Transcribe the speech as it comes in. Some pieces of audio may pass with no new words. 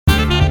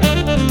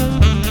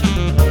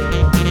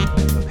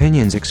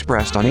opinions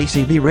expressed on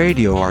ACB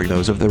Radio are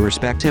those of the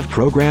respective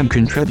program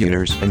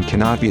contributors and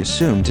cannot be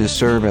assumed to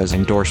serve as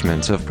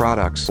endorsements of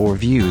products or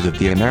views of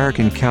the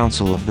American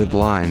Council of the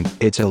Blind,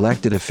 its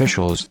elected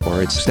officials,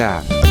 or its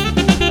staff.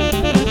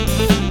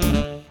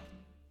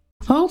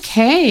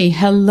 Okay,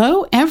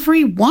 hello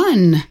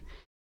everyone.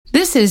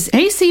 This is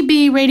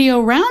ACB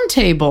Radio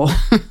Roundtable,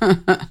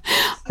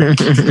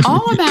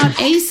 all about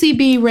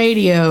ACB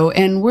Radio,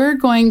 and we're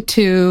going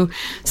to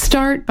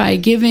start by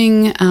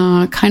giving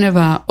kind of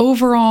an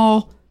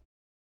overall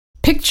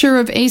picture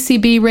of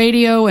ACB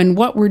Radio and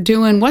what we're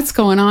doing, what's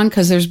going on,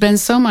 because there's been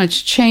so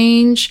much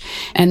change,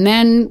 and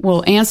then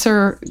we'll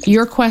answer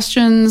your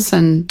questions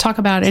and talk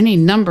about any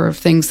number of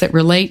things that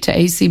relate to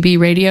ACB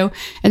Radio.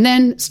 And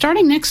then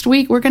starting next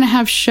week, we're going to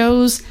have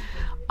shows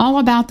all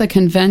about the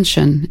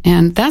convention,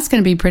 and that's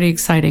going to be pretty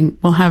exciting.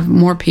 We'll have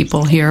more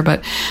people here,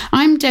 but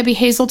I'm Debbie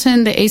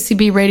Hazelton, the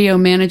ACB Radio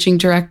Managing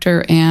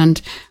Director,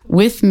 and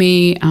with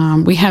me,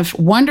 we have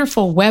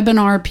wonderful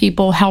webinar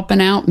people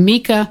helping out.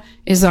 Mika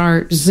is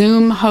our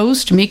Zoom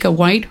host, Mika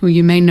White, who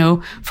you may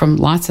know from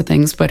lots of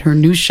things, but her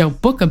new show,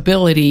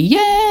 Bookability,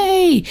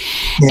 yay!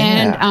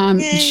 Yeah. And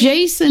yay.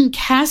 Jason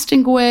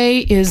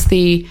Castonguay is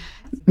the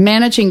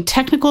Managing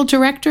Technical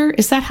Director.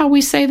 Is that how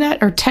we say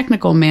that? Or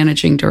Technical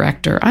Managing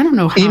Director? I don't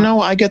know how. You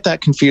know, I get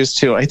that confused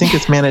too. I think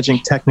it's Managing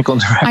Technical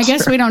Director. I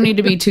guess we don't need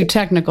to be too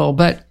technical,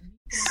 but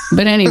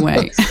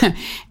anyway.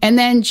 And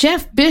then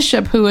Jeff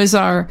Bishop, who is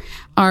our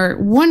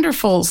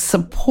wonderful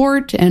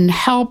support and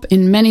help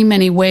in many,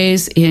 many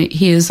ways.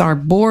 He is our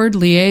board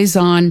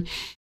liaison.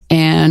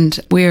 And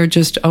we are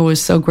just always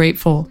so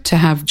grateful to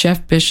have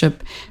Jeff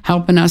Bishop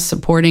helping us,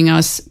 supporting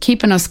us,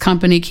 keeping us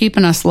company,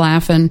 keeping us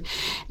laughing.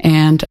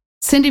 And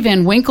Cindy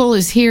Van Winkle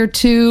is here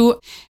too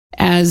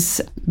as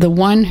the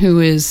one who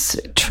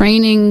is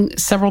training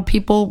several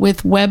people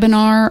with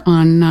webinar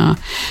on,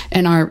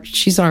 and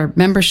she's our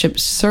membership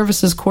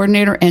services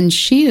coordinator, and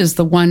she is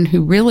the one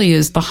who really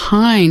is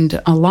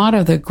behind a lot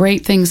of the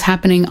great things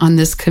happening on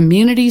this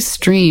community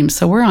stream.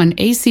 So we're on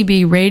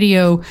ACB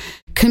Radio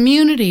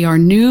Community, our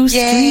new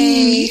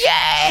stream.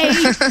 Yay!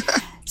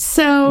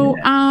 So,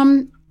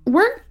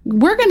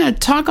 we're going to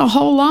talk a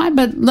whole lot,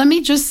 but let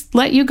me just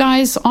let you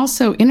guys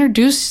also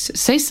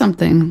say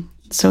something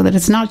so that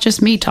it's not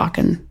just me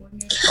talking.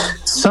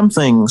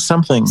 Something.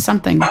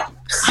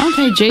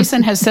 Okay,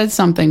 Jason has said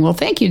something. Well,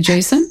 thank you,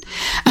 Jason.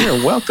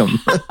 You're welcome.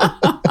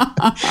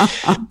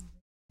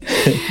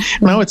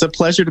 No, it's a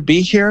pleasure to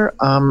be here.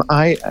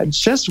 I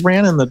just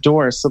ran in the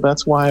door, so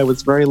that's why I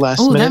was very last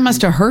minute. Oh, that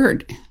must have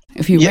hurt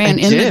if you ran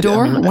in the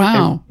door. I mean,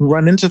 wow. I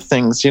run into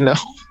things,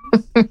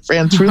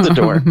 ran through the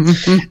door.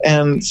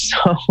 And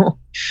so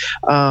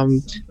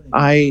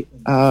I,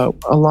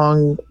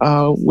 along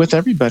with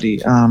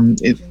everybody,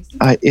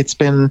 it's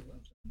been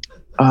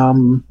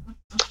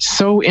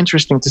so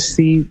interesting to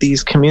see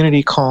these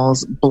community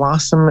calls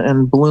blossom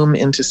and bloom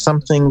into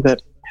something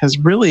that has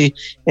really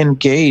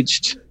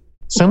engaged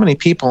so many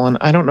people. And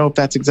I don't know if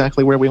that's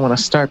exactly where we want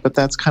to start, but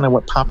that's kind of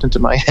what popped into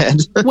my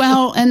head.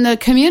 Well, and the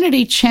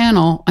community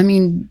channel, I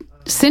mean,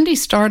 Cindy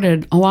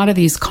started a lot of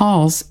these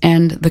calls,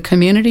 and the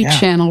community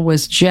channel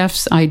was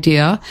Jeff's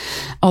idea,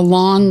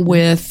 along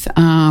with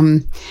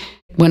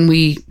when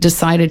we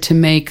decided to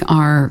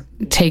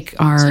take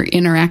our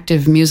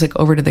interactive music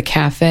over to the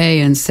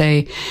cafe and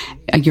say,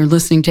 you're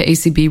listening to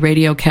ACB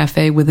Radio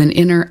Cafe with an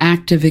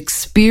interactive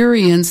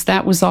experience.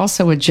 That was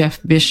also a Jeff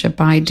Bishop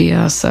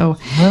idea. So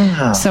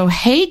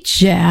hey,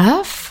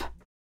 Jeff.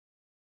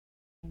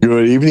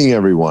 Good evening,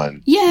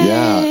 everyone.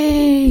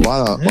 Yay! Yeah,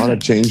 a lot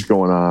of change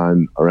going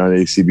on around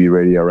ACB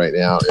Radio right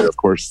now, and of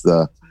course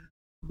the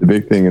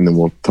big thing, and then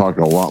we'll talk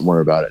a lot more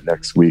about it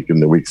next week and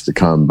the weeks to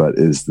come. But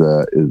is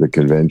the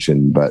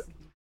convention? But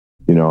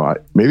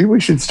maybe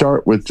we should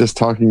start with just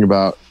talking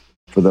about,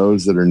 for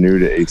those that are new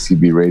to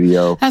ACB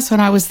Radio. That's what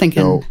I was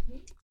thinking.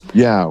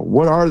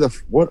 What are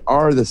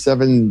the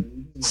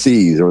 7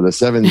 C's or the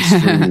 7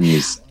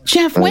 streams?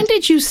 Jeff, when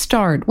did you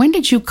start? When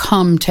did you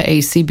come to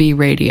ACB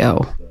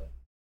Radio?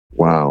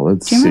 Wow,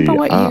 let's see. Do you remember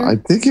what year? I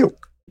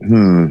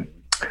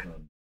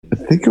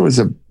think it was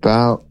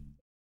about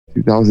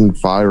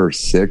 2005 or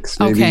 6,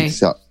 maybe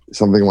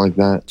something like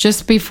that.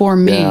 Just before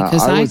me,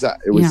 because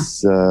it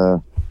was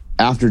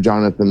after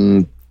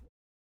Jonathan.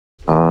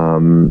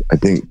 I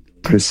think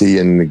Chrissy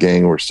and the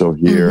gang were still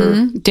here.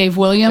 Mm-hmm. Dave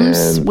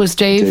Williams was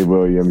Dave. Dave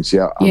Williams,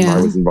 I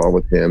was involved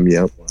with him.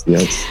 Yep.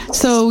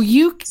 So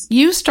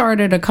you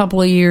started a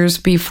couple of years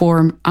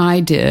before I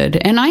did,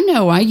 and I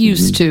know I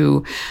used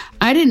to.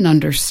 I didn't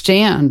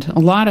understand a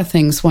lot of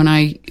things when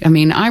I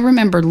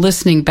remember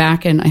listening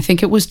back in, I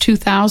think it was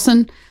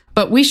 2000.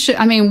 But we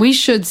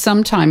should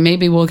sometime.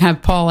 Maybe we'll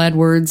have Paul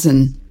Edwards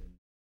and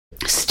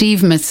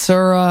Steve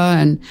Matsura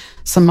and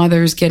some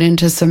others get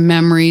into some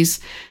memories.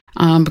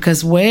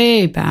 Because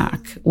way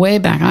back,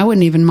 I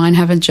wouldn't even mind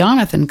having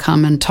Jonathan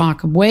come and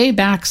talk way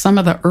back, some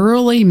of the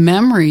early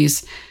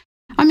memories.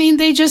 I mean,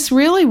 they just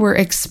really were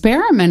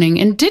experimenting.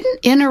 And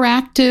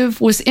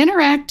was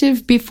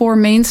interactive before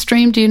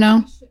mainstream? Do you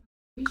know?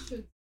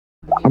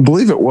 I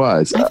believe it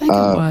was. I think it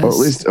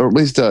was. Or at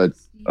least I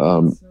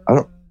don't.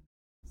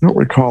 don't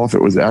recall if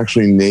it was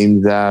actually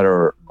named that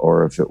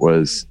or if it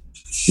was,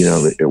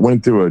 it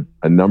went through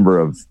a number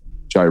of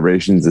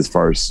gyrations as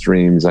far as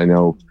streams. I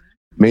know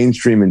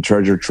Mainstream and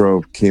Treasure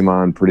Trove came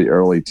on pretty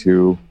early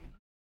too.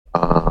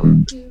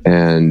 And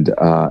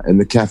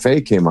the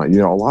cafe came on,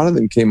 a lot of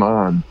them came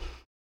on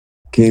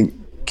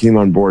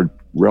board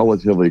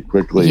relatively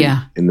quickly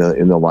in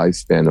the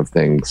lifespan of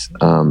things.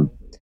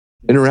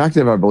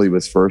 Interactive, I believe,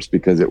 was first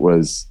because it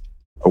was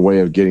a way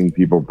of getting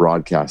people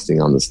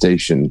broadcasting on the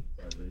station.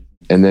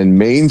 And then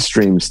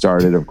Mainstream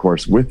started, of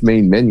course, with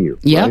Main Menu.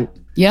 Yep. Right?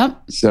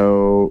 Yep.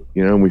 So,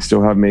 we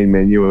still have Main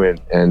Menu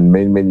and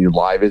Main Menu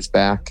Live is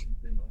back.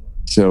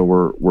 So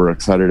we're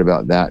excited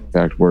about that. In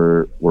fact,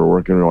 we're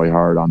working really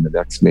hard on the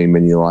next Main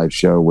Menu Live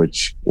show,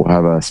 which will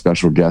have a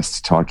special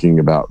guest talking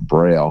about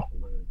Braille.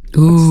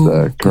 Ooh,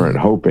 that's the current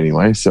hope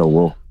anyway.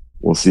 So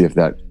we'll see if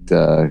that,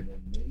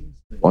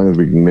 as long as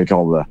we can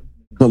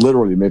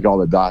literally make all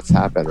the dots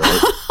happen,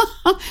 right?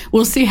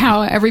 We'll see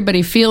how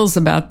everybody feels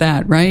about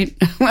that, right?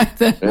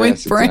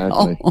 with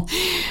Braille. Exactly.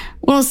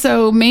 Well,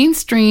 so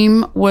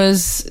Mainstream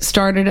was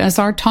started as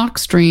our talk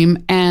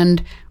stream,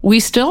 and we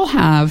still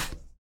have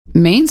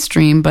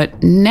Mainstream,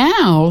 but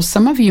now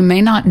some of you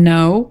may not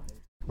know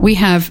we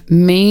have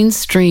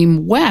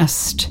Mainstream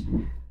West.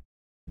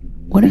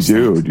 What is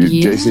that?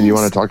 Yes. Jason, you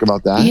want to talk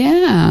about that?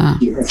 Yeah.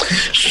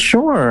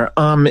 Sure.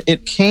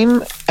 It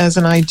came as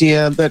an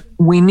idea that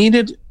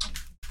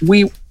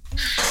we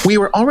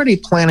were already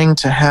planning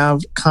to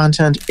have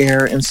content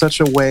air in such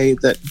a way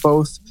that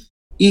both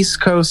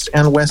East Coast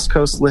and West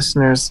Coast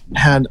listeners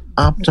had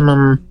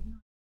optimum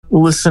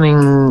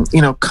listening,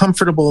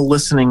 comfortable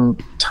listening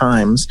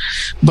times.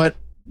 But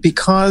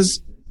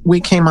because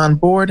we came on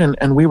board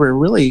and we were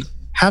really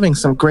having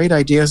some great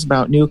ideas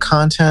about new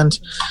content,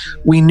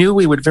 we knew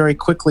we would very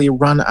quickly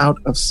run out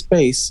of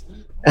space.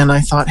 And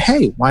I thought,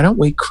 hey, why don't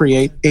we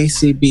create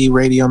ACB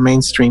Radio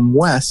Mainstream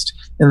West?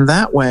 And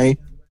that way,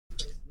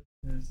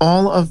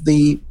 all of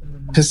the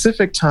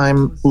Pacific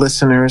time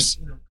listeners,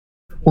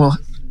 well,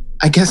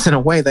 I guess in a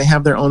way they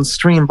have their own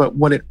stream, but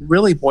what it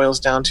really boils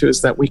down to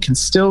is that we can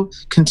still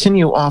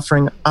continue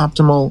offering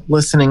optimal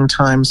listening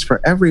times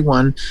for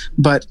everyone,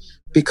 but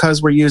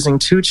because we're using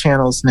 2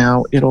 channels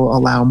now, it'll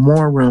allow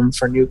more room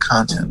for new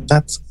content.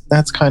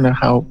 That's kind of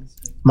how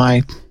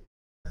my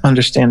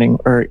understanding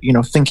or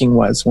thinking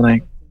was when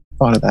I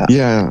thought of that.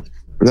 Yeah,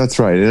 that's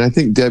right. And I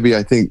think, Debbie,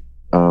 I think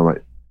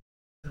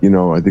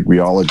we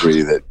all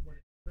agree that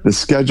the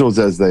schedules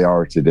as they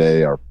are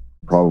today are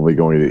probably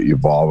going to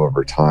evolve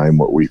over time.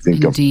 What we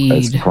think Indeed. of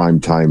as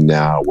prime time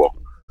now will,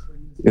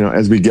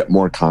 as we get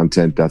more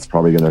content, that's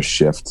probably going to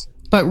shift.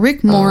 But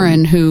Rick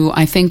Morin, who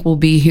I think will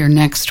be here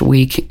next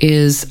week,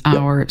 is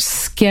our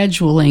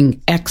scheduling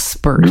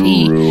expert.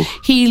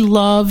 He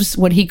loves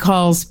what he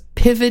calls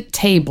pivot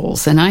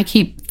tables. And I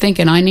keep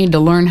thinking I need to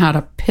learn how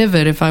to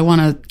pivot if I want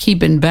to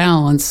keep in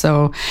balance.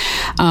 So,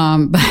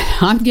 but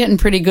I'm getting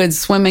pretty good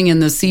swimming in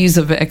the seas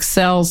of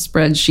Excel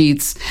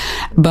spreadsheets.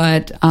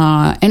 But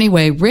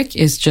anyway, Rick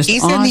is just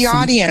He's awesome. in the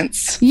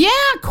audience. Yeah,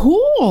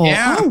 cool.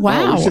 Yeah. Oh,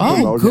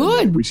 wow.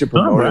 Good. We should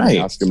promote him and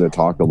ask him to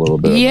talk a little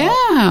bit.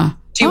 Yeah.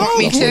 Do you want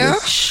me to?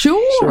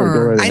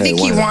 Sure. I think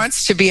he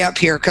wants to be up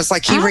here because,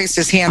 he raised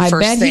his hand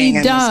first bet thing.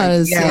 He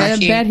does. I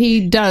bet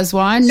he does.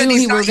 Well, I knew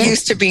he's he not was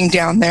used to being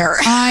down there.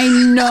 I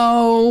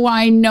know.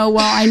 Well,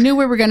 I knew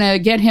we were going to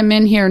get him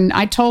in here, and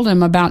I told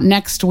him about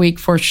next week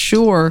for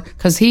sure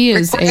because he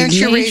is Why don't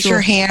you raise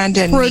your hand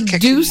and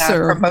producer.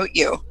 Mika can promote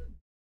you?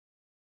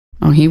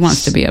 Oh, he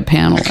wants to be a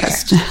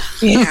panelist.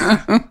 Okay.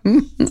 Yeah.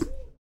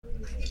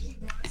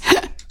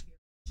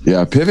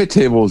 Yeah, pivot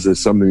tables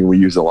is something we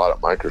use a lot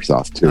at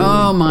Microsoft too.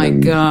 Oh my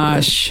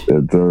gosh,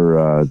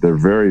 they're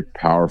very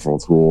powerful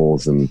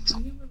tools, and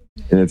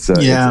it's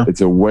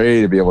a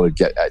way to be able to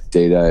get at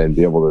data and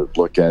be able to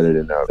look at it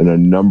in a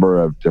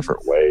number of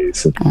different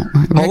ways.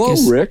 Hello,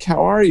 Rick.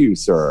 How are you,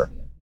 sir?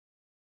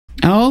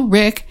 Oh,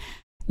 Rick,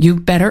 you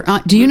better.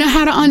 Do you know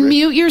how to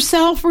unmute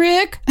yourself,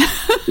 Rick?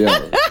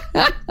 Yeah.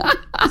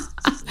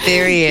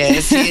 There he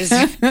is. He's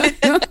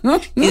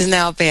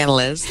now a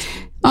panelist.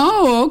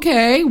 Oh,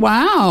 okay.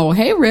 Wow.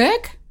 Hey,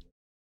 Rick.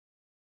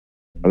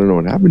 I don't know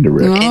what happened to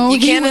Rick. Oh, you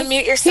can't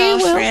unmute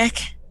yourself,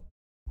 Rick.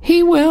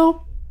 He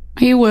will.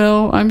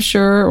 I'm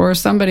sure, or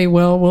somebody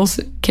will. Well,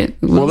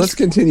 let's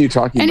continue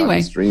talking about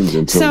the streams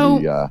until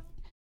we get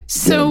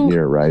in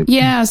here, right?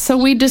 Yeah. So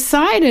we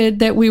decided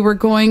that we were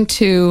going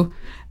to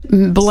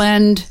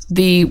blend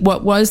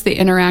what was the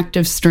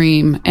interactive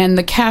stream, and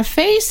the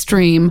cafe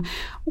stream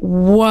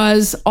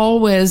was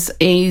always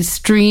a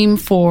stream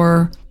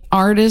for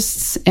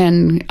artists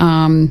and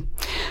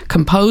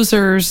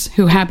composers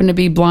who happen to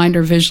be blind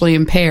or visually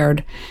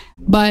impaired.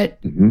 But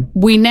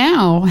we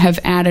now have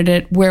added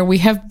it where we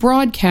have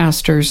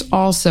broadcasters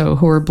also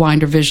who are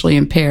blind or visually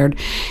impaired.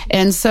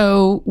 And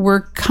so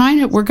we're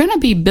going to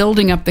be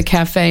building up the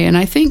cafe. And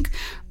I think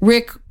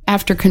Rick,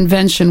 after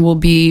convention, will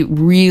be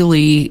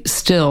really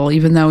still,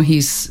 even though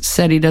he's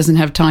said he doesn't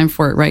have time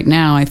for it right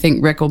now. I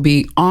think Rick will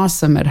be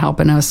awesome at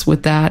helping us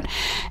with that.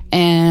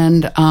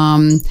 And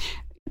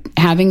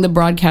having the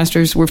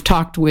broadcasters. We've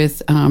talked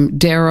with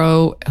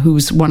Darrow,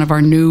 who's one of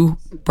our new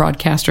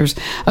broadcasters,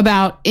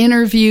 about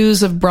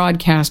interviews of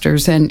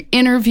broadcasters and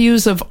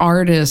interviews of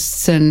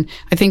artists. And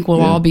I think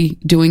we'll all be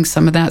doing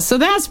some of that. So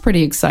that's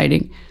pretty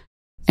exciting.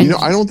 And,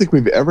 I don't think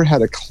we've ever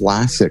had a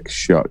classic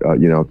show,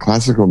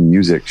 classical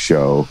music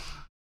show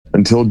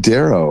until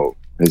Darrow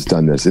has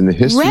done this in the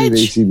history of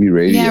ACB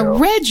Radio. Yeah,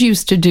 Reg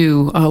used to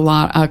do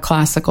a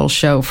classical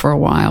show for a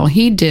while.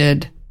 He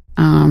did.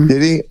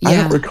 Did he? Yeah. I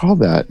don't recall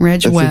that.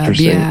 Reg Webb,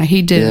 yeah,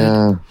 he did.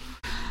 Yeah.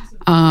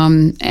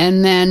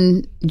 And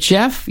then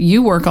Jeff,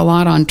 you work a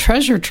lot on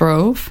Treasure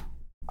Trove.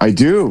 I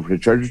do. The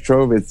Treasure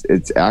Trove,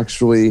 it's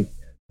actually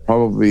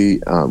probably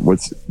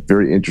what's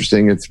very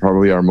interesting. It's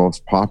probably our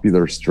most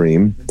popular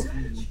stream.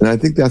 And I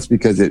think that's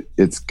because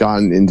it's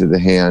gotten into the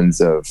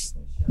hands of,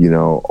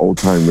 old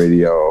time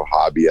radio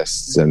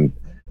hobbyists and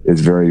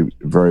is very,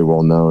 very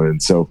well known.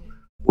 And so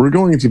we're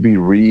going to be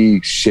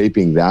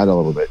reshaping that a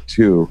little bit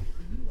too.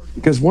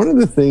 Because one of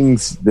the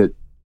things that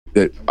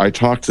I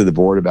talked to the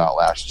board about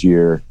last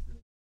year,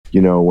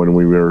 when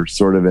we were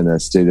sort of in a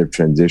state of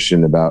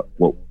transition about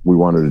what we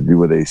wanted to do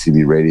with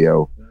ACB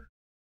Radio,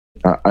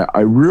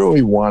 I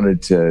really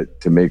wanted to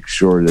make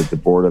sure that the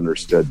board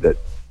understood that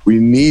we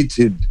need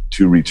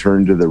to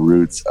return to the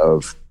roots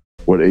of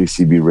what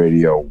ACB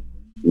Radio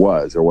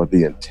was or what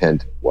the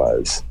intent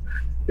was.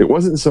 It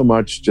wasn't so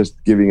much just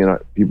giving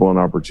people an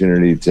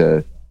opportunity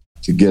to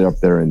get up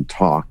there and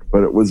talk,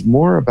 but it was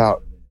more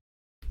about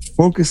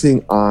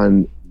focusing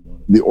on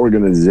the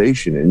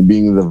organization and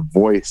being the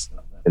voice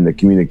and the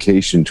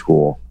communication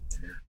tool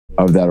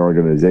of that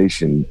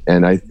organization.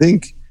 And I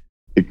think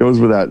it goes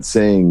without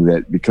saying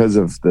that because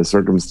of the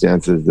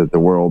circumstances that the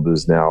world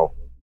is now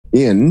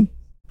in,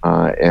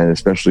 and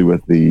especially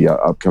with the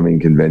upcoming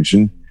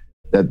convention,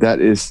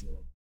 that is,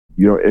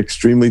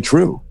 extremely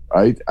true,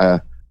 right?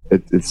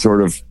 It's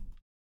sort of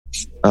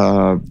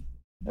an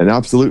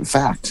absolute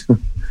fact.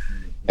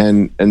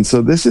 And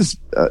so this is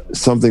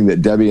something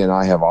that Debbie and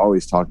I have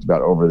always talked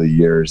about over the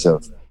years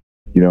of,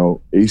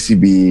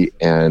 ACB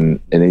and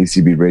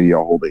ACB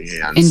Radio holding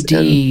hands.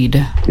 Indeed.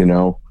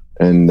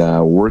 And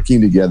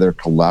working together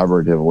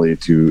collaboratively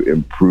to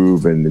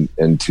improve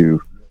and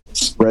to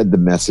spread the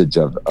message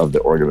of the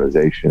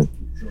organization.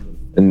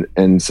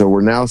 And so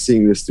we're now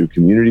seeing this through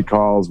community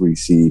calls. We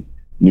see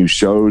new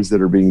shows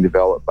that are being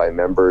developed by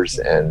members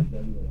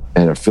and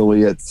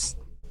affiliates.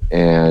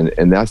 And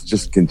that's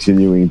just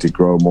continuing to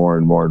grow more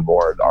and more and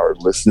more. Our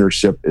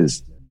listenership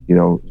is,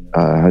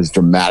 has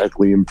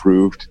dramatically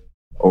improved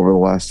over the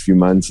last few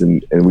months,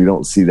 and we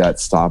don't see that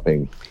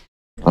stopping.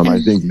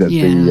 I think that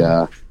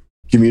the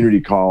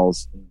community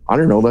calls, I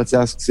don't know, let's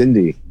ask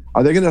Cindy.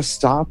 Are they going to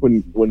stop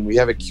when we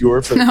have a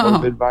cure for the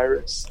COVID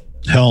virus?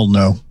 Hell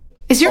no.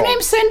 Is your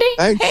name Cindy?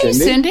 Thanks, hey,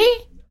 Cindy.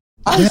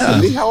 Hi,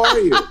 Cindy. How are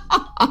you?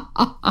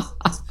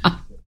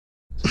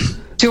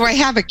 Do I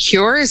have a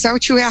cure? Is that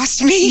what you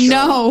asked me?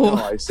 No.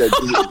 I said,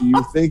 do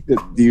you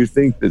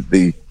think that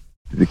the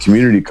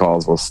community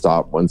calls will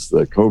stop once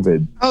the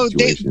COVID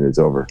situation is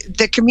over?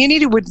 The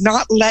community would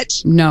not let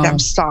them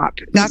stop.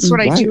 That's what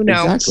I do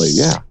know. Exactly,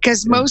 yeah.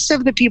 Because most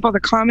of the people,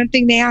 the common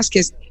thing they ask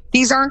is,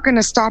 these aren't going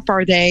to stop,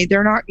 are they?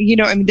 They're not,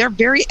 they're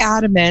very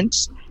adamant.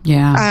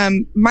 Yeah.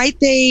 Might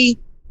they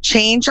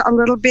change a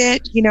little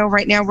bit?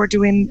 Right now we're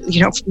doing,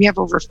 we have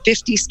over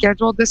 50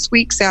 scheduled this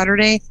week,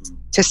 Saturday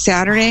to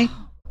Saturday.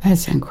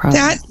 That's incredible.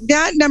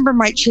 That number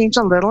might change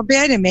a little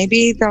bit, and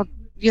maybe they'll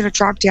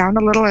drop down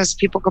a little as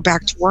people go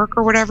back to work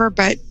or whatever.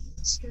 But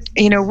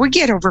we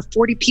get over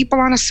 40 people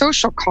on a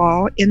social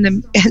call in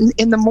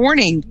the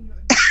morning.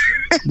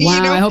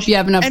 Wow! I hope you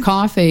have enough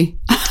coffee.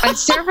 And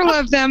several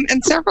of them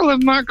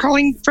are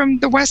calling from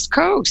the West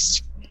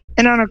Coast,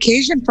 and on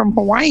occasion from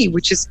Hawaii,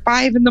 which is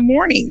 5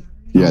 a.m.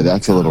 Yeah,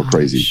 that's a little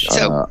crazy.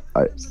 So,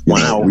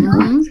 wow,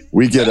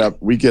 we get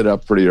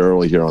up pretty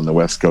early here on the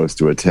West Coast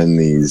to attend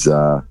these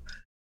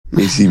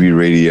ACB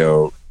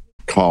Radio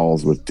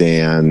calls with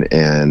Dan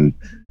and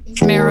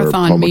for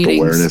marathon public meetings.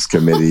 Awareness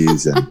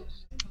committees, and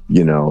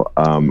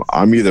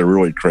I'm either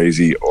really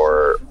crazy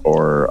or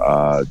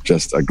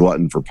just a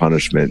glutton for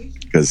punishment,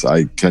 because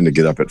I tend to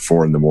get up at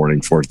 4 a.m,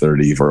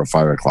 4:30 for a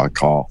 5 o'clock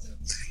call,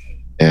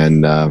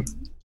 and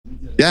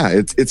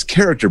it's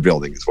character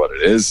building is what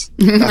it is.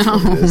 That's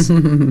what it is.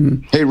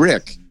 Hey,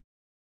 Rick.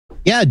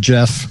 Yeah,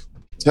 Jeff.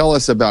 Tell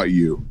us about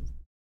you.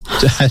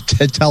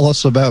 Tell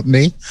us about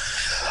me.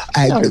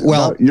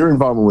 Your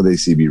involvement with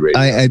ACB Radio.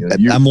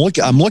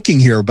 I'm looking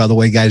here, by the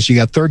way, guys. You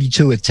got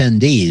 32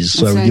 attendees,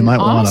 so you might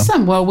want to.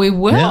 Awesome. Well, we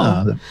will.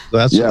 Yeah,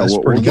 that's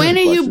pretty good. When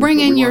are you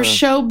bringing your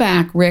show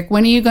back, Rick?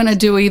 When are you going to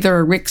do either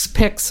a Rick's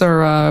Picks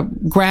or a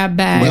grab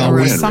bag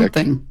or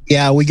something? Rick.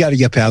 Yeah, we got to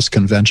get past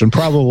convention.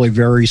 Probably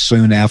very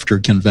soon after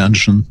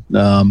convention.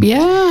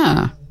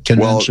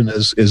 Convention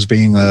is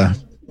being a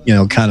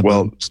kind of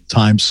a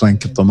time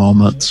sink at the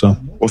moment.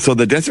 So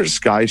the Desert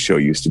Sky Show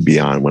used to be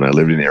on when I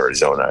lived in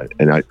Arizona,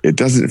 and it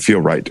doesn't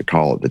feel right to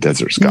call it the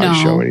Desert Sky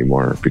Show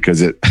anymore,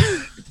 because it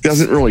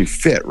doesn't really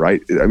fit,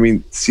 right? I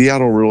mean,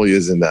 Seattle really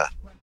isn't a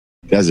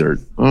desert.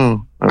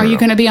 Are you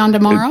going to be on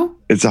tomorrow?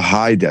 It's a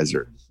high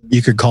desert.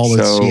 You could call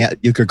it.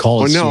 You could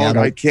call it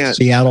Seattle. I can't.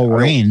 Seattle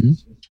Rain.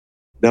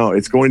 No,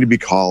 it's going to be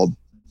called.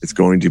 It's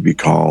going to be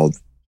called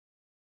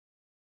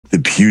the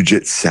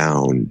Puget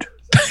Sound.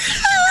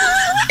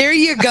 There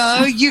you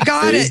go. You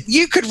got it.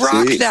 You could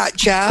rock that,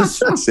 Jeff.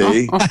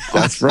 See,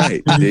 that's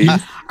right. See?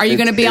 Are you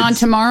going to be on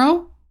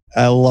tomorrow?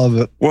 I love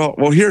it.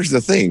 Well, here's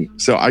the thing.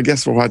 So I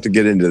guess we'll have to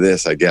get into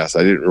this. I guess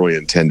I didn't really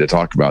intend to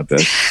talk about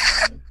this,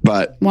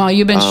 but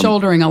you've been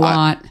shouldering a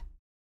lot.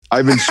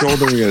 I've been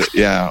shouldering it.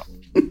 Yeah.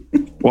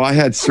 Well, I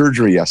had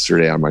surgery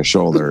yesterday on my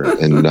shoulder,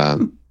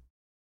 and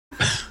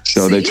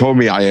so they told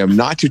me I am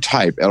not to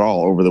type at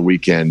all over the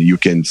weekend. You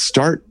can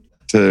start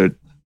to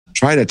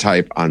try to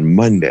type on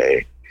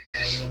Monday.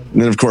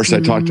 And then, of course,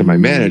 I talked to my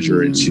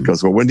manager, and she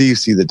goes, "Well, when do you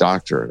see the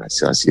doctor?" And I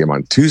said, "I see him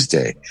on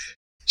Tuesday."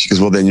 She goes,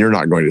 "Well, then you're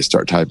not going to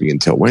start typing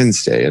until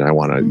Wednesday, and I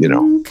want to,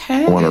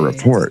 I want to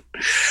report."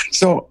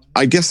 So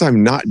I guess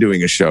I'm not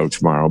doing a show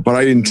tomorrow, but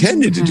I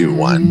intended to do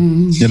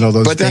one.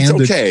 But that's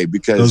okay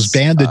because those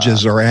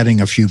bandages are adding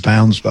a few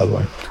pounds, by the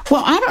way.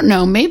 Well, I don't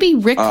know. Maybe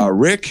Rick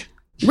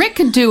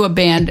could do a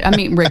band. I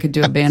mean, Rick could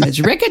do a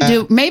bandage. Rick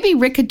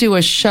could do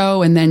a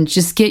show and then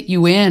just get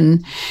you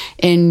in,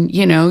 and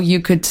you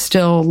could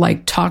still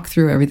like talk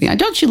through everything.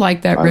 Don't you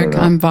like that, Rick?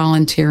 I'm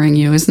volunteering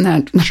you, isn't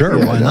that? Sure,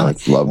 why not?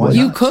 It's lovely.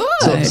 You could.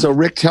 So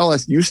Rick, tell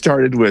us. You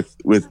started with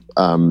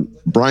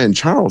Brian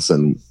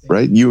Charlson,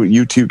 right?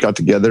 You two got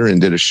together and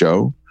did a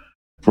show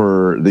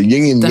for the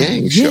Yin and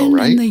Yang show,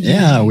 right?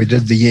 Yeah, we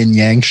did the Yin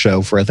Yang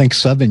show for I think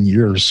 7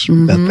 years.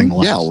 That thing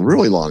lasted. Yeah, a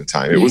really long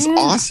time. It was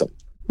awesome.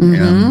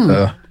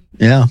 And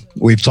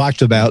we've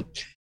talked about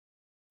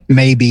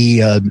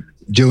maybe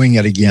doing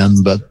it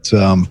again, but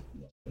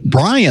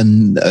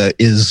Brian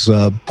is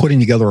putting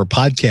together a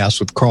podcast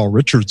with Carl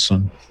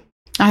Richardson.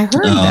 I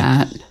heard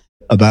that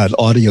about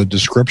audio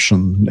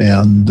description,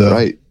 and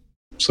right.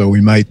 So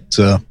we might.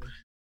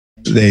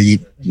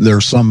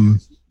 There's some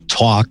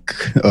talk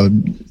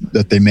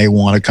that they may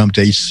want to come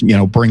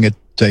to, bring it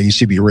to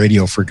ACB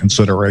Radio for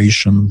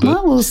consideration.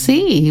 Well, we'll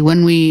see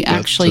when we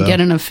actually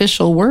get an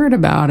official word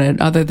about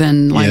it, other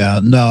than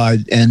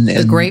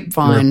the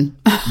grapevine.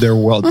 They're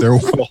well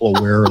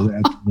aware of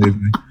that. Believe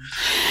me.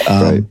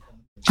 Right.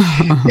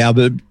 Yeah,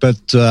 but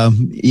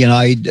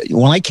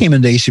when I came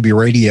into ACB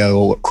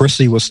Radio,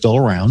 Chrissy was still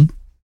around,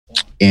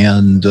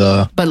 and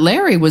but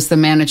Larry was the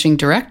managing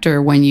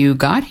director when you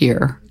got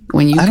here.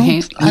 When you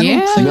came,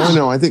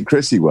 I think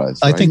Chrissy was.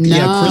 Right? I think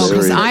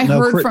Chrissy. I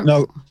heard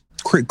from.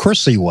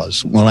 Chrissy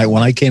was when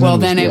I came. Well,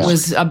 then it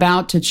was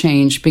about to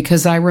change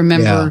because I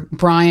remember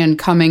Brian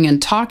coming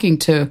and talking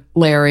to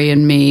Larry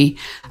and me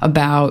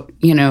about,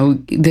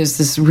 there's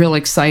this real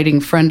exciting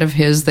friend of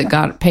his that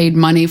got paid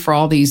money for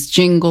all these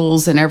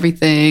jingles and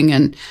everything,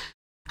 and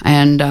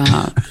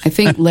I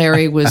think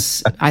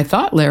I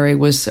thought Larry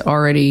was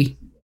already,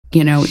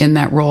 in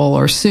that role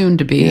or soon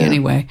to be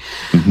anyway.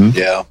 Mm-hmm.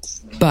 Yeah,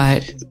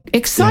 but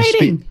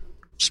exciting.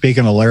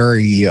 Speaking of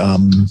Larry.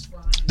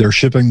 They're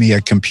shipping me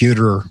an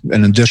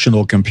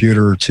additional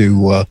computer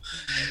to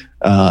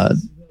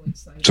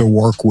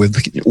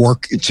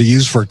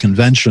use for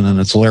convention, and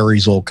it's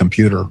Larry's old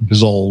computer,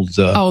 his old.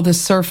 The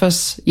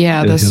Surface,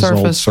 the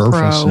Surface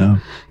Pro.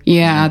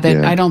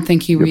 I don't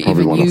think he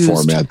even want used. To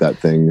format that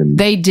thing. And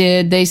they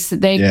did. They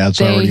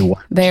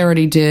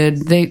already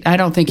did. I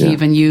don't think he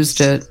even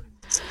used it.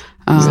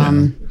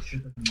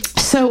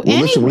 So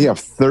listen, we have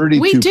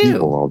 32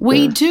 people out there.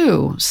 We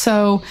do.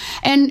 So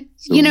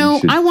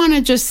I want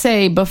to just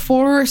say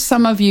before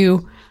some of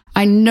you,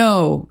 I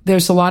know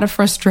there's a lot of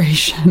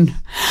frustration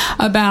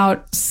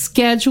about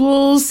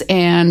schedules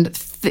and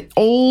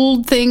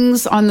old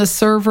things on the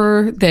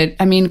server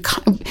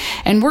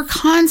and we're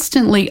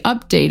constantly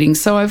updating.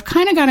 So I've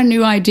kind of got a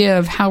new idea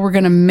of how we're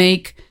going to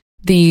make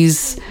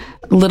these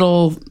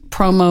little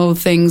promo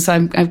things.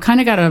 I've kind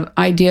of got an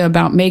idea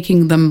about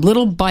making them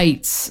little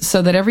bites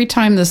so that every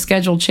time the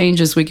schedule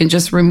changes, we can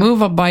just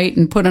remove a bite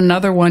and put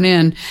another one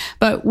in.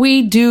 But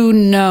we do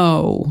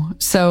know.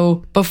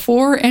 So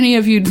before any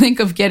of you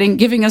think of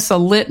giving us a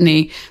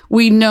litany,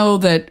 we know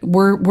that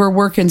we're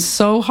working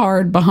so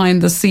hard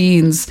behind the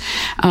scenes.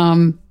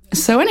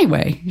 So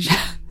anyway,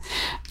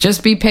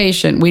 just be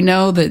patient. We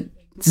know that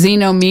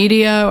Zeno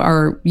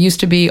Media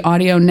used to be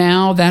Audio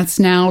Now. That's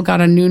now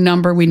got a new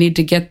number. We need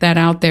to get that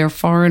out there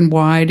far and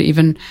wide,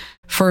 even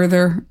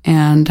further.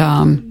 And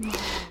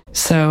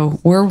so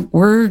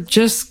we're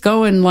just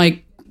going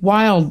like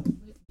wild,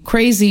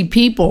 crazy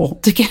people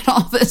to get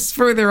all this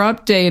further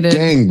updated.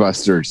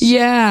 Gangbusters.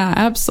 Yeah,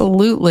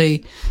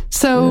 absolutely.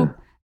 So,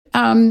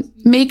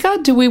 Mika,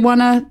 do we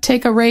want to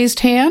take a raised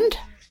hand?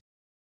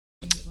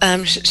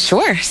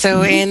 Sure.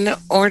 So in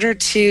order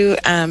to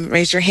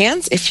raise your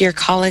hands, if you're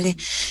calling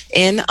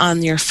in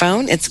on your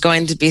phone, it's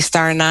going to be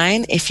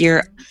 *9.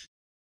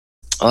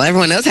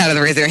 Everyone knows how to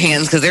raise their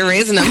hands because they're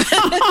raising them.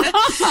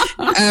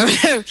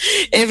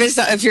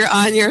 If you're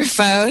on your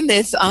phone,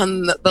 it's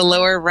on the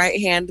lower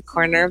right-hand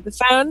corner of the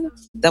phone.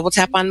 Double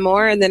tap on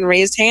more and then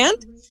raised hand.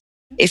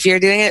 If you're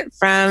doing it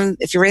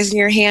if you're raising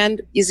your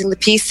hand using the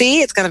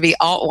PC, it's going to be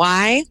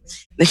Alt-Y.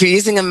 If you're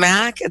using a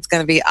Mac, it's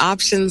going to be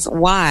Options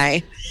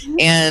Y.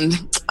 And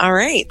all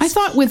right. I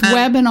thought with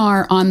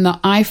webinar on the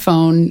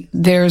iPhone,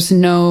 there's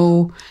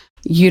no,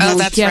 you don't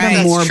get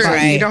a more button.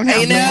 Right. You don't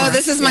have more.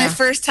 This is my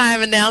first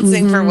time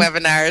announcing for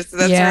webinars. So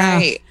that's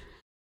right.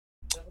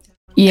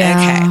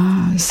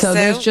 Yeah. Okay. So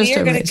there's just we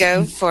are going to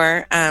go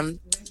for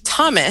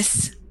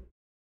Thomas.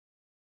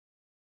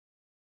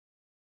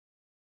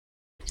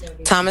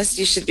 Thomas,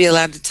 you should be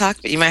allowed to talk,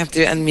 but you might have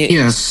to unmute.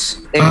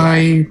 Yes.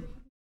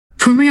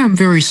 For me, I'm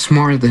very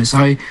smart at this.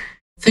 I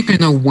think I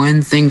know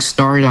when things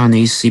started on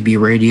ACB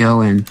radio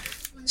and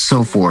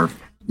so forth.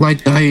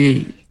 Like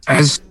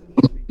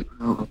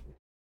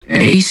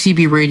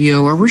ACB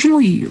radio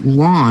originally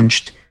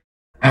launched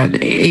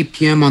at 8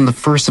 p.m. on the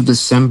 1st of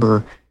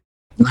December,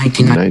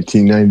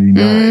 1999.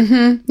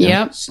 Mm-hmm.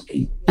 Yep.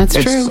 That's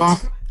true.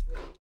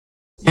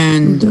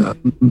 And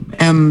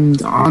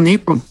on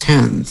April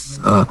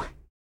 10th,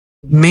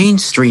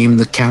 Mainstream,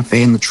 the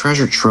Cafe, and the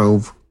Treasure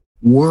Trove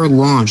were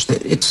launched.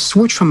 It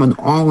switched from an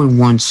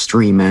all-in-one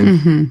stream,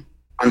 and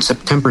on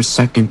September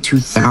 2nd,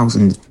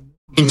 2000,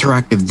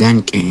 Interactive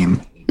then came.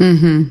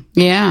 Mm-hmm.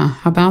 Yeah,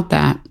 how about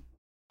that?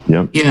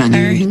 Yep. Yeah. All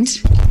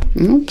right.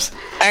 Oops.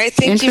 All right.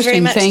 Thank you very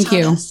much. Thank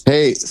Thomas. you.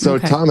 Hey, so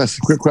Thomas,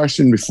 quick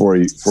question before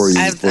you.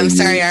 I'm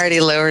sorry, I already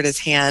lowered his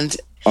hand.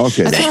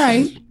 Okay. That's all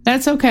right.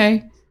 That's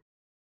okay.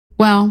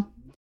 Well,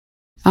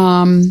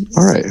 all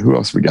right. Who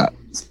else we got?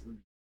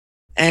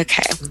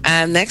 Okay.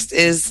 Next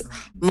is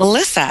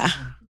Melissa.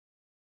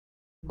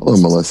 Hello,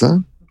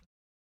 Melissa.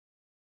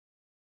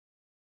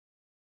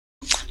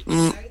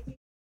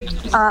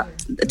 Are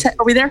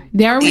we there?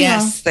 There we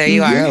Yes, there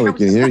you are. Yeah, we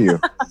can hear you.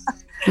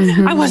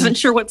 I wasn't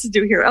sure what to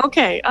do here.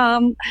 Okay.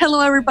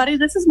 Hello, everybody.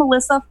 This is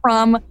Melissa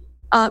from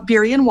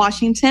Burien,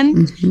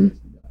 Washington.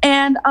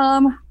 And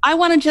I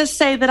want to just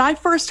say that I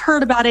first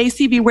heard about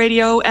ACB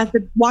radio at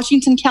the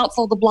Washington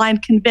Council of the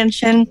Blind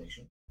Convention.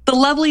 The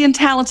lovely and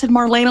talented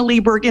Marlena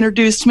Lieberg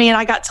introduced me, and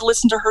I got to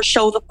listen to her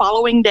show the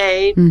following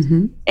day.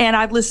 And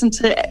I've listened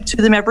to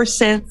them ever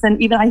since,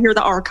 and even I hear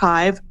the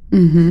archive.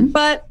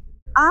 But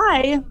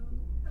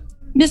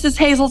Mrs.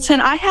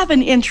 Hazelton, I have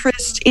an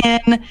interest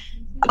in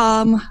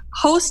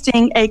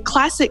hosting a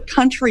classic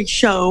country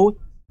show.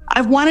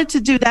 I've wanted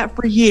to do that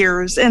for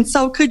years. And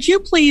so could you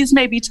please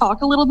maybe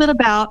talk a little bit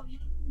about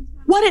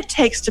what it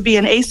takes to be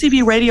an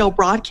ACB radio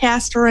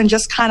broadcaster and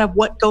just kind of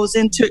what goes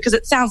into it? Because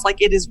it sounds like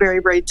it is very,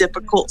 very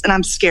difficult, and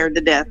I'm scared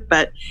to death.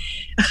 But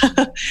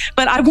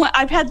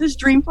I've had this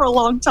dream for a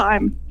long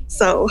time.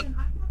 So,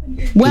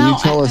 can you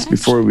tell us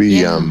before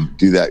we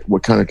do that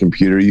what kind of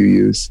computer you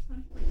use?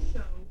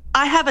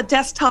 I have a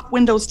desktop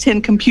Windows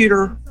 10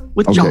 computer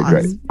with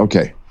JAWS. Okay,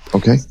 great.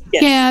 Okay.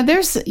 Yes. Yeah,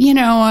 there's,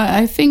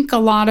 I think a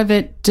lot of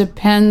it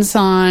depends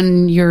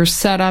on your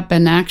setup,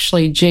 and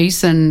actually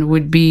Jason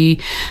would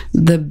be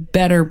the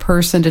better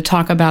person to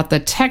talk about the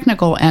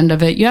technical end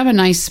of it. You have a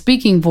nice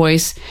speaking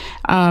voice.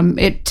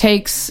 It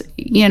takes,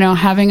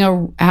 having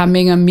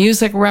a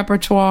music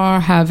repertoire,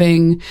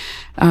 having,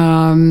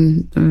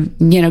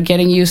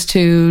 getting used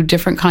to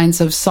different kinds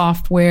of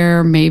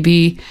software,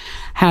 maybe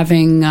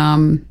having,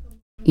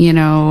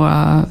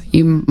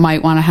 you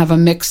might want to have a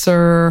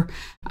mixer.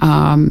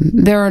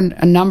 There are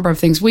a number of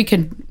things we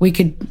could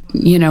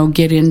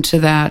get into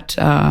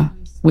that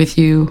with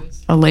you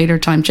a later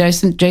time.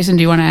 Jason, do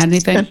you want to add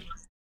anything?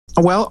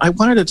 Well, I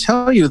wanted to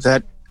tell you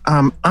that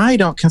I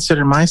don't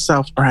consider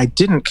myself, or I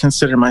didn't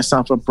consider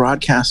myself, a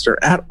broadcaster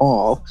at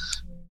all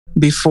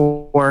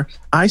before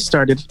I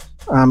started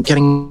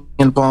getting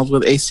involved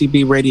with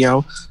ACB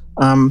radio.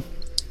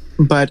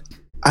 But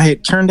I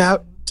had turned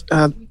out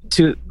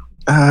to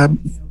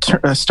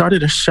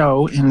started a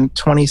show in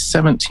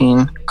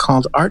 2017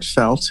 called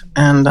Artfelt,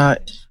 and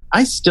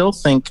I still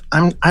think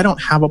I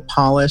don't have a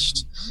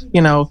polished,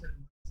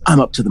 I'm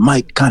up to the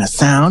mic kind of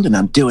sound, and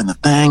I'm doing the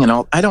thing, and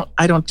all. I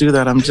don't do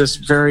that. I'm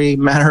just very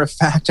matter of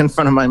fact in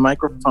front of my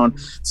microphone.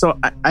 So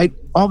I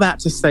all that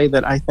to say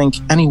that I think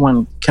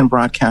anyone can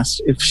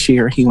broadcast if she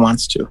or he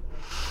wants to.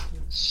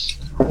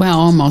 Well,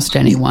 almost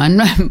anyone,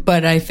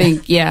 but I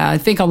think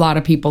a lot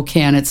of people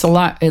can. It's a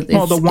lot.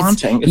 The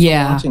wanting.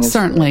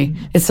 Certainly.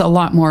 It's a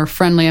lot more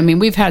friendly. I mean,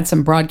 we've had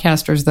some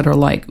broadcasters that are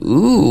like,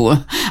 ooh,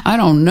 I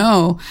don't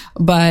know.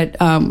 But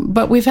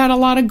we've had a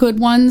lot of good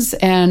ones,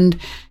 and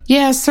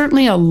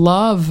certainly a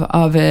love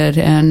of it.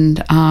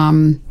 And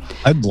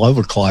I'd love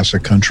a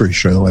classic country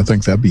show. I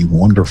think that'd be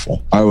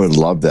wonderful. I would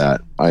love that.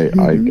 I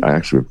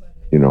actually,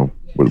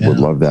 would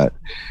love that.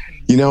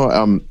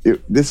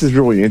 This is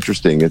really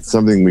interesting. It's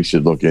something we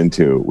should look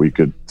into. We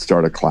could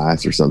start a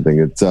class or something.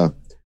 It's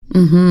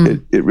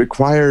it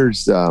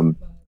requires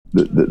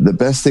the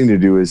best thing to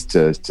do is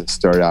to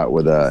start out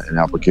with an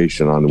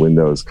application on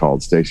Windows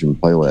called Station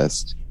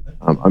Playlist.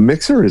 A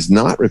mixer is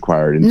not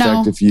required. In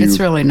fact, if you, it's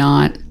really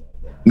not.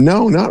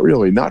 No, not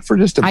really. Not for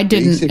just a I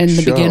didn't in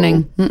the show.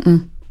 beginning.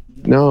 Mm-mm.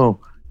 No,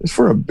 it's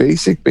for a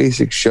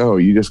basic show.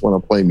 You just want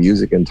to play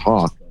music and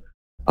talk.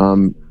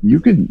 You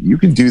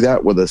can do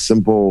that with a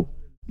simple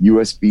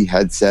USB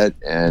headset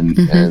and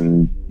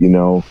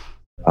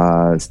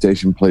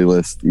station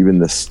playlist, even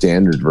the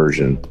standard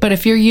version. But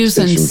if you're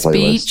using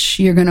speech,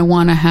 you're going to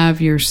want to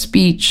have your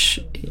speech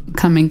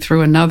coming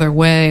through another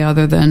way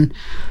other than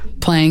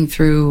playing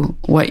through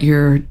what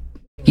you're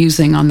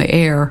using on the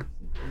air.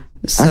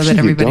 So Actually, that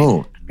everybody. You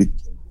don't.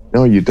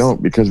 No, you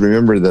don't, because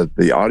remember that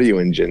the audio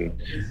engine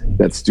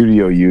that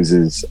Studio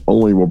uses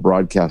only will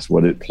broadcast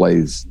what it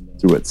plays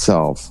through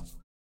itself.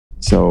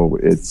 So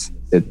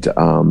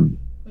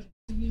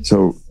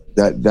so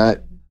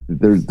that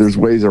there's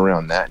ways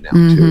around that now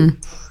too.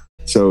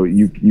 So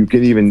you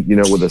can even,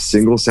 with a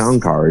single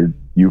sound card,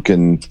 you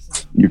can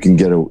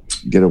get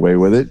away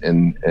with it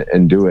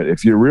and do it.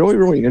 If you're really,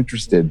 really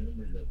interested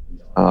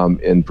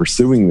in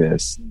pursuing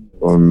this,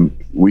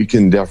 we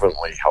can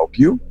definitely help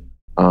you.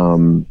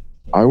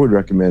 I would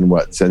recommend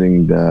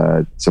sending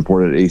the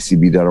support at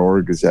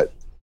acb.org. Is that?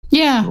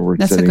 Yeah,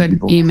 that's a good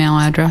email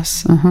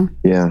address.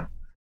 Yeah.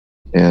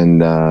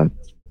 And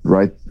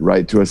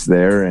write to us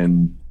there,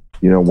 and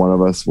one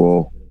of us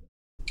will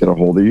get a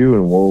hold of you,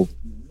 and we'll,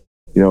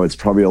 it's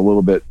probably a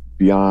little bit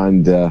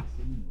beyond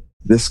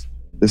this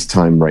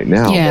time right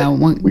now. Yeah,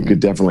 we could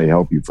definitely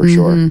help you for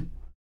sure.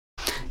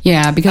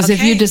 Yeah, because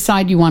if you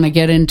decide you want to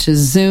get into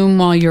Zoom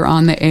while you're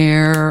on the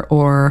air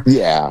or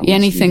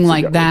anything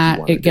like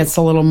that, it gets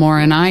a little more.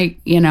 And I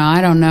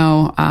don't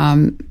know.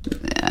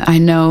 I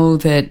know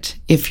that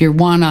if you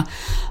want to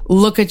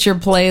look at your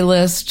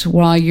playlist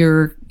while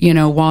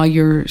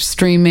you're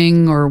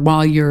streaming or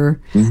while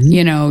you're,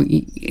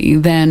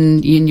 then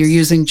you're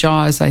using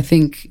JAWS, I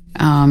think,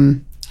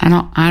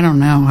 I don't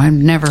know. I've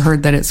never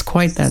heard that it's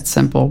quite that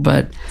simple,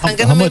 but I'm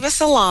going to move us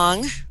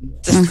along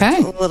just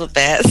a little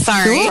bit.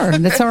 Sorry. Sure,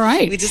 that's all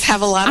right. We just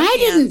have a lot of I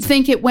didn't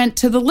think it went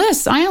to the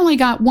list. I only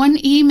got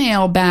one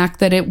email back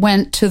that it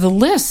went to the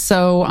list,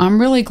 so I'm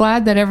really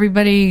glad that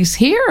everybody's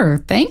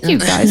here. Thank you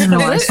guys for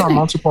listening.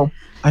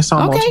 I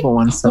saw multiple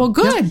ones. So. Well,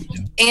 good.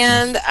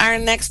 And our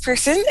next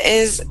person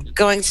is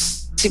going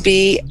to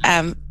be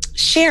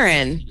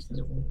Sharon.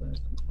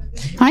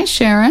 Hi,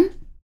 Sharon.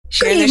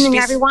 Sharon, good evening,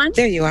 everyone.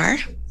 There you are.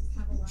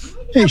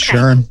 Hey,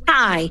 Sharon.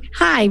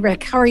 Hi,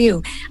 Rick. How are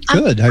you?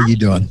 Good. How you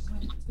doing?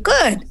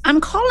 Good. I'm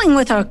calling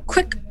with a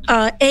quick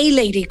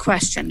A-lady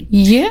question.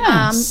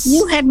 Yes.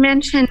 You had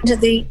mentioned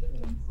the...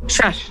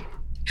 Shush.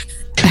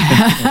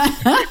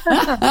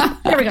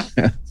 There we go.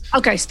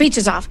 Okay, speech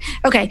is off.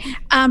 Okay.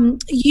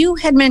 You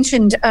had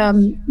mentioned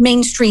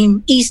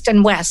mainstream East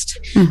and West.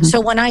 So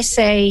when I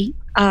say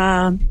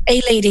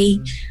A-lady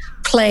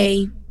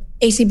play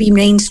ACB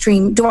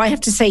mainstream, do I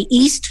have to say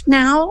East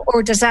now,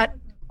 or does that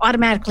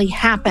automatically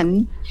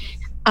happen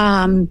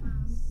from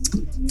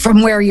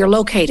where you're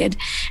located?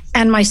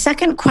 And my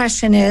second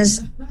question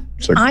is,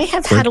 I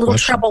have had a little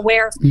trouble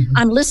where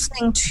I'm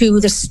listening to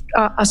this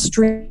a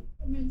stream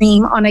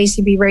on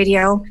ACB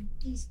radio,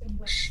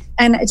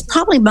 and it's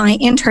probably my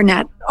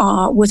internet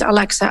with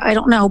Alexa. I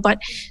don't know, but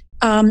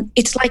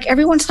it's like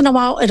every once in a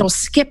while it'll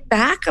skip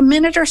back a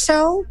minute or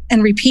so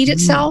and repeat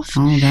itself.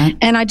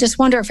 And I just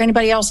wonder if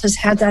anybody else has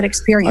had that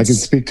experience. I can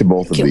speak to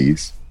both of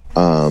these.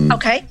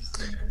 Okay.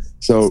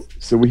 So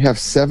we have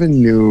 7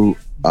 new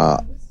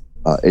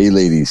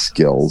A-Lady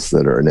skills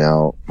that are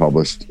now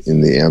published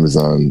in the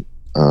Amazon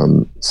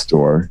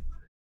store.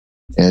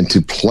 And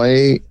to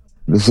play,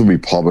 this will be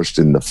published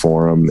in the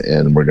forum,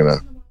 and we're going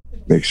to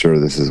make sure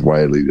this is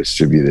widely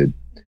distributed.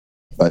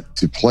 But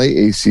to play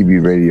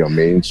ACB radio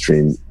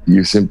mainstream,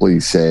 you simply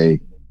say,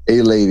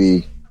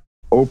 A-Lady,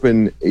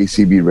 open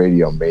ACB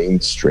radio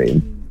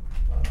mainstream.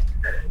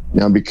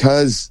 Now,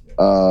 because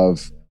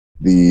of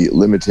the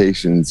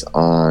limitations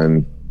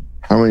on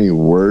how many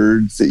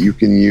words that you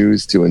can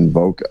use to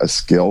invoke a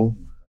skill,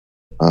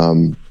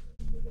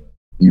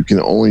 you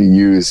can only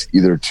use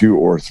either 2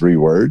 or 3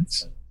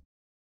 words.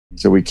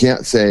 So we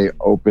can't say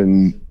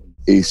open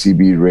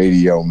ACB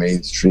radio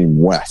mainstream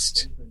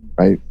West,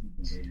 right?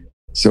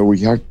 So we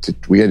had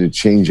to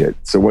change it.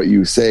 So what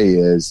you say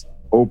is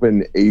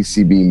open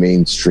ACB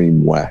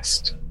mainstream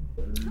West.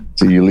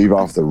 So you leave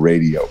off the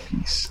radio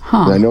piece.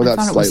 And I know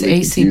that's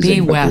slightly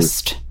confusing. ACB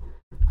West.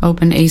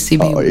 Open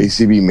ACB. Oh,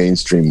 ACB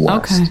mainstream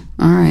West. Okay.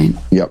 All right.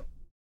 Yep.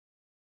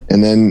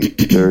 And then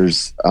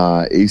there's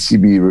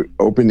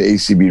open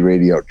ACB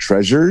radio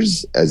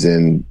treasures, as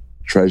in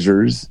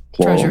treasures,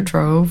 plural. Treasure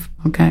trove.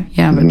 Okay.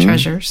 Yeah, but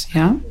treasures.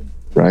 Yeah.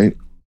 Right.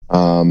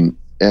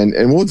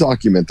 And we'll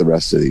document the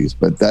rest of these,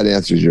 but that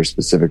answers your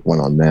specific one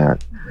on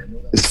that.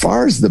 As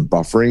far as the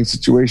buffering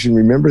situation,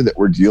 remember that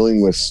we're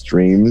dealing with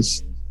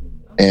streams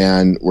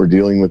and we're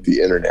dealing with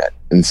the internet.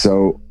 And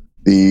so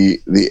the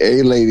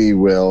A-Lady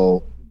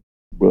will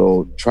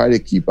try to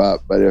keep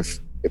up, but if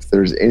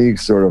there's any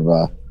sort of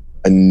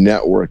a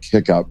network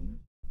hiccup,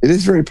 it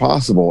is very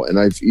possible. And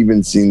I've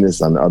even seen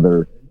this on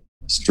other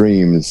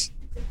streams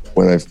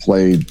when I've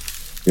played,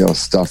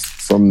 stuff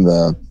from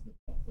the,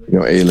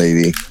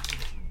 A-Lady,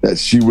 that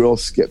she will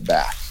skip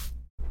back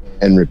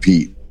and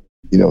repeat,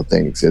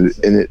 things. And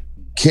it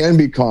can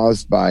be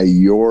caused by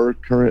your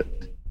current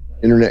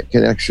internet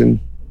connection,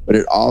 but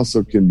it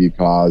also can be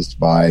caused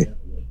by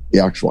the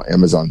actual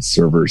Amazon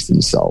servers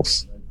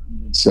themselves.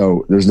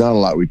 So there's not a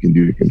lot we can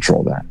do to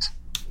control that.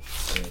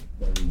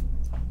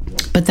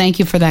 But thank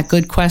you for that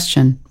good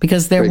question,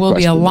 because there Great will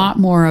be a question, lot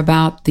more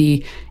about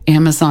the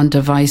Amazon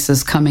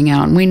devices coming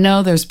out. And we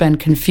know there's been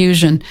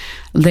confusion.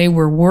 They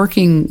were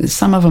working,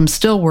 some of them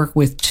still work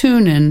with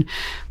TuneIn,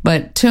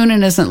 but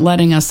TuneIn isn't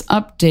letting us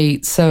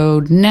update. So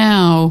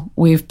now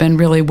we've been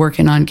really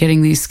working on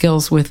getting these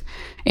skills with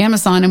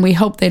Amazon, and we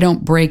hope they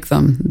don't break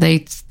them.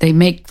 They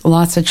make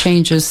lots of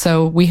changes,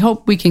 so we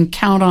hope we can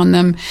count on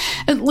them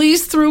at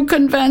least through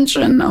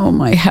convention. Oh,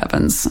 my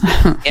heavens.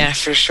 Yeah,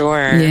 for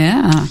sure.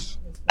 Yeah.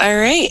 All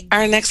right.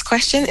 Our next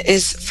question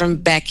is from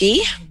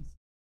Becky.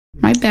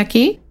 Hi,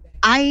 Becky.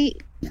 I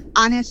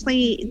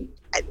honestly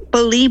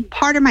believe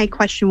part of my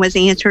question was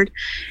answered.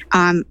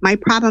 My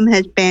problem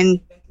has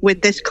been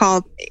with this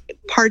call,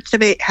 parts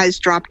of it has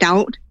dropped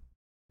out.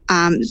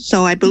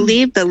 So I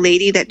believe the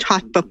lady that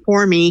talked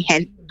before me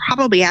had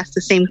probably asked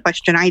the same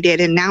question I did,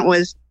 and that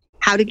was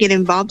how to get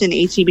involved in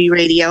ACB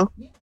Radio,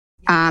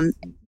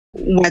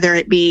 whether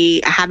it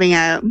be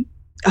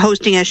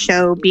hosting a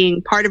show,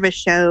 being part of a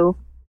show,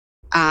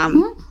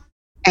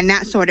 and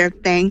that sort of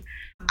thing.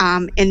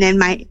 And then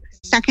my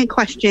second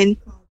question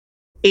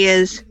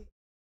is,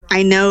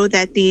 I know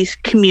that these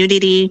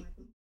community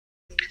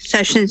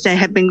sessions that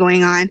have been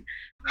going on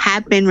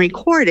have been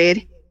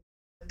recorded.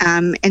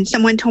 And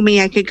someone told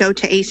me I could go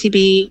to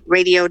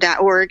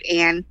acbradio.org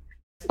and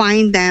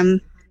find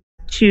them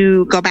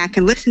to go back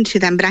and listen to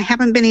them, but I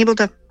haven't been able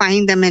to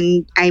find them,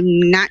 and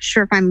I'm not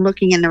sure if I'm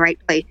looking in the right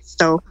place.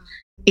 So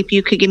if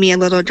you could give me a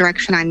little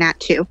direction on that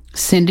too.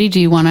 Cindy, do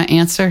you want to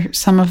answer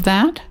some of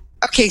that?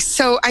 Okay,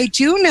 so I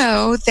do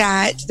know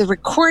that the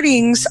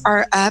recordings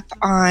are up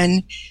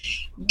on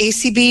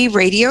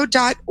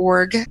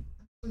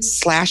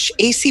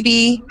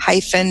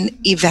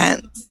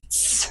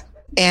acbradio.org/acb-events.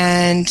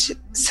 And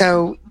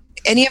so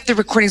any of the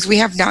recordings we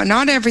have now,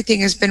 not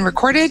everything has been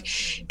recorded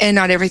and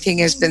not everything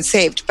has been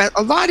saved, but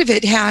a lot of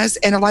it has,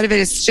 and a lot of it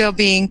is still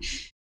being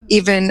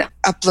even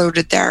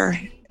uploaded there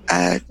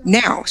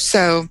now.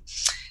 So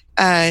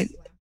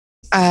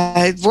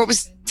what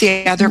was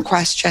the other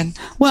question?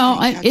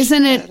 Well,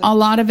 isn't it a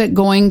lot of it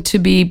going to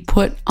be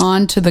put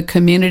onto the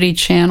community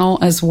channel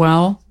as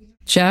well,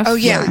 Jeff? Oh,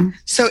 yeah.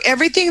 So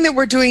everything that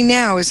we're doing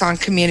now is on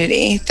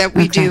community, that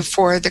we do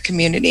for the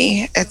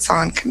community. It's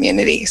on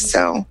community.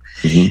 So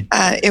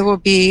it will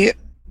be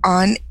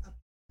on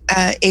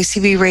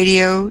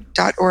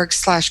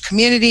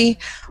acbradio.org/community,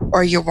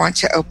 or you'll want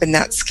to open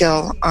that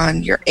skill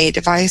on your A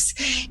device.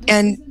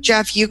 And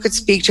Jeff, you could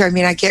speak to, I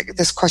mean, I get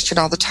this question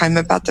all the time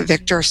about the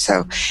Victor,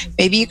 so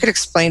maybe you could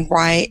explain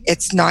why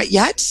it's not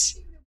yet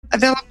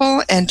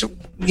available, and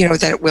you know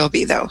that it will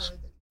be though.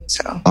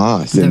 So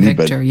Cindy,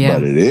 but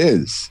it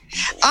is.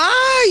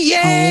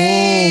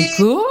 Yay!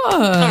 Oh,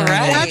 good. All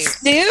right.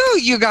 That's new,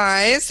 you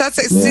guys.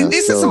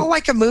 This is all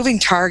like a moving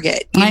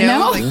target. You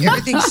know? Like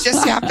everything's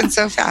just happened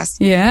so fast.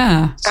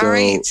 Yeah. So all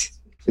right.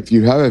 If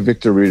you have a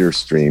Victor Reader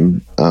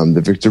stream,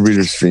 the Victor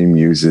Reader stream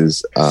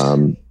uses,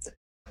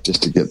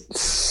 just to get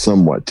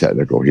somewhat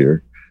technical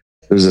here,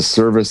 there's a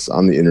service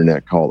on the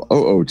internet called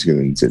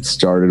OOTunes. It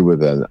started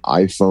with an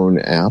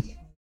iPhone app,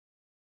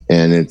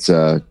 and it's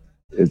a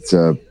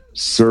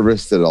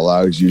service that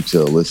allows you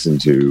to listen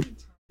to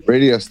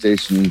radio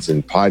stations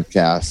and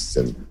podcasts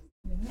and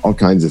all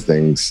kinds of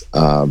things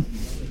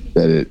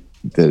that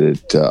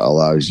it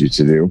allows you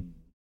to do.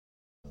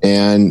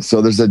 And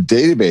so there's a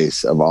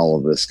database of all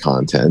of this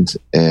content,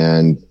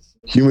 and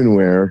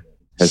Humanware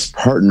has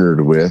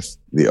partnered with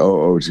the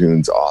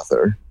OOTunes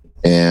author.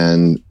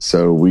 And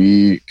so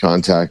we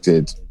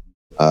contacted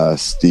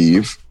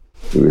Steve,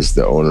 who is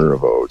the owner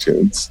of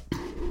OOTunes,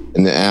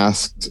 and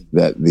asked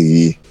that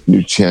the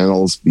new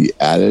channels be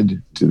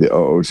added to the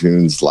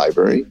OOTunes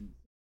library.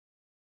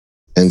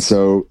 And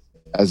so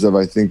as of,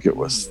 I think it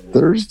was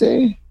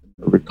Thursday,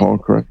 if I recall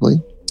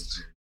correctly,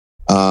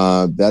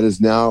 that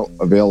is now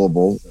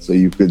available. So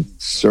you could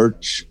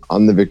search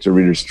on the Victor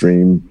Reader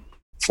stream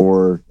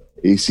for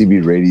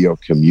ACB Radio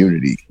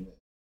Community,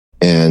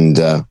 and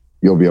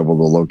you'll be able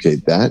to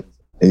locate that,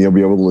 and you'll be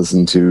able to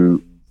listen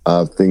to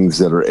things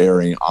that are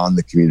airing on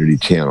the community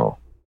channel.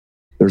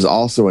 There's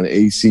also an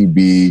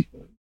ACB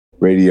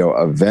Radio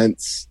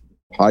Events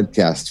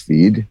podcast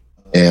feed,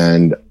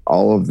 and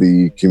all of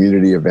the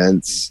community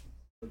events,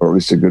 or at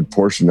least a good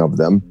portion of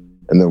them,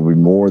 and there'll be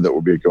more that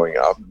will be going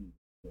up,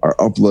 are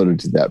uploaded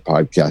to that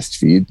podcast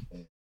feed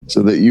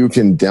so that you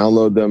can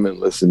download them and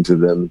listen to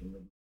them,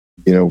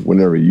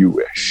 whenever you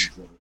wish.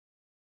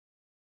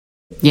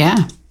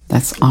 Yeah,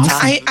 that's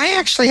awesome. I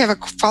actually have a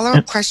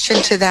follow-up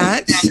question to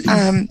that.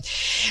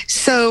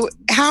 So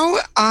how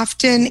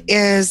often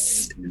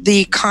is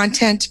the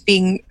content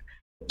being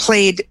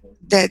played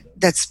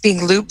that's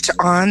being looped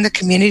on the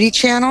community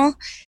channel?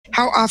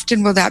 How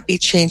often will that be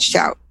changed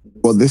out?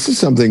 Well, this is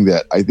something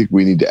that I think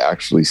we need to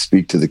actually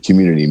speak to the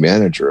community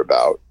manager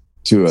about,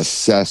 to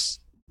assess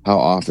how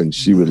often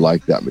she would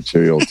like that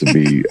material to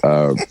be,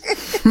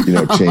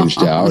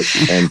 changed out,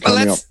 and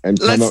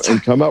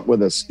come up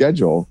with a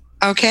schedule.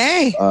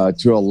 Okay.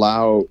 To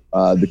allow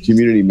the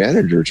community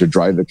manager to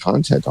drive the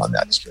content on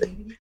that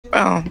stream.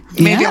 Well,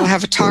 maybe I'll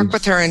have a talk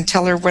with her and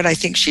tell her what I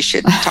think she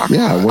should talk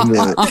Yeah, I about. wonder.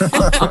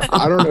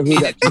 I don't know who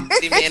that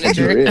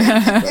manager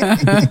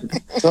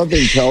is.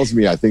 Something tells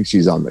me I think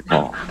she's on the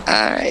call. All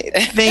right.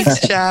 Thanks,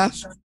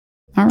 Jeff.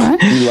 All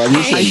right. We love you,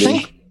 I Cindy.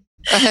 think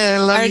I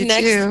love Our you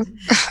next, too.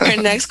 Our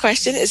next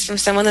question is from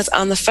someone that's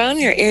on the phone.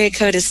 Your area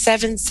code is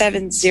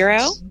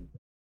 770.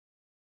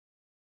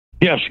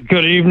 Yes,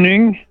 good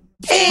evening.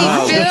 Hey,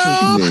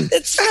 Phil.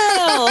 It's Phil.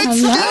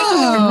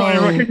 Hello.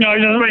 Everybody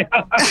recognizes me.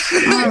 All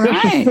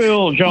This right. is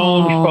Phil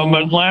Jones from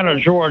Atlanta,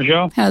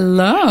 Georgia.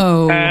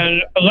 Hello.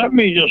 And let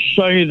me just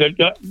say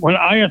that when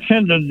I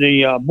attended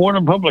the Board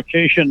of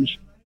Publications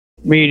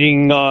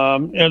meeting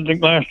at the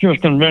last year's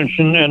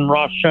convention in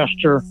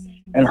Rochester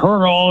and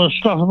heard all this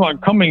stuff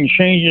about coming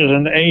changes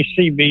in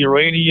ACB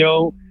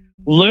radio,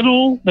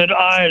 little did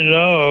I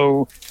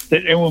know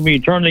that it will be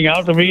turning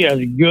out to be as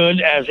good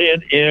as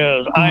it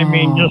is. I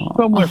mean, just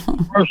so much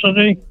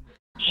diversity,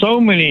 so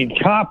many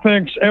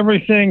topics,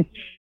 everything.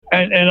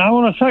 And I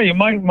want to tell you,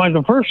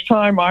 the first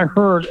time I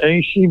heard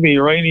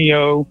ACB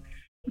radio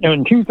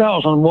in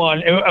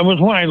 2001, it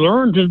was when I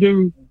learned to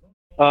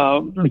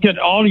get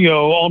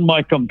audio on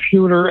my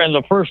computer, and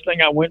the first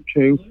thing I went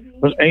to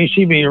was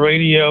ACB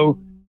radio.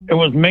 It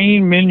was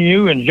Main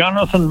Menu, and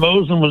Jonathan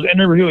Mosen was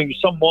interviewing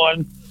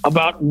someone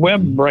about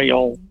web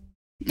braille.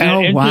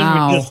 And Oh,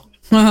 wow.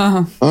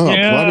 Oh,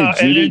 yeah, probably and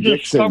Judy it just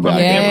Dixon stuck back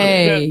with me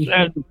Yay.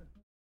 ever since.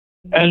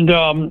 And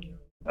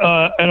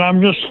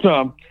I'm just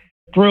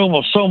thrilled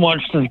with so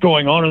much that's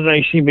going on at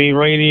ACB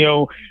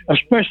Radio,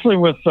 especially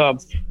with.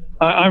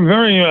 I'm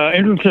very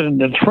interested in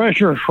the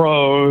treasure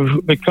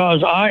trove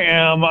because I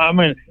am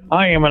an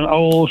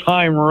old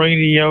time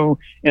radio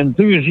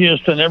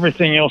enthusiast and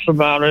everything else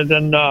about it.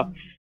 And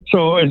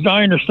so, as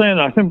I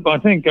understand, I think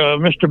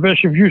Mr.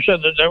 Bishop, you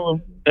said that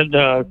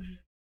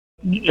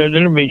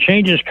there'll be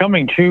changes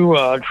coming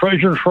to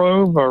treasure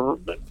trove, or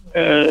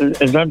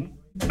is that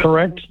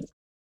correct?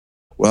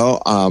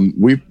 Well,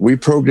 we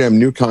program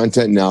new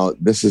content now.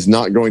 This is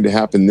not going to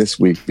happen this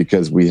week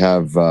because we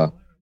have a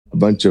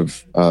bunch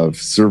of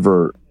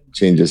server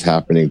changes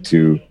happening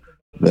to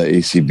the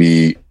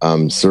ACB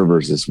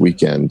servers this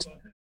weekend.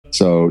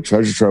 So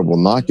Treasure Trove will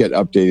not get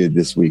updated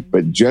this week,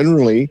 but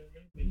generally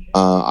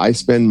I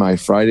spend my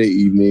Friday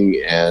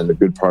evening and a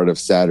good part of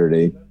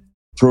Saturday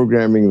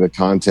programming the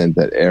content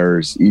that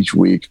airs each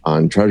week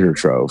on Treasure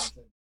Trove.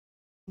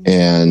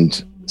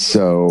 And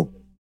so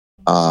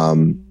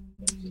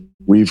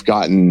we've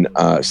gotten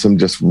some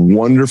just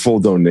wonderful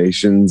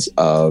donations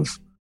of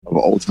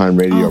old time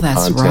radio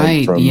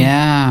content from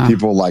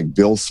people like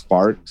Bill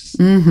Sparks,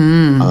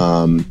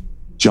 John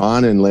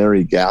and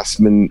Larry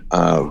Gassman,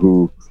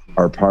 who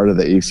are part of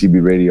the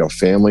ACB radio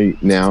family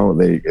now.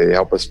 They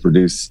help us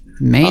produce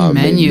Main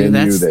Menu.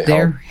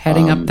 They're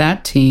heading up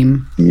that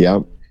team.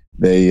 Yep.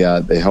 They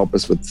help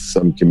us with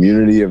some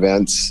community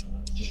events,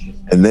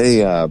 and they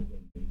have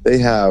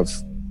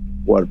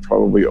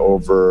probably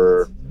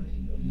over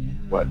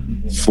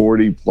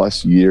 40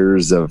 plus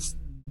years of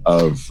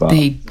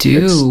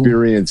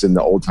experience in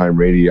the old time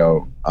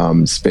radio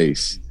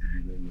space,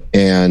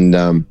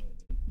 and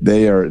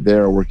they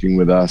are working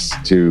with us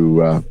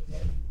to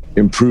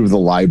improve the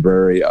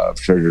library of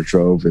Treasure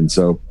Trove. And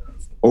so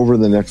over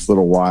the next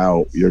little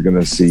while, you're going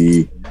to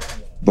see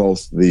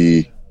both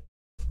the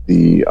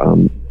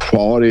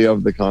quality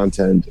of the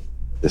content,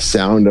 the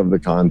sound of the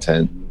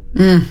content,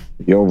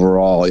 the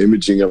overall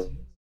imaging of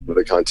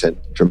the content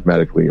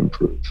dramatically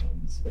improve.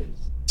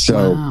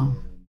 So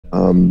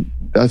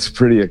that's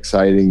pretty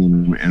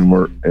exciting, and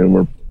we're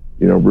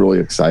really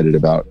excited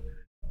about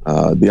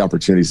the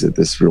opportunities that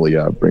this really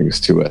brings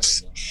to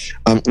us.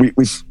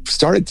 We've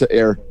started to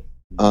air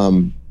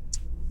some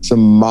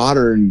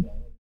modern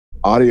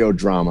audio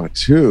drama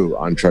too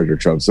on Treasure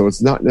Trove, so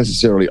it's not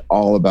necessarily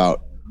all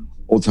about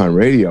old time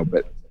radio,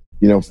 but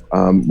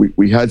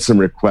we had some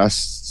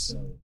requests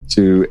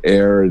to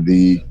air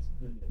the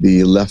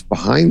Left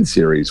Behind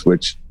series,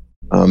 which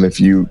if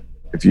you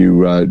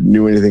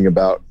knew anything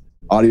about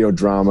audio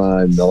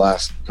drama in the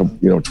last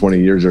 20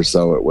 years or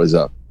so, it was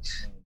a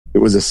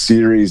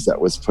series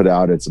that was put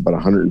out. It's about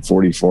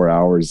 144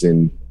 hours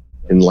in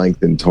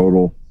length in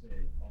total,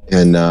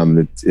 and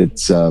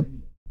it's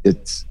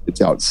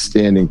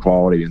outstanding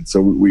quality. And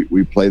so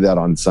we play that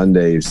on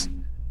Sundays,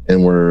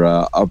 and we're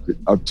up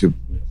to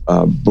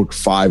book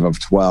 5 of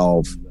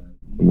 12,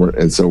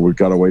 and so we've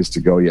got a ways to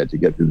go yet to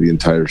get through the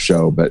entire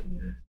show. But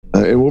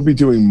and we'll be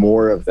doing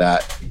more of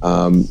that,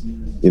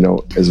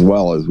 as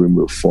well as we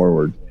move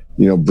forward.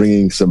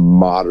 Bringing some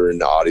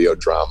modern audio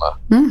drama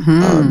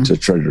to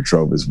Treasure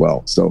Trove as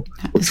well. So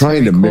we're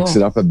trying to mix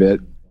it up a bit,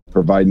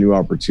 provide new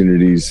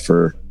opportunities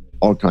for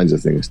all kinds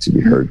of things to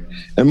be heard.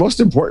 And most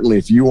importantly,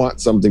 if you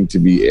want something to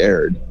be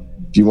aired,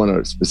 if you want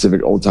a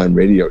specific old time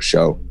radio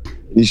show,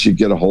 you should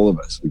get a hold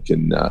of us. We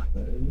can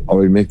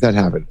always make that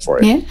happen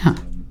for you. Yeah.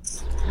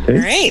 Okay.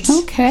 Great.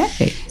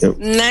 Okay. Yep.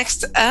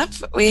 Next up,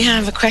 we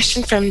have a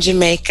question from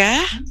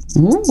Jamaica.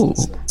 Ooh.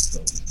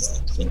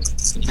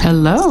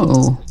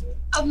 Hello.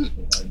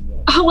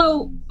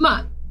 Hello.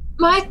 My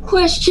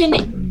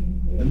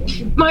question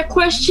My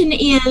question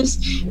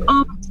is,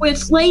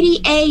 with Lady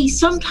A,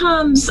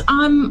 sometimes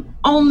I'm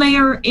on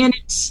there and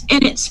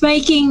it's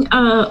making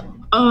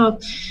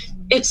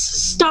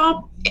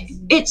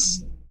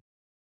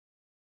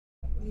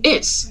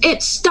it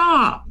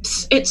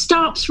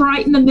stops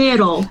right in the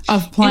middle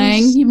of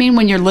playing. You mean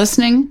when you're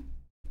listening?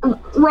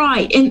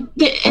 Right,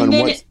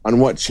 on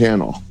what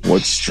channel?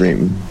 What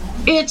stream?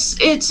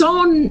 It's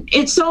on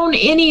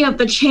any of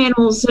the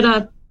channels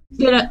that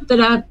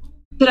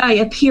I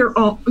appear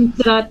on,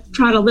 that I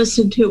try to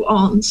listen to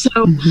on. So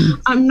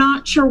I'm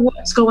not sure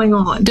what's going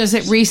on. Does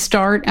it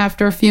restart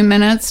after a few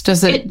minutes?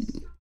 Does it?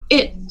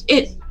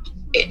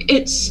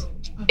 It's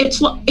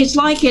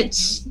like it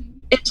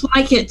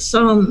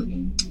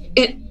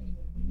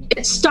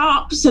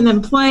stops and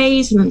then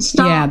plays and then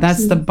stops. Yeah,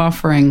 that's the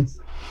buffering.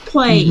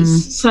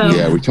 Plays. So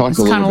yeah, we talked.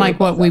 It's kind of like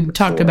what we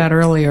talked about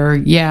earlier.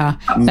 Yeah,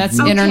 that's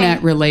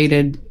internet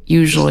related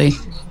usually.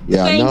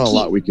 Yeah, not a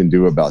lot we can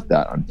do about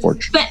that,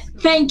 unfortunately.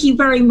 Thank you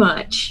very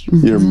much.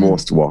 You're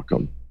most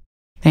welcome.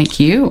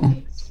 Thank you.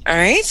 All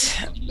right.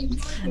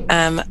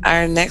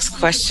 Our next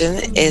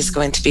question is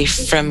going to be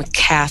from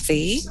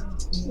Kathy.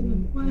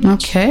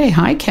 Okay.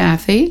 Hi,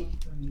 Kathy.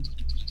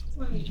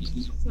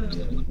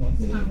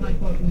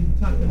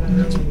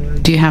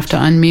 Do you have to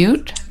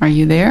unmute? Are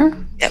you there?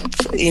 Yep.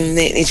 You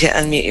need to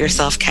unmute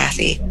yourself,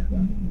 Kathy.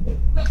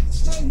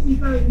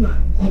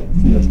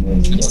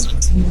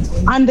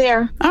 I'm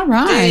there. All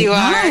right. There you are.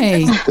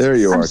 Hi. There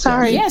you are. I'm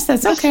sorry. Yes,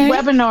 that's okay. This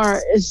webinar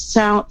is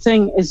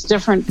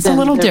different. It's a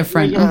little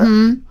different.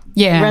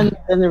 Yeah.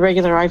 Than the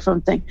regular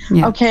iPhone thing.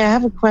 Yeah. Okay, I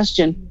have a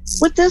question.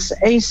 With this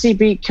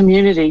ACB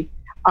community,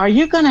 are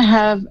you going to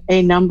have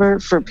a number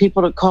for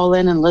people to call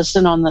in and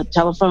listen on the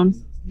telephone?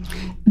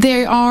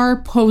 They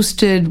are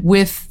posted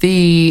with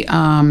the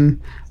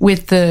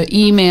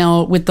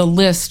email, with the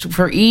list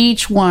for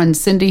each one.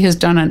 Cindy has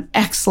done an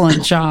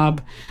excellent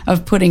job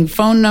of putting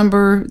phone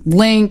number,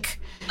 link,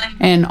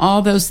 and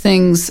all those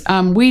things.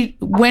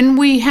 When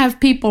we have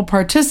people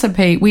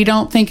participate, we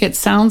don't think it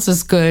sounds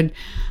as good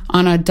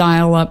on a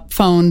dial-up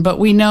phone, but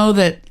we know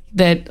that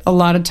a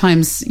lot of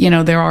times,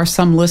 there are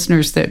some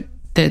listeners that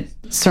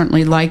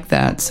certainly like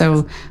that.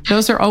 So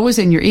those are always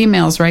in your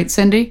emails, right,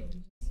 Cindy?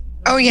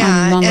 Oh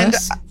yeah,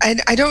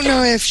 and I don't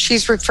know if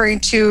she's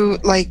referring to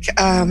I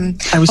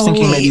was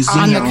thinking maybe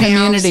Zeno. On the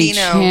community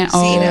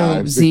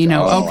channel.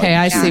 Zeno. Okay,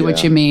 I see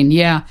what you mean.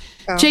 Yeah,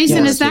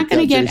 Jason, is that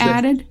going to get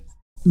added?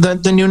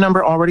 The new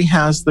number already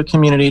has the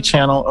community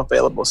channel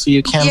available, so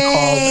you can call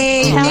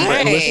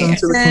and listen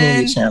to the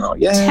community channel.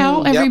 Yay.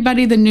 Tell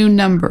everybody the new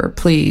number,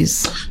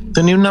 please.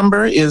 The new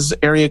number is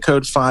area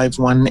code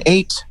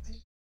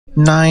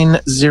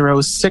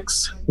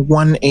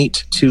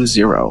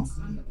 518-906-1820.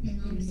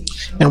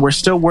 And we're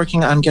still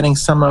working on getting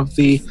some of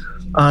the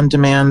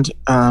on-demand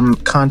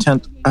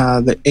content.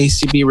 The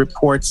ACB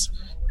reports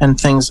and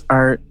things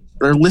are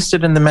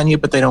listed in the menu,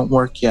 but they don't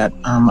work yet.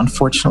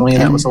 Unfortunately,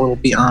 that was a little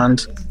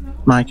beyond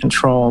my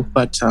control,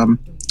 but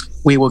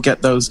we will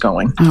get those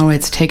going. Oh,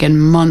 it's taken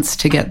months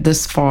to get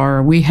this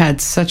far. We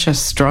had such a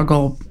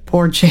struggle.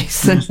 Poor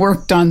Jason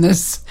worked on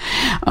this.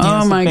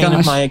 Oh my gosh.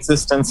 Of my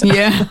existence.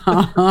 Yeah.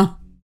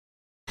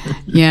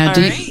 Yeah.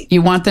 Do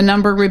you want the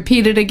number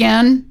repeated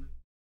again?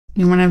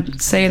 You want to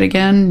say it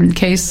again in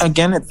case?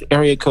 Again, it's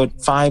area code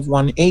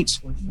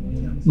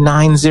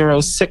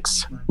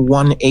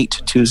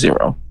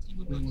 518-906-1820.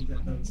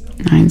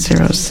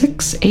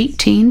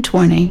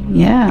 906-1820.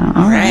 Yeah.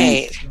 All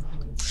right.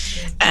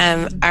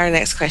 Our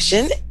next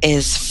question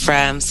is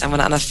from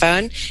someone on the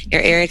phone.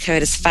 Your area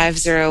code is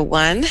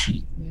 501.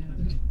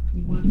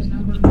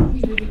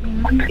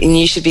 And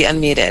you should be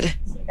unmuted.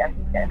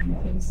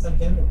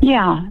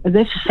 Yeah,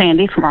 this is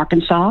Sandy from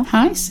Arkansas.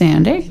 Hi,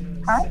 Sandy.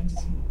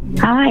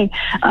 Hi.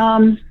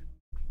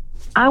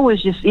 I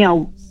was just,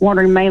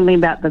 wondering mainly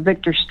about the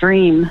Victor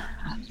Stream.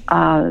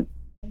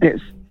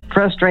 It's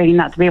frustrating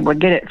not to be able to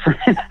get it for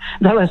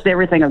the list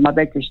everything of my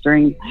Victor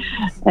Stream.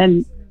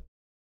 And,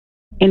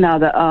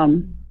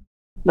 the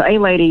A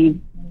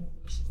lady,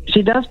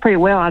 she does pretty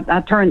well.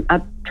 I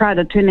tried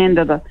to tune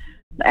into the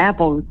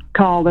Apple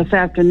call this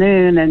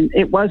afternoon and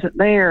it wasn't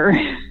there.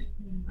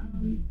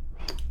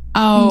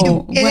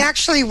 Oh, it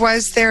actually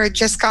was there. It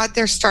just got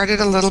there, started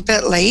a little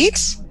bit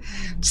late.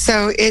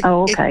 So it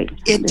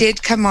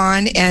did come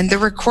on, and the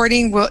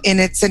recording will, in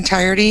its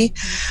entirety,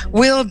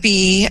 will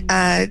be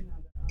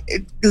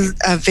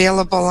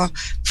available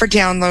for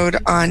download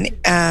on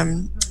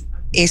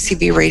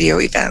ACB radio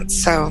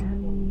events. So,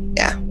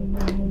 yeah.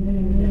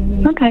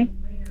 Okay.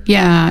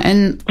 Yeah,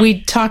 and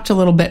we talked a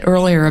little bit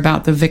earlier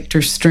about the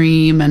Victor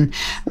Stream, and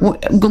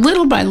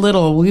little by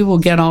little, we will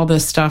get all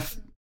this stuff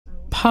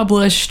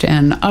published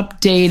and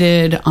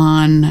updated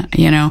on,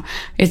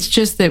 it's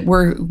just that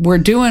we're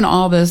doing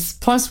all this,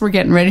 plus we're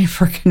getting ready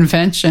for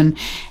convention,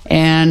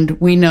 and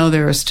we know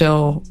there are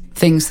still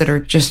things that are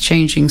just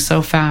changing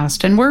so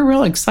fast, and we're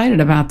real excited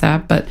about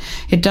that, but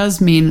it does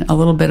mean a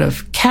little bit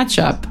of catch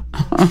up.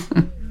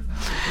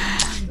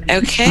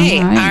 Okay,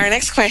 Our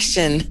next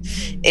question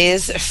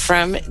is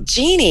from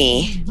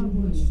Jeannie.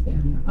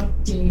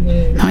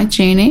 Hi,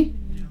 Jeannie.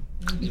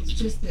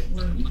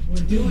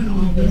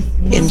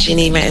 And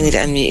Jeannie, you might need to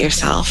unmute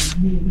yourself.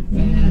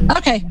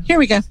 Okay, here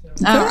we go.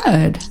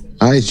 Good.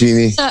 Hi,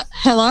 Jeannie.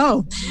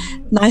 Hello.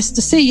 Nice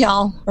to see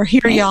y'all or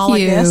hear y'all, I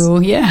guess.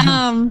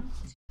 Yeah.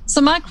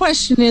 So my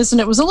question is,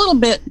 and it was a little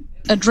bit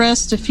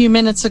addressed a few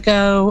minutes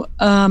ago,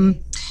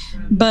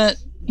 but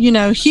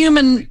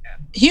Humanware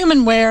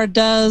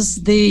does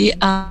the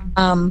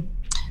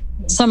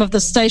some of the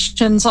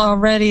stations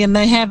already, and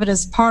they have it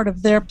as part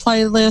of their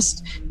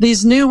playlist.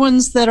 These new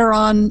ones that are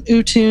on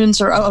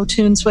uTunes or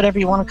OTunes, whatever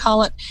you want to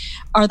call it,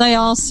 are they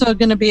also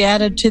going to be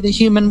added to the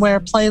Humanware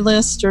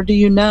playlist, or do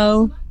you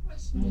know?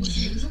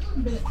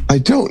 I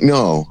don't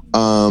know.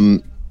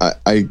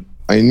 I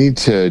need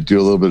to do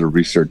a little bit of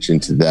research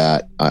into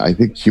that. I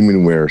think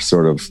Humanware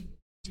sort of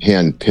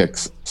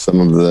handpicks some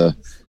of the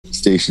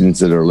stations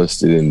that are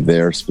listed in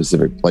their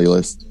specific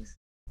playlist.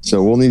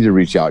 So we'll need to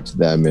reach out to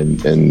them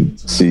and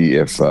see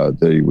if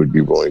they would be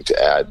willing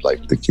to add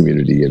like the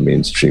community and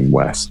mainstream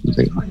West and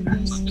things like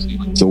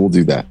that. So we'll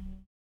do that.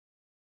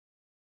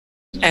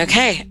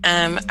 Okay.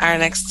 Our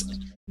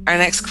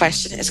next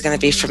question is going to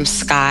be from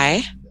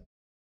Sky.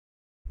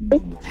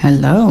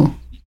 Hello.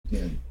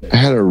 I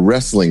had a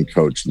wrestling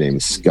coach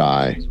named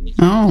Sky.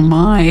 Oh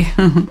my.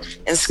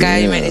 And Sky,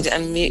 you might need to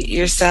unmute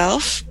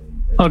yourself.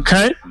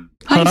 Okay.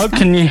 Hello,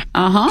 can you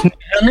hear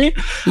me?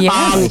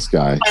 Yes.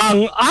 Sky.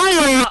 I'm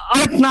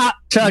not.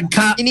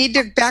 You need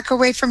to back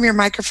away from your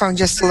microphone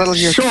just a little.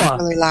 You're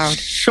really loud.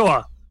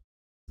 Sure.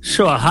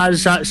 How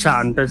does that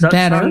sound? Does that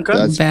sound good?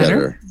 That's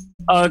better.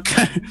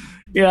 Okay.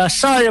 Yeah,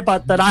 sorry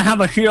about that. I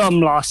have a hearing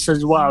loss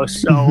as well.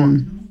 So,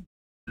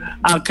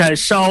 okay.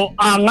 So,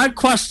 my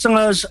question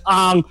is,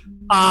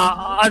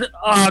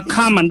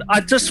 comment.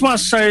 I just want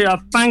to say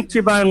thank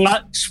you very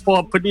much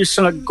for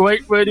producing a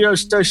great radio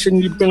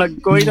station. You've been a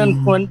great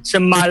influence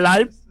in my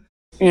life.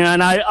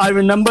 And I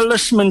remember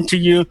listening to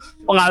you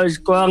when I was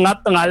growing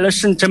up, and I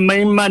listened to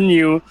Main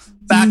Menu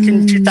back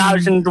in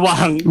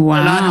 2001. Wow.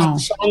 And I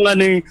have so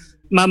many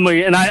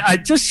memories. And I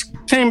just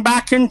came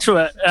back into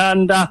it.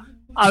 And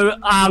I've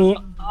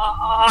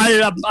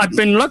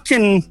been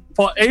looking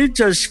for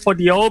ages for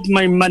the old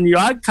Main Menu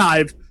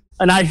archive.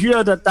 And I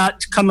hear that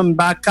that's coming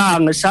back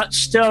on. Is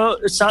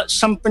that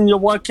something you're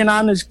working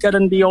on? Is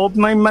getting the old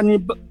Main Menu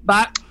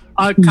back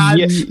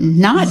archive?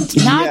 Not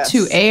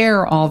to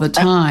air all the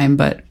time,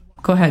 but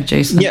go ahead,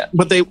 Jason. Yeah,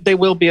 but they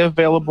will be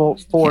available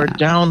for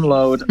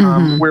download.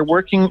 We're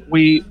working.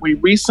 We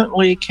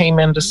recently came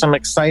into some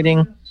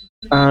exciting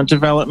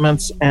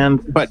developments,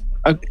 but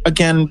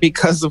again,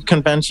 because of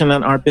convention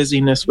and our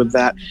busyness with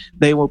that,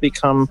 they will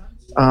become.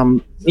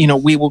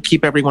 We will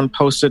keep everyone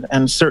posted,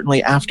 and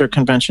certainly after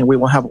convention, we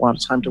will have a lot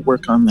of time to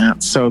work on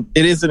that. So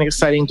it is an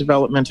exciting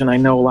development, and I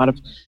know a lot of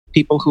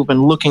people who've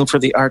been looking for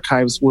the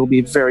archives will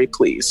be very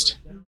pleased.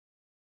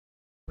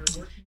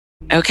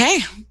 Okay.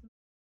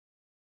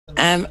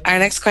 Our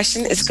next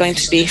question is going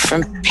to be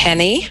from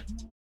Penny.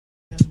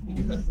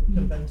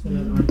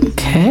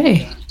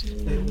 Okay.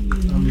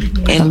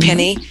 And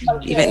Penny,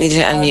 you might need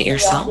to unmute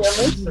yourself.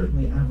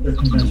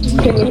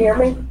 Can you hear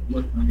me?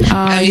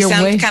 You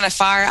sound kind of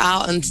far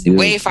out and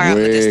way far out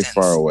in the distance.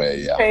 Way far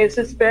away, yeah. Okay, is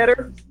this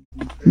better?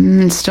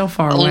 It's still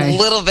far away. A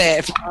little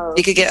bit.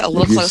 You could get a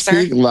little closer. If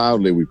you speak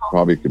loudly, we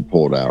probably could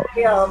pull it out.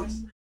 Yeah.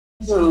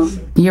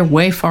 You're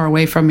way far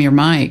away from your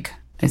mic.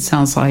 It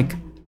sounds like.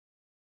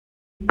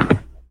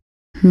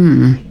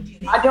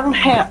 I don't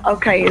have.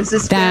 Okay, is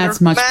this better?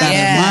 That's much better.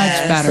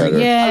 Yes. Much better.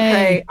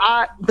 Yay.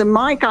 Okay, the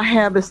mic I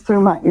have is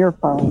through my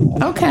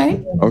earphone.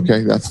 Okay.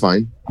 Okay, that's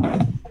fine.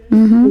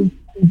 Is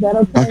that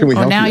okay? How can we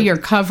help now you? you're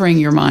covering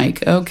your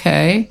mic.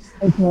 Okay.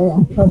 Okay,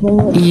 I'm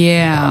covering it.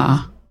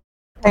 Yeah.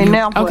 Okay,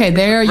 now. Okay,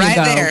 there you right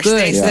go. There. Good.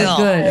 Stay still.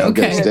 Good.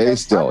 Okay. Stay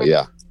still.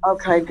 Yeah.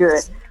 Okay,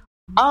 good.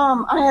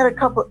 I had a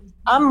couple.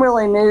 I'm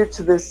really new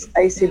to this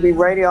ACB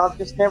radio. I've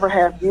just never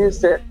have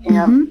used it,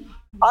 and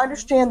I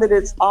understand that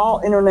it's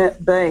all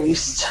internet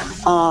based.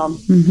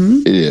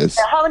 It is.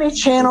 How many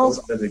channels?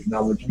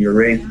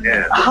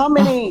 How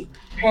many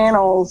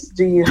panels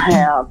do you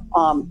have?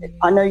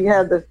 I know you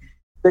have the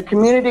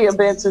community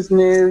events is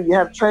new. You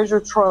have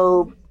Treasure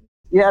Trove.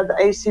 You have the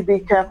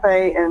ACB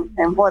Cafe,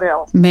 and what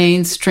else?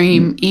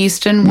 Mainstream,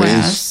 East and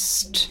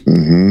West.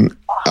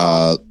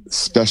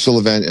 Special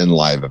event and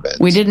live event.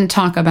 We didn't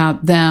talk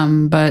about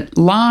them, but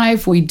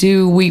live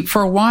we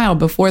for a while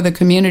before the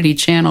community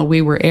channel,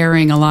 we were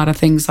airing a lot of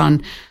things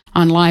on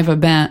live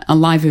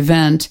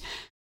event.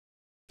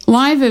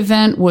 Live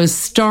event was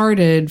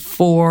started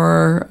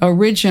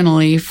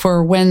originally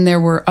for when there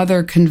were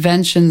other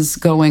conventions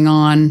going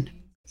on,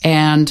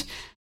 and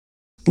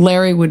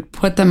Larry would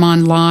put them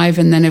on live,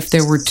 and then if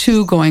there were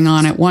two going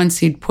on at once,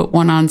 he'd put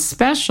one on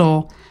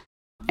special.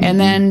 And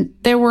then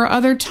there were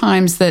other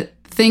times that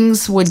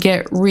things would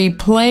get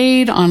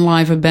replayed on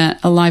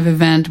a live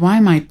event. Why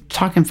am I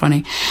talking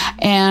funny?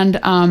 And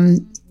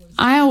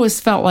I always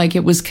felt like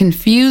it was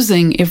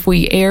confusing if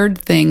we aired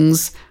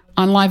things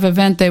on live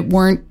event that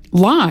weren't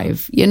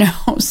live,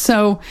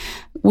 So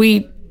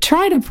we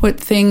try to put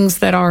things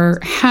that are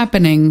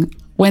happening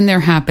when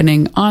they're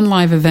happening on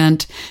live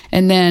event.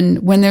 And then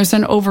when there's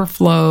an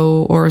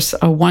overflow or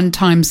a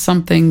one-time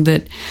something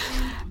that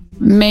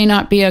may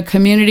not be a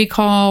community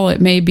call, it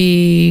may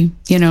be,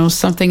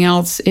 something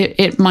else,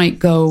 it might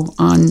go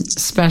on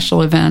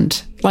special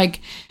event.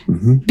 Like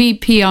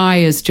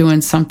BPI is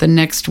doing something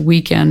next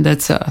weekend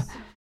that's a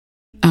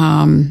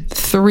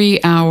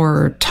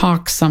 3-hour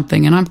talk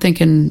something, and I'm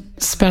thinking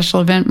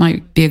special event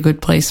might be a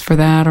good place for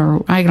that,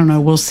 or I don't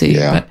know, we'll see.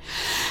 But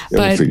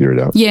we'll figure it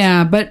out.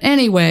 Yeah, but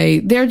anyway,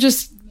 they're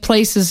just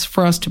places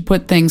for us to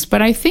put things.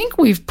 But I think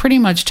we've pretty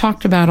much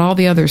talked about all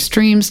the other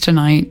streams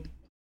tonight.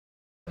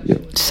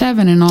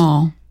 7 in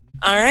all.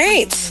 All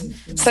right.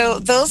 So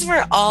those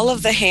were all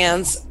of the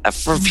hands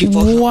for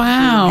people who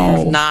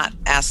have not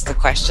asked the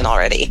question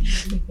already.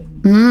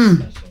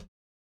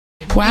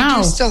 Wow.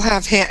 You still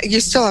have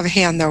a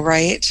hand though,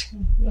 right?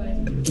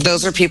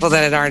 Those are people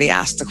that had already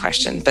asked the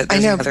question, but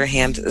there's another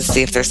hand to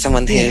see if there's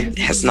someone who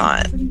has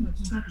not.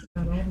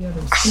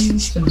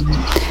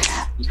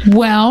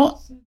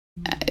 Well,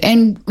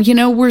 and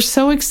we're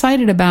so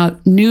excited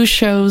about new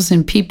shows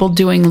and people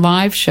doing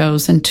live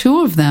shows, and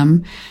 2 of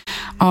them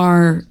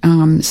are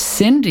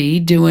Cindy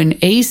doing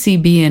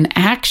ACB in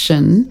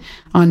action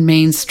on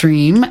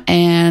Mainstream,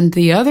 and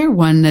the other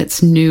one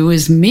that's new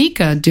is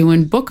Mika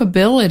doing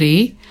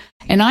Bookability.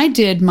 And I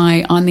did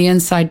my On the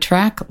Inside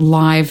Track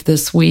live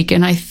this week,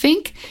 and I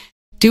think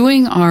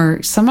doing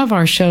some of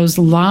our shows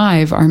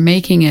live are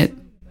making it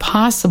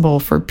possible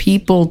for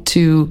people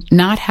to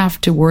not have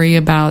to worry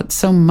about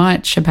so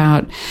much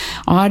about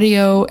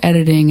audio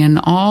editing and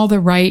all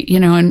the right,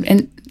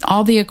 and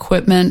all the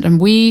equipment.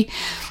 And we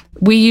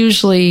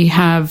usually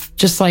have,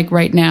 just like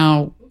right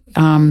now,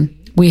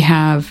 we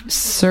have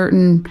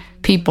certain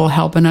people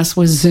helping us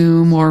with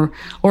Zoom or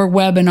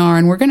webinar,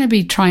 and we're going to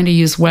be trying to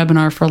use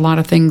webinar for a lot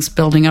of things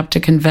building up to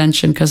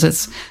convention, because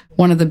it's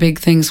one of the big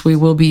things we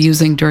will be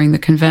using during the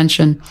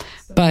convention.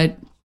 But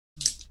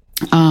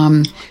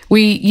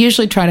we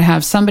usually try to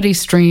have somebody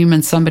stream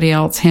and somebody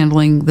else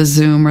handling the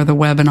Zoom or the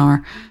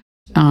webinar,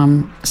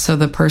 so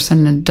the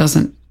person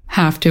doesn't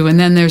have to. And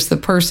then there's the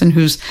person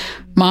who's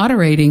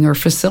moderating or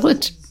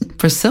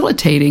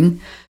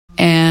facilitating.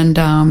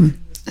 And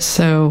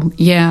so,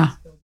 yeah.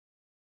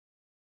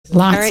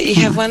 Lots. All right, you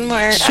have one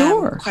more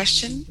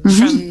question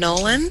from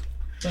Nolan.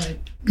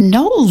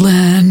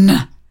 Nolan.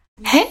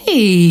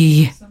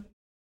 Hey.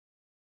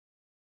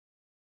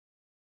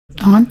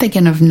 Oh, I'm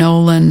thinking of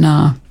Nolan.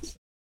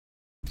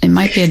 It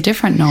might be a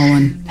different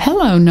Nolan.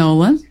 Hello,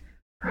 Nolan.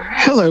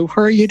 Hello,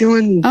 how are you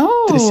doing?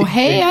 Oh,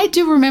 hey, I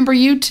do remember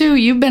you too.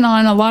 You've been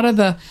on a lot of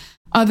the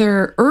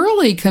other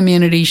early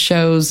community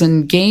shows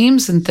and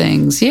games and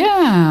things.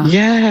 Yeah.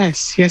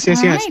 Yes.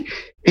 Right.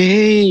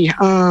 Hey,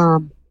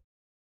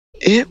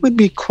 it would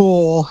be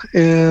cool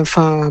if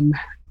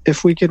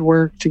we could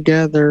work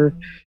together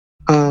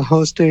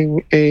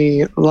hosting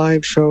a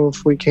live show,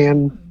 if we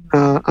can,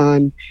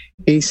 on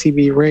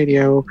ACB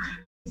Radio.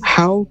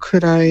 How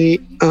could I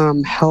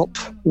help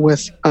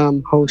with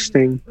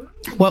hosting?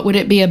 What would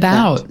it be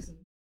about?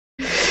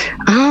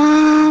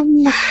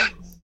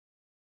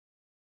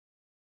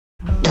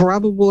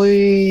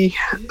 Probably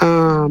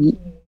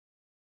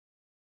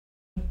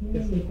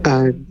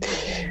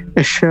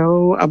a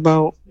show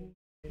about.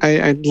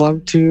 I'd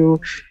love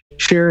to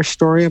share a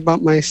story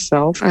about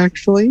myself,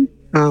 actually,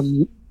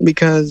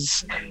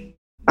 because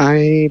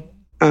I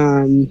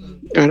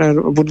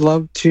would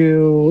love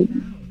to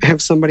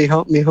have somebody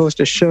help me host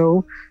a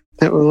show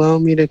that would allow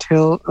me to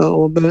tell a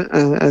little bit,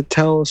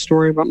 tell a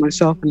story about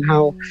myself and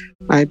how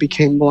I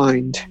became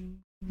blind.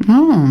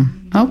 Oh,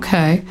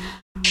 okay.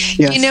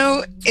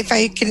 Yes. If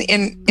I can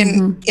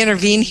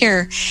intervene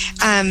here,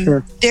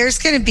 Sure. There's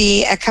going to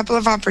be a couple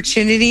of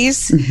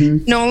opportunities,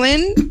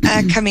 Nolan,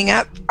 coming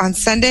up on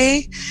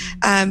Sunday.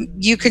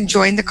 You can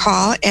join the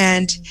call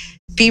and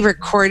be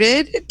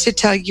recorded to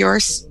tell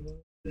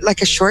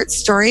a short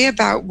story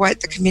about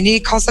what the community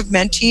calls have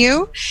meant to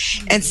you.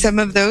 And some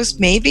of those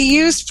may be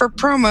used for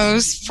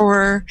promos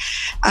for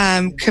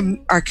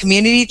our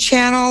community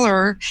channel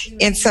or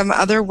in some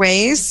other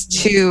ways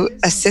to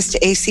assist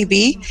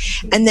ACB.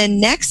 And then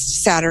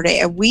next Saturday,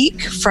 a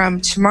week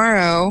from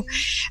tomorrow,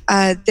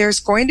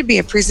 there's going to be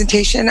a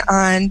presentation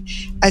on,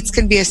 it's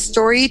going to be a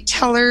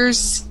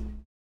storyteller's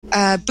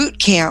boot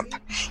camp,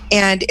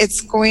 and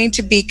it's going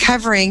to be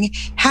covering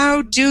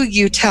how do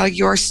you tell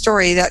your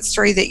story, that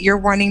story that you're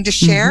wanting to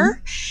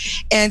share.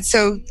 And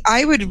so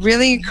I would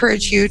really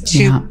encourage you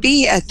to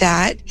be at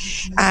that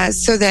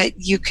so that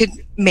you could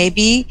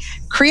maybe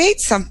create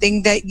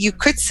something that you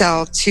could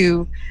sell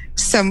to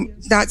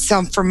not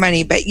sell for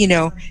money, but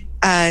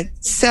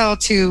sell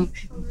to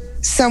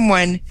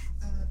someone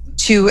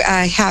to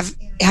have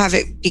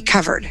it be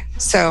covered.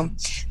 So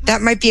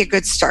that might be a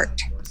good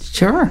start.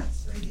 Sure.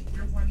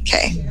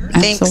 Okay.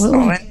 Thanks,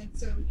 Nolan.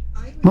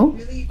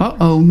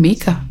 Oh,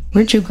 Mika,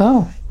 where'd you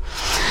go?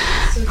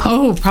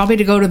 Oh, probably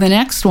to go to the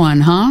next one,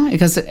 huh?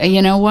 Because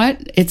you know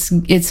what? It's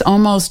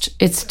almost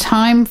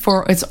time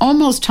for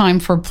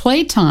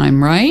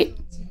playtime, right?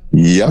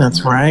 Yeah,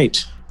 that's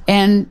right.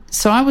 And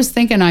so I was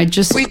thinking I'd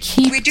just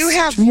keep. We do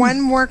have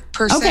one more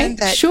person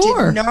that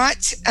did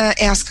not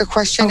ask a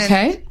question.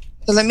 Okay.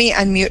 So let me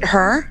unmute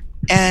her.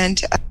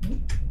 And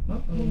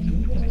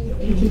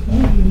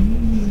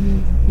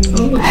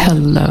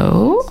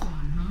hello,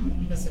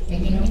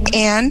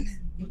 Anne.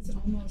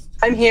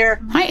 I'm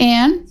here. Hi,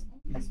 Anne.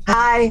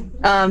 Hi,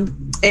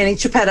 Annie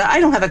Chapetta. I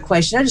don't have a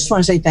question. I just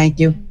want to say thank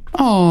you.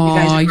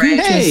 Oh, you're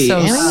just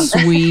so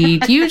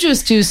sweet. You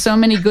just do so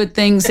many good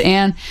things.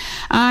 And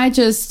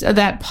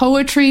that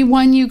poetry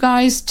one you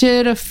guys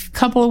did a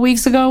couple of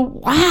weeks ago.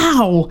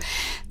 Wow.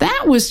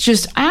 That was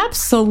just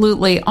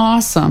absolutely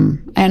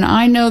awesome. And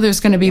I know there's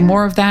going to be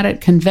more of that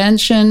at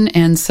convention.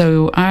 And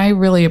so I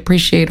really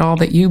appreciate all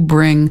that you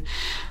bring.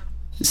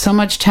 So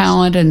much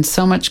talent and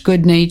so much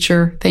good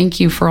nature.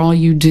 Thank you for all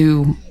you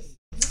do.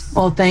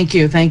 Well, thank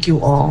you. Thank you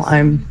all.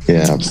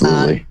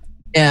 Absolutely.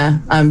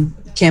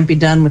 Can't be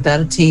done without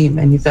a team,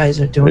 and you guys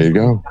are doing. There you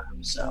go.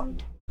 So,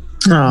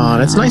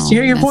 that's nice to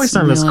hear your voice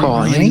on this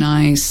call. Really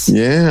nice.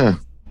 Yeah,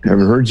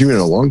 haven't heard you in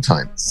a long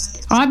time.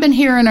 I've been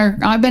hearing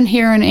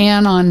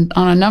Ann on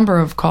a number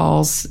of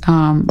calls.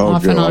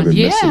 Off and on.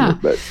 Yeah,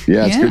 but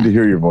it's good to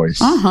hear your voice.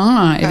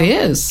 It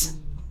is.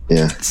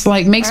 Yeah, it's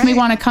like makes me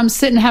want to come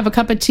sit and have a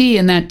cup of tea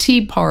in that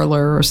tea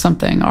parlor or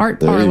something, art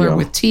parlor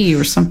with tea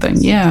or something.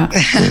 Yeah.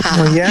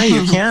 Well,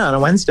 you can on a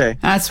Wednesday.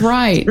 That's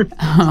right.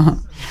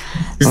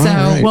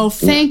 Well,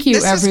 thank you,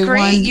 everyone. This is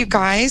great, you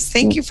guys.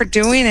 Thank you for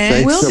doing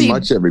it. Thanks so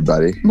much,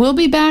 everybody. We'll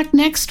be back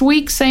next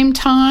week, same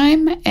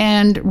time.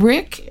 And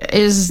Rick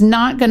is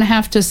not going to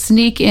have to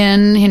sneak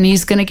in, and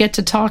he's going to get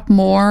to talk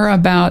more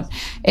about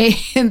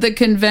the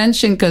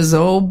convention because,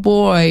 oh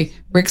boy,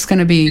 you're going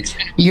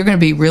to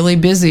be really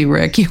busy,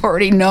 Rick. You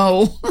already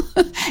know.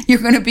 You're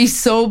going to be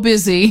so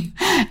busy.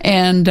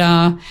 And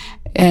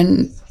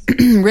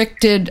Rick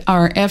did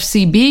our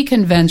FCB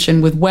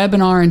convention with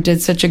webinar and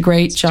did such a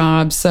great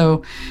job.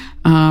 So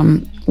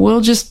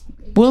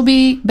we'll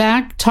be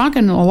back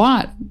talking a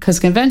lot because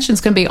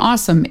convention's going to be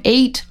awesome.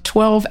 8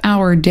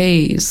 12-hour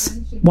days.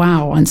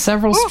 Wow. On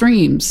several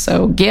streams.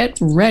 So get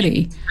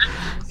ready.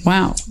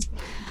 Wow.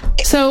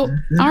 So,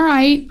 all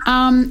right.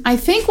 I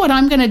think what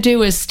I'm going to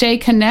do is stay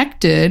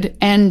connected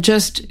and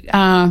just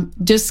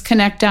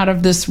disconnect out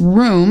of this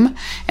room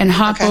and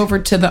hop over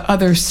to the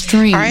other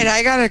stream. All right.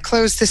 I got to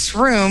close this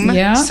room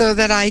so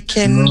that I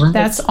can.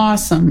 That's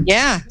awesome.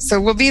 Yeah. So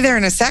we'll be there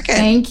in a second.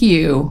 Thank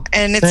you.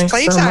 And it's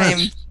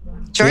playtime.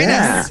 Join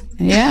us.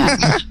 Yeah.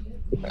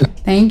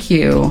 Thank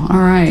you. All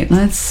right.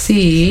 Let's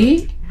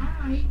see.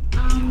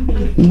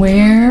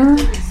 Where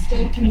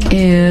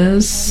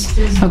is.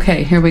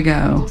 Okay, here we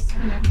go.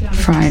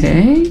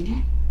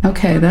 Friday.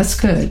 Okay, that's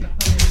good.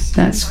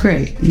 That's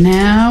great.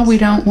 Now we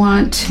don't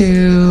want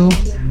to.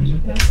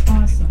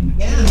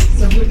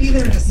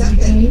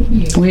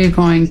 We're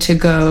going to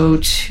go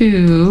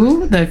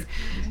to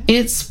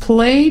It's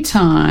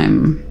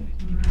Playtime.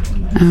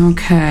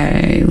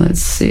 Okay,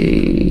 let's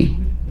see.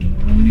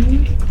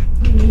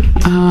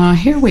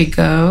 Here we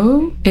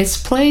go.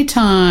 It's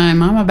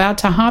Playtime. I'm about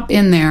to hop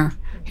in there.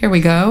 Here we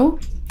go.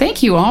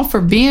 Thank you all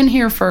for being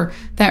here for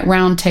that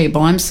round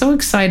table. I'm so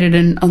excited,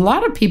 and a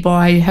lot of people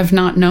I have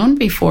not known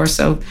before,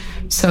 so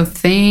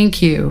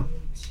thank you.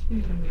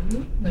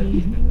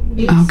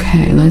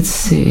 Okay, let's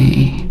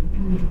see.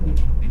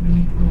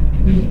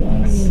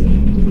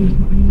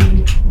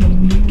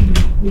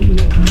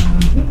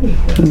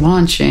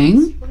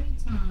 Launching.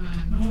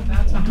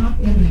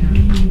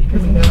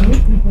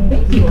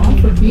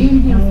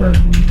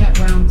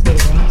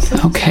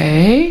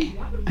 Okay,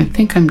 I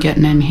think I'm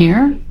getting in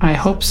here. I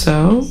hope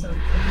so.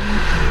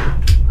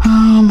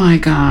 Oh my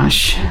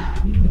gosh.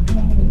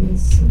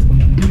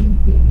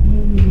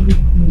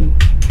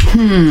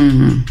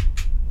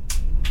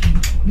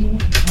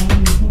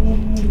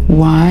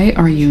 Why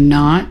are you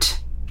not?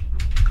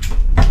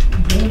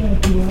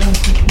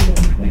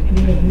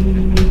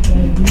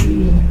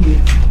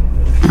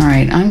 All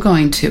right, I'm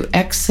going to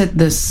exit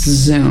this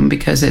Zoom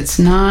because it's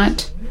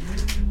not.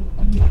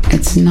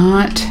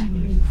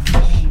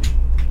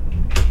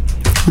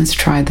 Let's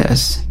try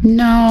this.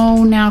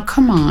 No, now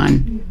come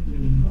on.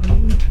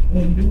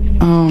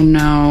 Oh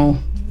no.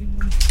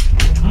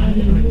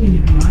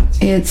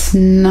 It's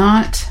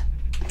not.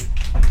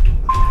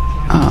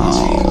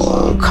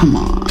 Oh, come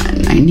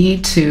on. I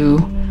need to.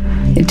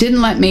 It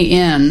didn't let me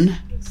in.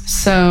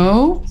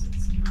 So,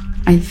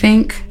 I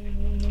think.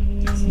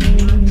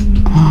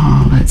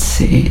 Oh, let's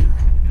see.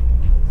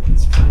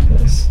 Let's try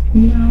this.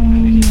 No,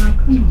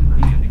 come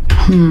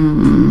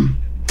on.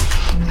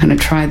 I'm going to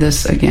try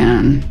this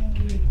again.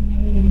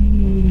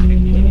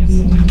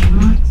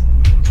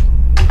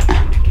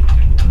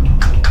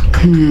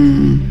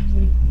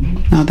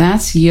 Now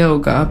that's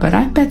yoga, but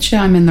I bet you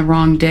I'm in the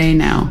wrong day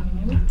now.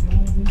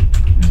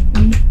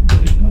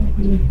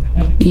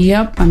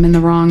 Yep, I'm in the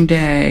wrong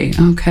day.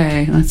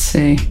 Okay, let's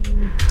see.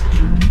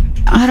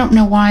 I don't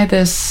know why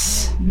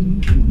this.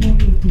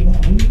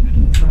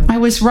 I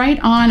was right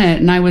on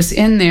it and I was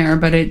in there,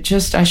 but it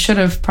just, I should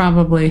have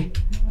probably.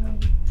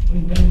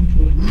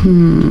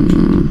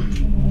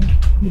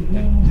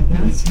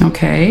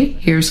 Okay,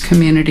 here's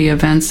community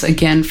events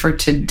again for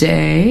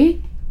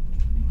today.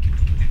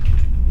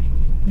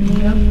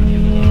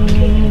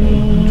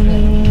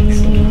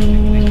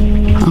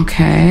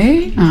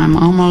 Okay, I'm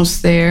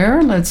almost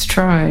there. Let's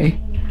try.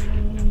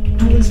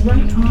 I was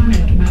right on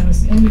it and I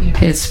was in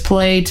there. It's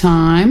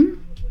playtime.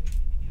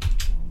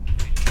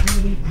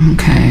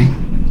 Okay.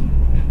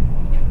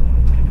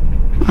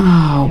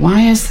 Oh,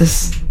 why is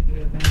this?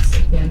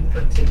 Again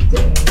for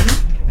today.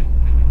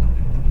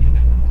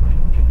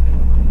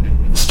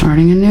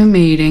 Starting a new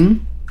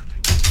meeting.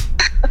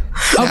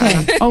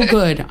 Okay. Oh,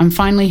 good. I'm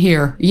finally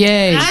here.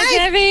 Yay. Hi,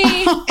 Debbie.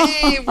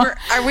 Hey,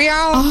 are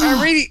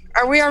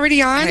we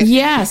already on?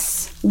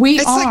 Yes, we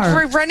it's are. It's like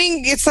we're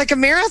running. It's like a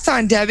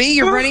marathon, Debbie.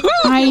 You're running.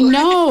 I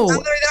know.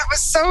 That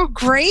was so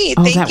great.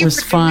 Oh, Thank that you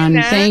was for fun.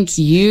 doing that. Thank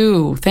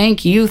you.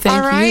 Thank you. Thank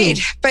you. All right,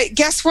 but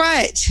guess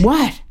what?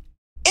 What?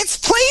 It's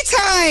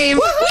playtime.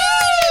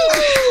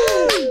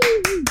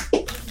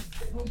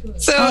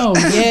 So,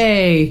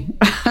 yay.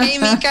 Hey,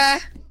 Mika.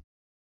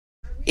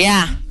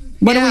 Yeah.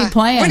 What are we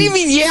playing? What do you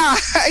mean, yeah?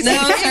 No,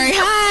 sorry.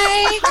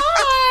 Hi.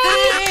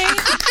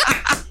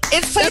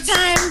 It's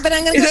playtime, but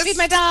I'm going to go feed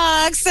my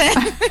dogs. So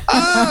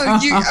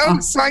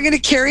I'm going to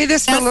carry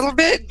this for a little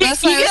bit?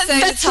 That's why I was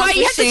saying that's why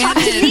you have to talk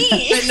to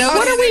me. But no,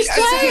 What are we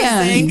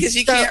playing? Because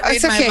you can't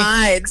read my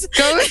mind.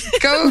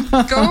 Go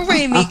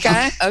away,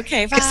 Mika.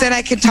 Okay, fine. Because then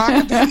I can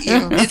talk about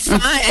you. It's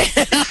fine.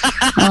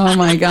 Oh,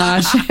 my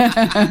gosh.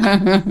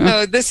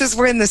 So this is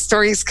when the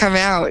stories come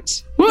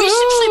out. We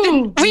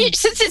should play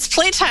since it's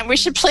playtime, we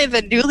should play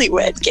the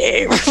newlywed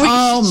game.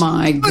 Oh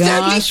my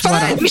gosh,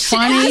 what a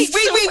funny.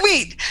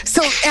 Wait.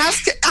 So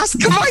ask,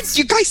 come on,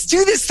 you guys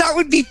do this. That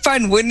would be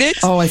fun, wouldn't it?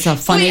 Oh, it's a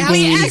funny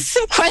game. Ask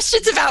some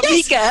questions about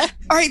Mika.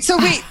 All right, so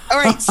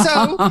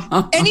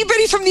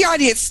anybody from the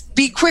audience,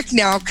 be quick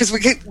now, because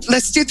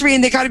let's do 3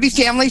 and they got to be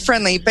family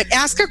friendly, but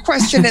ask a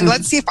question and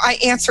let's see if I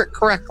answer it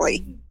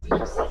correctly.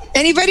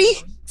 Anybody?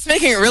 It's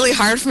making it really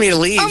hard for me to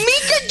leave. Oh,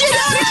 Mika, get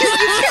out of here.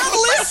 You can't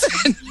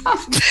listen.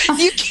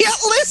 You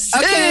can't listen.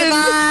 Okay,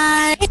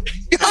 bye.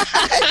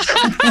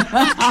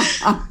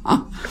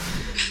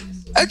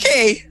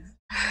 Okay.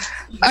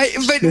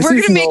 But we're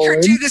going to make her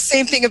do the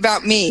same thing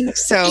about me.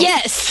 So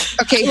yes.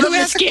 Okay, who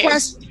has a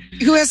question?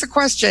 Who has a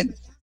question?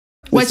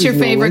 What's your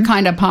favorite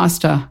kind of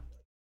pasta?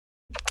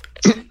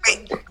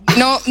 Wait,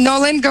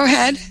 Nolan, go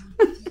ahead.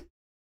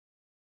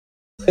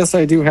 Yes,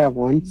 I do have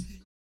one.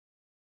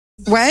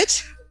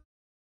 What?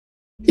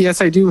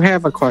 Yes, I do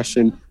have a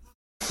question.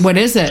 What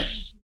is it?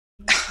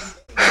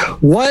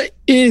 What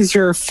is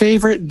your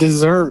favorite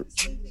dessert?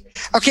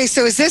 Okay,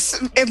 so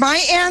am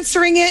I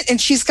answering it and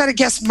she's got to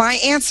guess my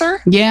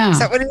answer? Yeah. Is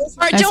that what it is?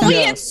 All right,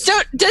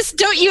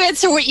 don't you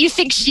answer what you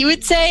think she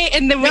would say,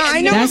 and then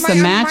I know that's the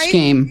match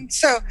game.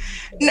 So,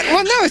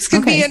 it's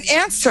going to be an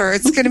answer.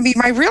 It's going to be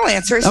my real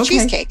answer. It's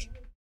cheesecake.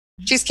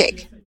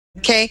 Cheesecake.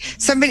 Okay.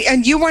 Somebody,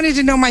 and you wanted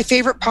to know my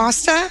favorite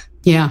pasta?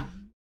 Yeah.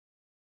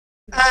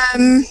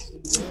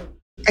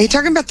 Are you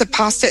talking about the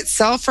pasta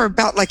itself or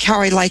about like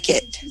how I like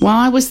it? Well,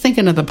 I was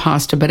thinking of the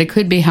pasta, but it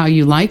could be how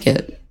you like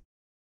it.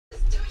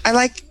 I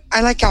like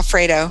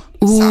Alfredo.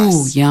 Ooh,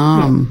 sauce.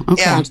 Yum.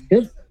 Okay. Yeah.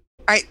 All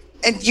right.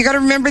 And you got to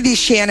remember these,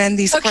 Shannon,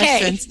 these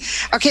questions.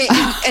 Okay.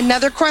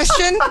 Another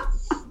question.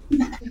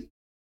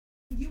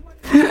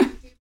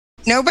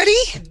 Nobody?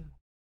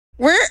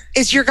 Where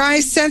is your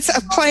guys' sense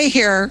of play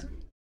here?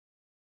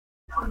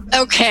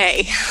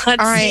 Okay.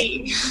 Let's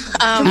see.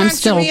 I'm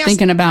still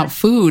thinking about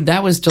food.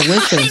 That was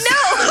delicious.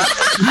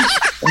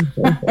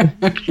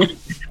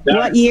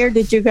 What year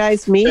did you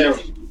guys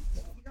meet?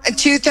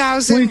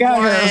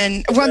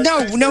 2001. Well,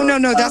 no.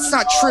 That's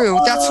not true.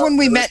 That's when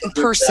we met in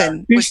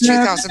person. Was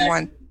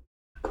 2001.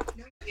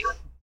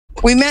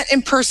 We met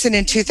in person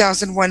in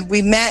 2001.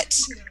 We met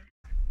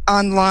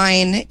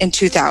online in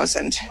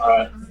 2000.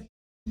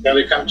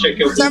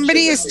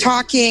 Somebody is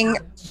talking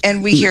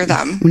and we hear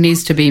them.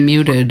 Needs to be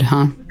muted,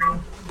 huh?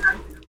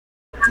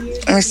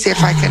 Let me see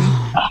if I can.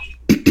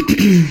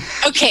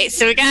 Okay,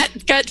 so we got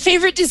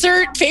favorite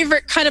dessert,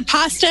 favorite kind of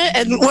pasta,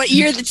 and what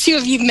year the two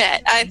of you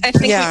met. I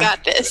think we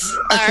got this.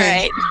 All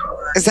right.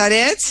 Is that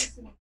it?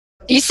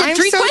 You said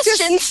 3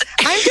 questions.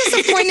 I'm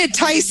disappointed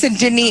Tyson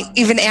didn't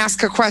even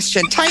ask a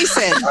question.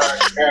 Tyson,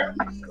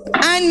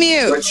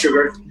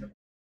 unmute.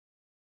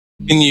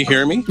 Can you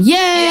hear me?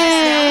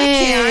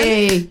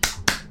 Yay!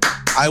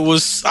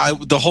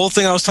 The whole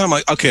thing I was talking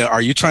about, okay,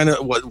 are you trying to,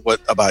 what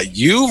about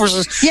you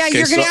versus? Yeah,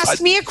 you're going to ask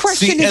me a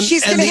question and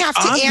she's going to have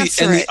to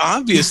answer and it. The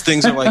obvious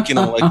things are like,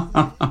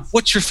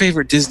 what's your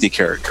favorite Disney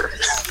character?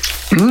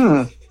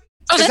 Oh,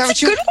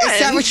 that's a good one. Is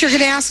that what you're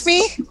going to ask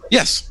me?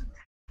 Yes.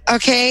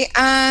 Okay.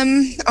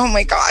 Oh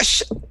my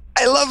gosh.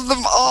 I love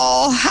them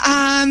all.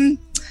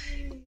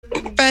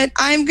 But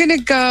I'm going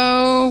to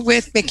go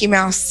with Mickey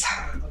Mouse.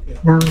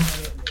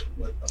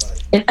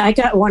 I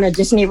got one a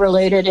Disney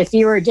related. If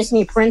you were a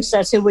Disney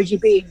princess, who would you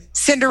be?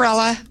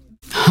 Cinderella.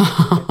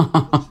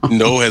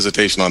 No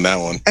hesitation on that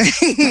one.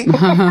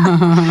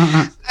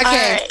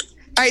 Okay.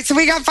 All right. So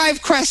we got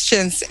 5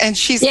 questions and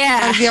she's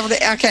going to be able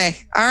to. Okay.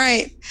 All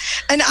right.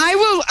 And I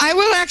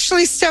will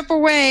actually step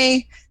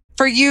away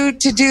for you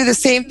to do the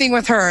same thing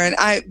with her.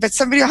 But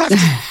somebody will have to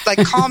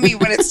like call me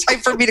when it's time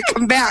for me to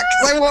come back,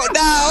 because I won't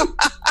know.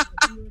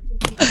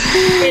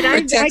 And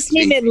I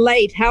came in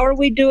late. How are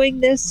we doing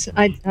this?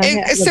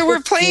 So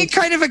we're playing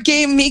kind of a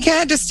game. Mika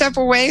had to step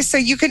away, so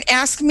you can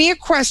ask me a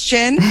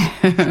question,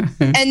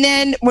 and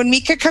then when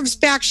Mika comes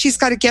back, she's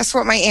got to guess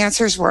what my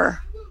answers were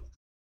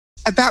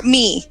about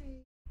me.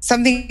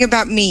 Something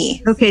about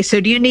me. Okay, so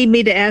do you need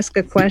me to ask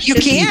a question?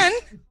 You can.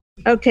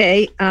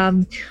 Okay.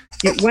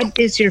 What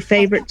is your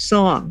favorite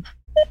song?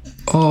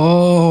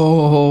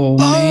 Oh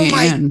man.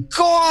 My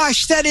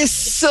gosh, that is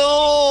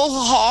so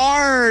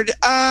hard.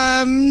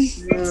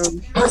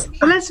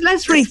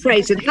 Let's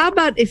rephrase it. How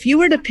about if you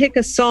were to pick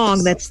a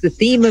song that's the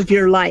theme of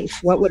your life,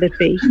 what would it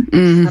be?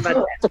 How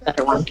about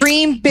that?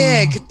 Dream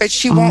Big, but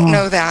she won't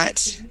know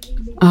that.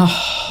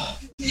 Oh.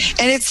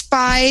 And it's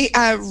by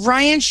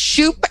Ryan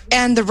Shoup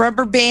and the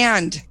Rubber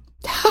Band.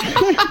 That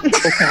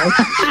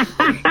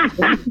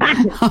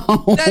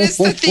is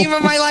the theme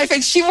of my life,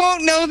 and she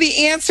won't know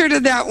the answer to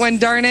that one.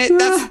 Darn it,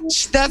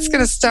 that's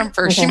gonna stump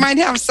her. She might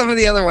have some of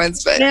the other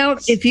ones, but now,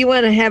 if you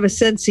want to have a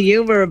sense of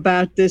humor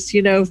about this,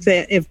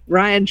 if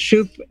Ryan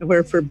Shoup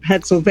were from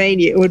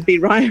Pennsylvania, it would be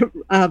Ryan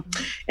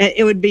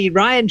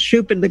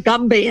Shoup and the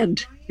Gum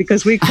Band,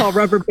 because we call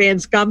rubber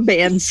bands gum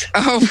bands.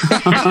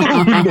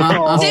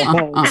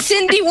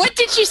 Cindy, what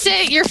did you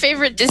say your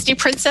favorite Disney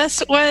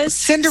princess was?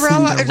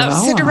 Cinderella.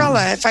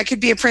 If I could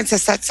be a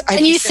princess,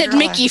 and you said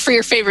Mickey for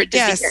your favorite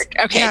Disney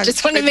character. Okay, yes.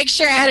 Just want to make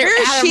sure I had her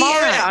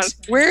all around.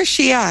 Where is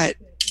she at?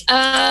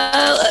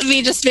 Let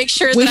me just make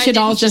sure. We should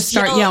all just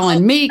start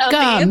yelling,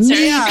 Mika,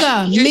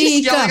 Mika, You're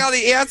Mika. just yelling all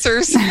the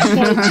answers.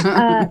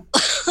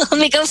 Let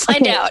me go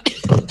find out.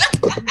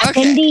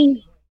 Okay.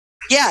 Cindy.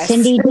 Yes.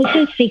 Cindy, this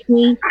is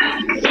Vicky.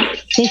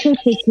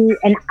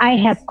 And I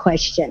have a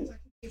question.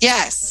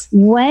 Yes.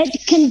 What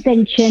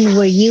convention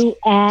were you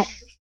at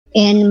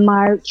in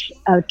March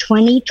of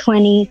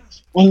 2020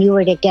 and you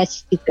were the guest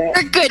speaker?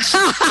 Good. She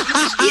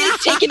is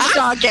taking the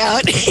dog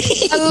out.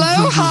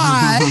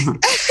 Aloha.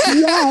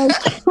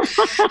 Yes.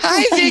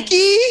 Hi,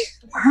 Vicky.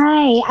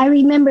 Hi. I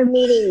remember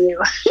meeting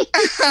you.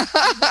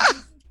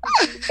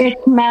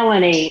 It's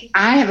Melanie.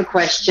 I have a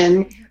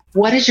question.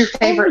 What is your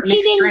favorite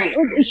mixed drink?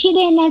 She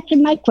didn't answer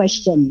my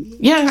question.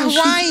 Yeah, Hawaii.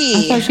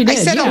 I thought she did.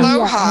 I said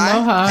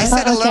aloha. I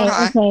said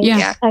aloha. Okay.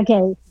 Yeah.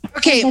 Okay.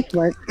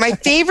 My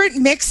favorite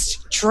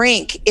mixed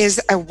drink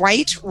is a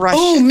White Russian.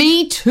 Oh,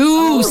 me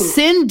too,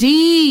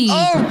 Cindy.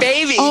 Oh,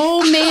 baby.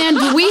 Oh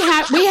man, we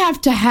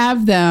have to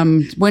have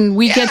them when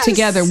we get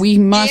together. We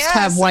must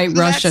have White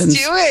Russians.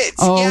 Let's do it.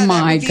 Oh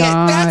my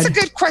God, that's a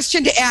good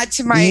question to add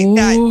to my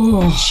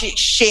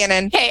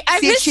Shannon. Hey,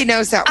 see if she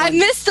knows that one. I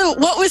missed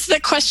what was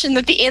the question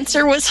that the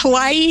answer was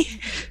Hawaii?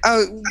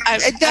 Oh,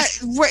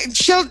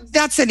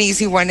 that's an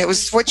easy one. It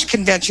was which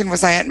convention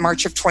was I at in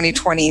March of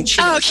 2020? And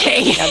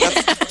okay.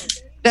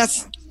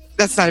 That's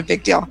not a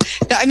big deal.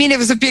 I mean, it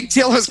was a big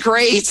deal. It was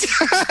great.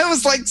 It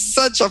was like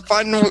such a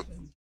fun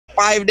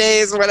 5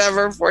 days,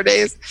 4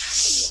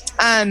 days.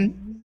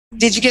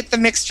 Did you get the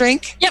mixed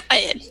drink? Yep, I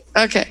did.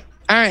 Okay.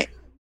 All right.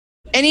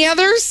 Any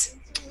others?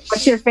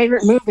 What's your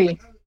favorite movie?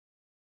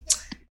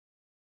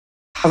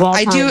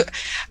 I do.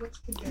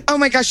 Oh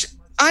my gosh.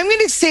 I'm going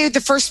to say the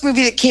first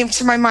movie that came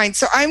to my mind.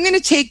 So I'm going to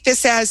take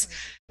this as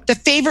the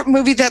favorite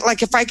movie that,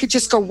 like, if I could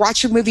just go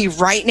watch a movie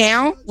right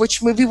now,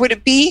 which movie would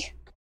it be?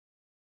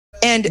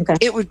 And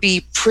it would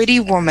be Pretty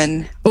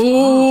Woman.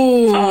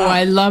 Oh,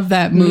 I love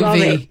that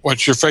movie.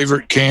 What's your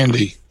favorite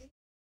candy?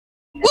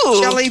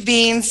 Ooh. Jelly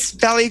beans,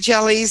 belly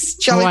jellies,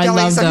 jelly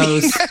bellies. I love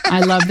those.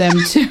 I love them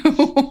too.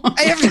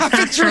 I have not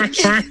been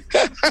drinking.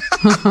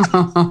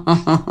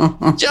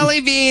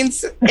 Jelly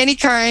beans, any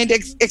kind,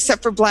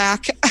 except for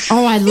black.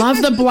 Oh, I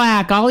love the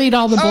black. I'll eat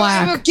all the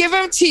black. I will give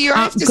them to you.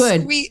 I have to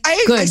squeeze.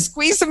 I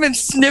squeeze them and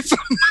sniff them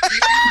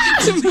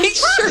to make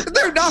sure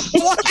they're not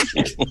black.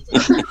 Ew.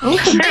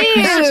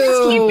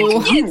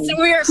 So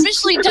we are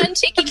officially done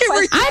taking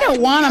questions. I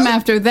don't want them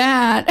after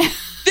that.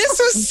 This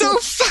was so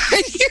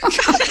fun.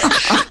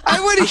 I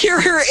want to hear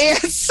her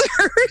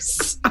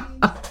answers.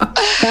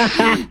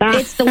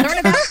 It's the Learn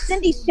About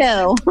Cindy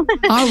show.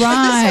 All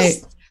right.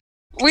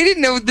 We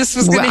didn't know this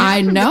was going to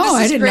happen. I know.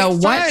 I didn't know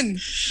fun.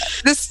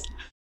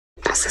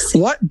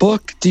 What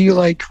book do you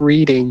like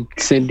reading,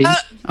 Cindy?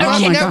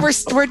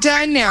 We're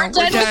done now.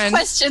 We're done with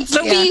questions,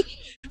 but we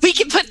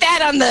can put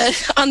that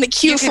on the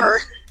queue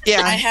for.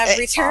 Yeah, I have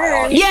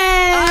returned. Yay!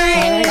 All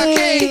right.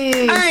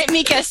 Okay. All right,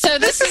 Mika. So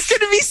this is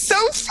going to be so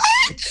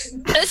fun.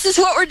 This is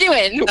what we're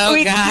doing.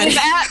 Oh, God.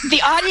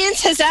 The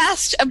audience has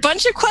asked a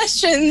bunch of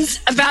questions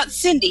about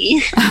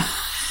Cindy.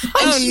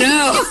 Oh,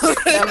 no.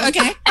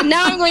 Okay. And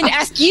now I'm going to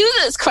ask you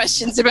those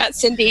questions about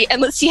Cindy,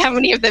 and let's see how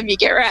many of them you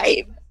get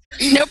right.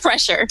 No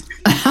pressure.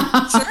 Sure. All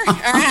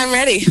right, I'm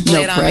ready.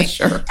 No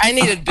pressure. I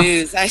needed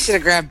booze. I should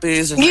have grabbed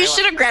booze. You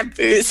should have grabbed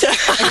booze.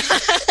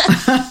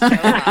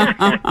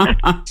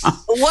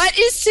 What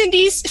is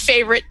Cindy's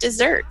favorite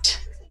dessert?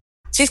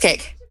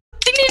 Cheesecake.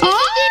 Ding, ding,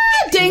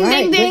 ding,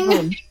 ding, ding, ding,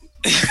 ding.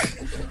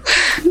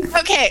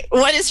 Okay,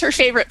 what is her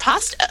favorite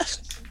pasta?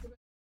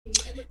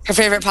 Her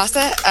favorite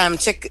pasta?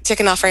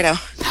 Chicken Alfredo.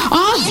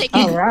 Oh,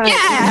 all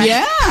right.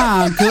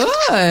 Yeah,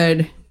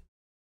 good.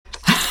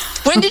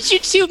 When did you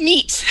two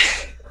meet?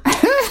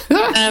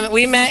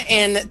 We met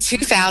in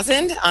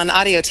 2000 on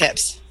Audio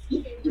Tips.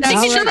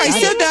 That's true. I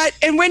said that.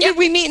 And when did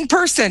we meet in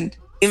person?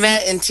 We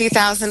met in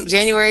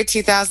January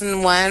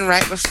 2001,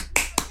 right before.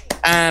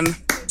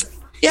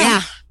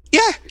 Yeah.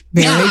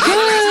 Very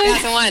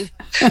good. 2001.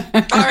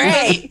 All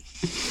right.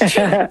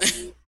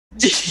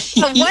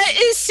 What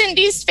is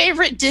Cindy's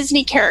favorite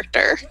Disney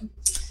character?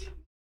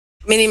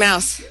 Minnie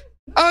Mouse.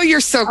 Oh, you're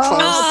so close.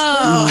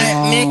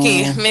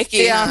 Oh.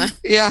 Mickey. Yeah.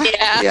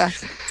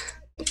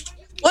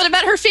 What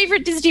about her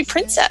favorite Disney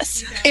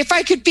princess? If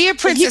I could be a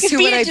princess,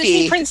 who would I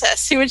Disney be?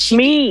 Princess, who would she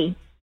Me.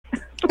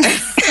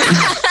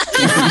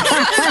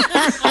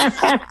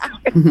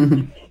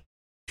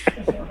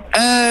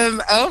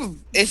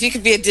 If you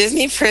could be a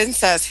Disney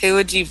princess, who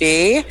would you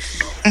be?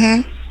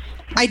 Mm-hmm.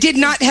 I did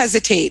not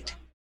hesitate.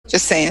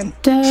 Just saying.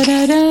 Da,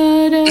 da,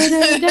 da, da,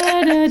 da, da,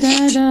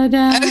 da,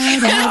 da,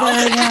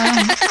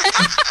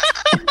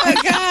 Oh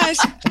gosh.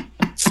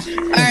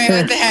 All right,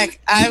 what the heck?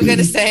 I'm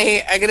gonna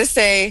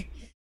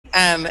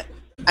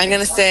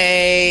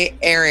say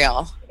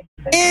Ariel.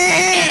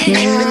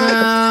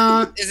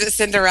 Is it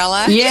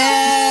Cinderella?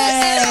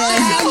 Yes.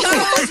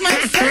 That was my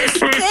first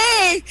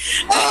thing.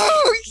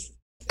 Oh.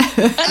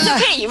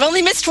 That's okay. You've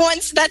only missed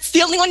one, so that's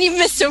the only one you've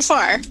missed so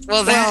far.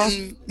 Well,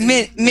 then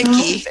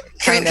Mickey.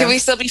 Can we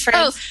still be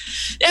friends?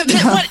 Oh,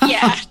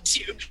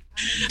 two.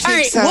 All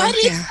right. What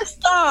is the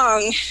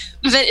song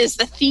that is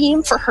the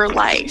theme for her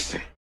life?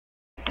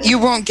 You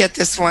won't get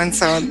this one,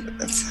 so.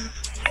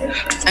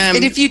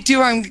 And if you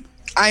do, I'm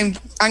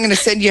going to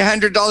send you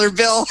 $100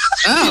 bill.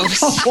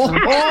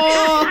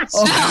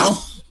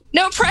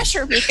 No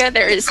pressure, Mika.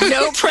 There is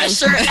no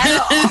pressure at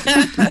all.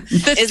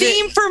 The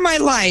theme for my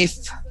life.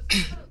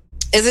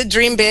 Is it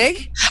Dream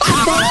Big?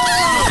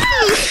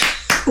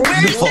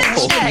 Where's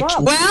the check?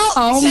 Well,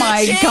 oh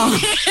my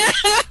god.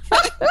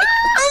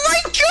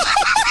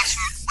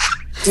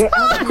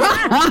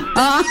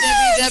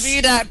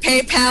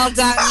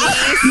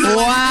 www.paypal.me.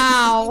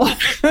 Wow.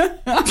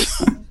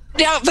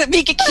 No, but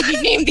Mika, can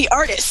you name the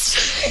artist?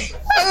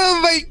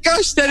 Oh my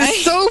gosh, that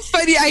is so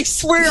funny. I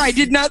swear I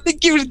did not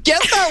think you would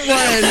get that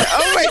one.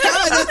 Oh my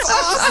god, that's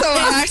awesome.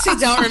 I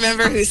actually don't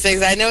remember who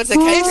sings. I know it's a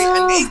country.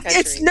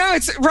 It's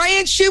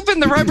Ryan Shoup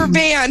and the Rubber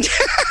Band.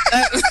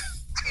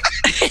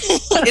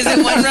 Is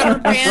it one rubber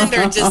band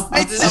or just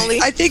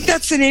only? I think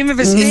that's the name of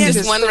his band.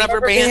 Just one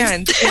rubber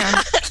band.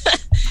 Yeah.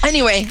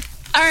 Anyway,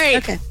 all right.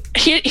 Okay.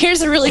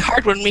 Here's a really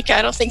hard one, Mika.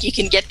 I don't think you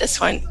can get this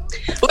one.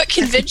 What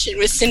convention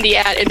was Cindy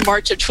at in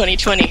March of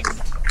 2020?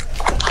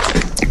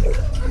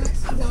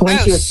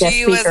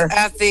 She was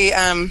at the.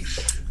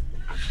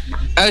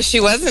 She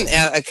wasn't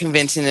at a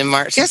convention in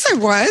March. Yes, I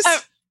was.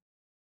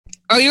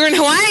 You were in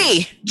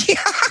Hawaii.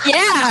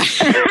 Yeah.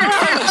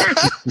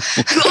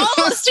 You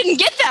almost didn't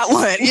get that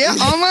one. Yeah,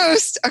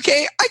 almost.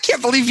 Okay, I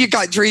can't believe you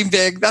got Dream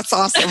Big. That's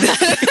awesome.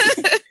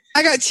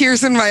 I got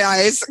tears in my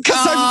eyes.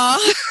 All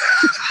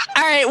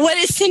right, what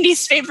is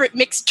Cindy's favorite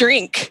mixed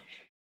drink?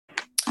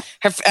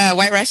 Her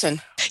White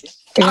Russian.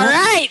 All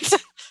right.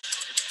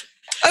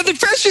 The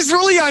pressure's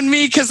really on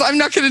me because I'm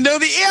not going to know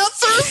the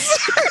answers.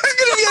 I'm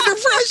going to be under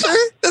pressure.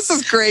 This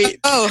is great.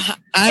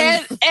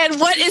 And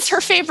what is her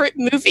favorite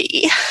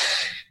movie?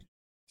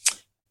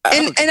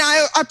 And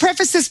I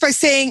preface this by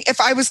saying,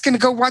 if I was going to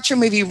go watch a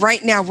movie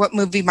right now, what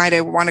movie might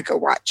I want to go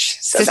watch?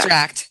 Sister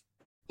Act.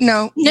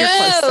 No. You're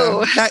close,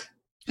 though.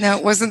 No,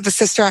 it wasn't the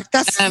Sister Act.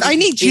 That's I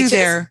need Beaches? You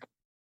there.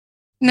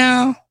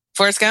 No.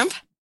 Forrest Gump?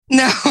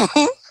 No.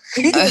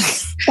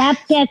 Stop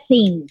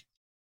guessing.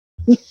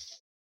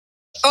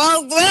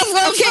 Oh, that's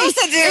what I'm supposed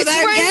to do.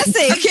 I'm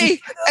guessing.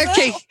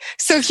 Okay.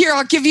 So here,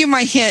 I'll give you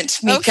my hint,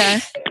 Mika. Okay.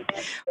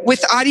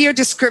 With audio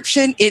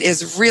description, it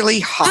is really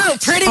hot. Oh,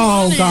 pretty.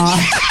 Oh, God.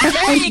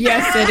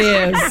 Yes, it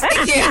is.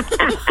 Thank you.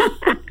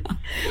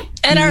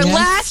 And our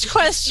last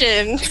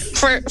question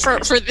for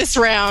this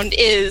round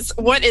is,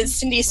 what is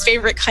Cindy's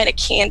favorite kind of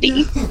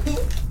candy?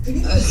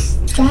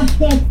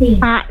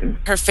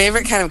 Her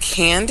favorite kind of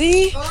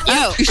candy?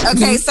 Oh,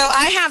 okay. So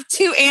I have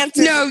two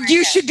answers. No,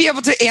 you should be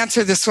able to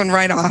answer this one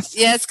right off.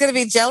 Yeah, it's going to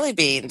be jelly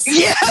beans.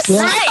 Yes.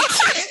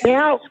 Right.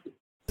 Yeah.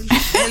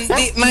 And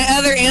my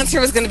other answer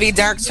was going to be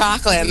dark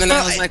chocolate. And then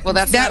I was like, well,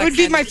 that would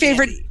be my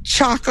favorite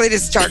chocolate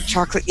is dark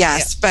chocolate.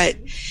 Yes. Yeah. But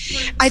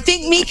I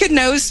think Mika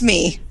knows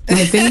me.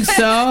 I think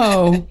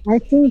so. I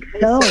think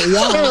so. Yeah.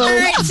 All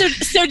right.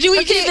 So do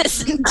we do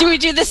this? Do we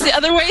do this the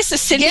other way? So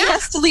Cindy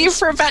has to leave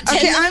for about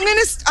 10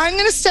 minutes. I'm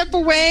gonna step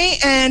away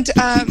and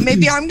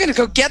maybe I'm gonna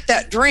go get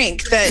that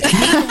drink that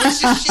Mika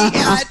wishes she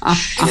had.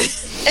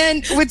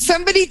 And would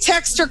somebody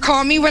text or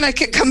call me when I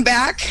could come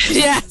back?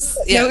 Yes.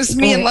 Knows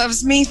me and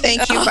loves me.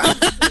 Thank you. All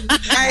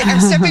right. I'm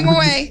stepping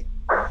away.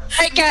 All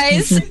right,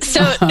 guys.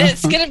 So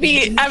it's gonna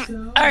be all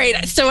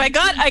right. So I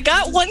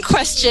got one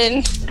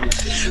question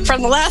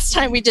from the last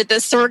time we did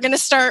this. So we're gonna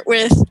start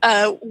with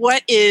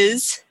what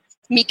is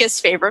Mika's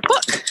favorite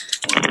book?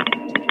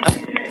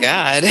 Oh,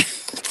 God,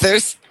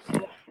 there's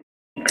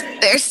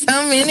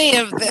so many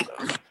of them.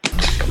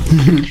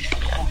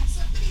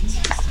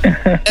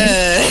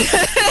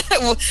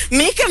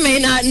 Mika may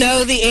not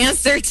know the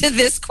answer to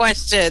this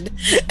question.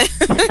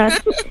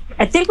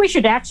 I think we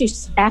should actually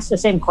ask the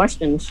same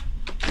questions.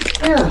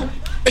 Yeah.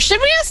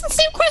 Should we ask the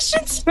same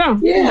questions?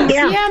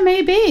 Yeah,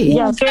 maybe.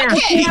 Yeah.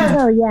 Okay.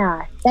 Oh,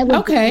 yeah. That would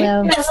Okay.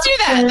 Let's do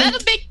that.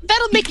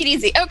 That'll make it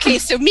easy. Okay,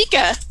 so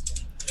Mika.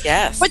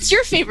 Yes. What's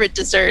your favorite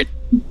dessert?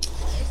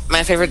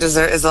 My favorite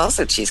dessert is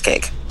also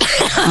cheesecake.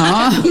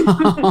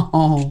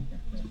 Oh.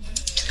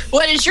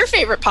 What is your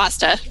favorite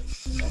pasta?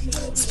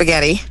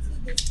 Spaghetti.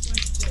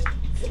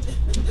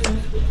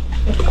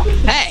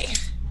 Hey.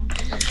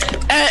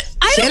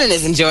 Shannon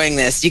is enjoying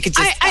this. You could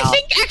just I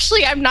think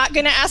actually I'm not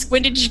going to ask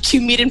when did you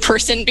two meet in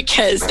person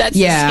because that's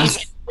Yeah. the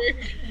same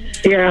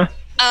answer. Yeah.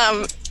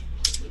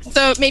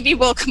 So maybe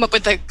we'll come up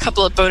with a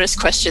couple of bonus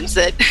questions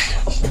that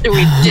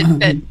we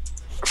did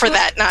for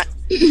that. Not.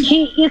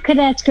 You could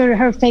ask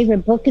her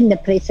favorite book in the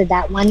place of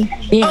that one.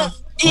 Yeah.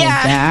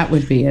 Yeah, that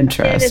would be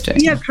interesting. And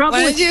if you have trouble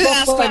Why with did you book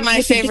ask what club, my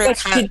you could do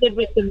favorite what you did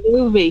with the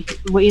movie.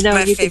 Well, you know,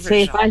 My you could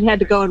say, favorite if I had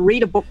to go and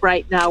read a book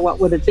right now, what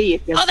would it be?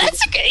 If you Oh,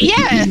 that's okay.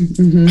 Yeah.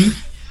 Mm-hmm.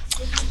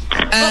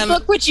 What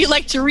book would you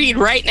like to read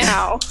right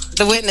now?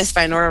 The Witness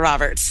by Nora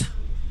Roberts.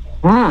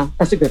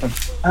 That's a good one.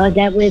 Oh,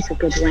 that was a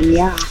good one,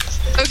 yeah.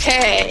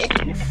 Okay.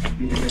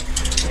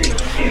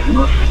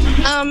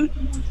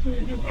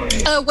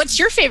 What's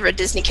your favorite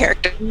Disney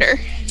character?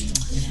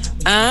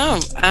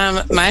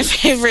 My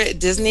favorite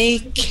Disney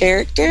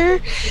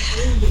character?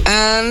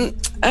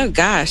 Oh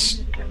gosh.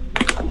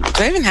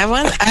 Do I even have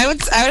one? I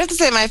would have to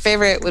say my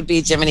favorite would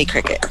be Jiminy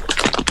Cricket.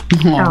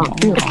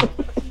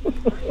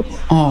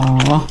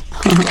 Aww.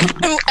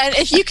 And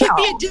if you could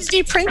be a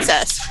Disney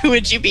princess, who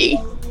would you be?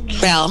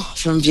 Belle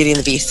from Beauty and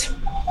the Beast.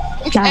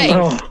 Okay.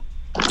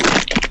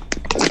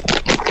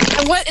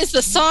 And what is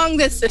the song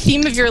that's the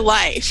theme of your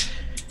life?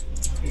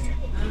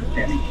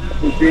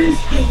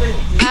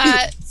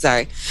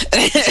 Sorry.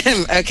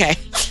 Okay.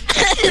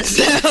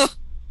 So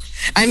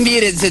I'm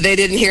muted, so they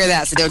didn't hear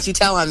that. So don't you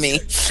tell on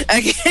me.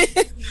 Okay.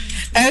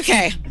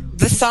 Okay.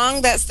 The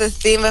song that's the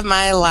theme of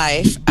my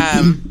life.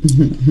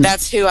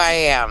 That's Who I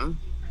Am.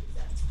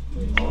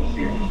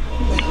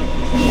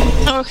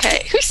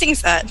 Okay. Who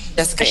sings that?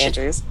 Jessica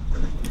Andrews.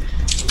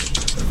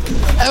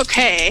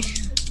 Okay.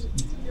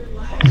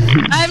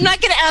 I'm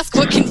not going to ask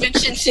what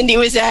convention Cindy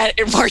was at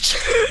in March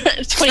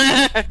 20.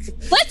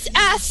 Let's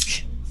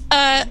ask,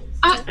 what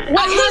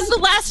was the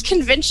last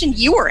convention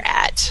you were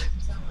at?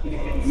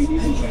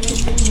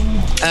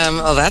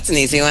 Oh, that's an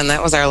easy one.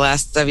 That was our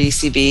last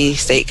WCB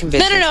state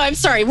convention. No. I'm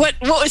sorry. What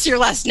was your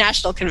last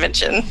national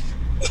convention?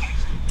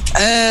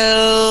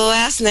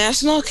 Last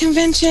national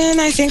convention,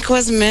 I think,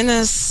 was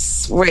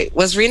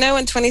was Reno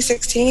in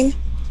 2016?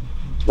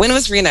 When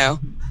was Reno?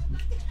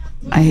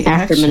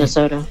 After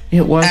Minnesota.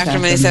 It was after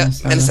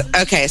Minnesota.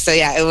 Okay, so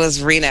yeah, it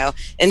was Reno.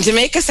 And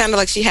Jamaica sounded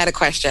like she had a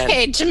question.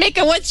 Okay,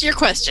 Jamaica, what's your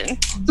question?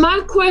 My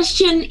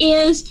question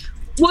is,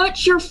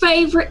 what's your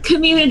favorite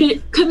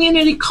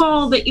community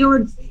call that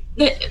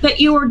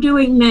you are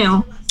doing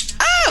now?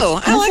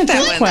 Oh, I like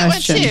that one.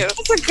 Question. That one too.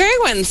 That's a great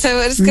one.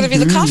 So it's going to be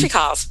the coffee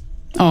calls.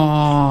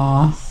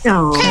 Aww.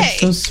 Okay. That's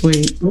so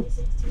sweet.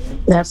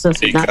 That's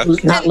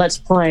not Let's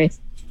Play.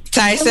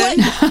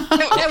 Tyson?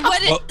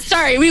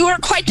 Sorry, we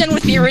weren't quite done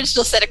with the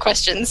original set of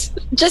questions.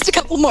 Just a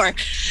couple more.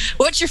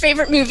 What's your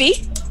favorite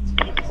movie?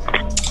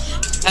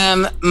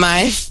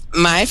 My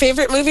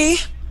favorite movie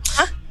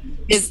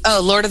is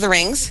Lord of the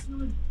Rings.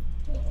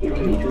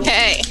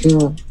 Okay.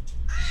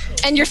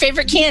 And your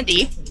favorite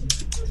candy?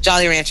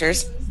 Jolly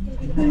Ranchers.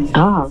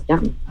 Oh, yeah.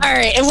 All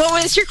right. And what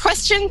was your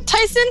question,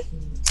 Tyson?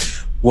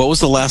 What was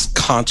the last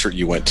concert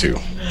you went to?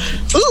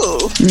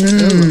 Ooh.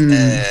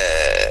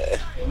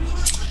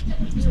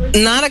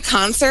 Not a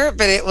concert,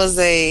 but it was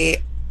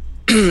a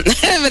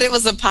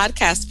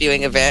podcast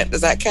viewing event.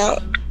 Does that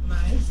count?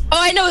 Oh,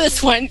 I know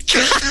this one.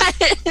 Can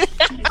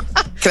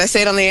I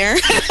say it on the air?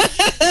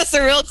 That's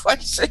a real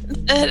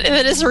question.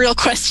 It is a real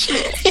question.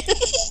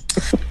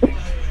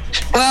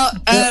 Well,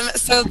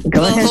 so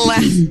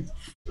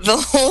the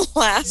whole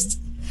last.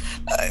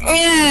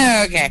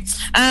 Yeah, okay.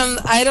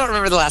 I don't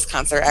remember the last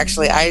concert.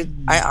 Actually, I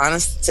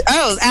honestly.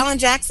 Oh, it was Alan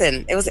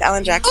Jackson. It was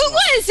Alan Jackson. Oh,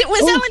 it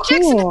was Alan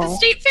Jackson at the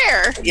State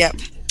Fair.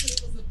 Yep.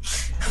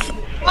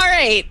 All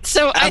right.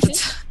 So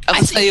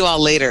I'll tell you all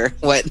later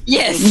what.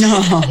 Yes.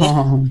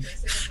 No.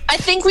 I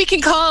think we can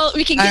get. All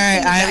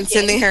right. I'm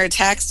sending her a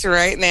text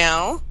right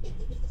now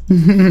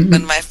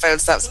when my phone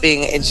stops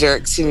being a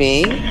jerk to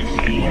me.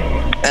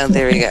 Oh,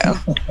 there we go.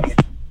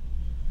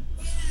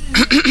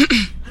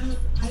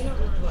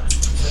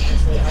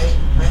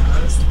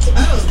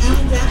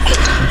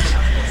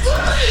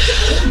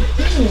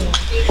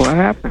 What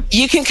happened?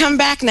 You can come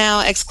back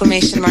now!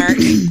 Exclamation mark.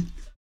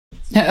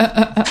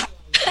 That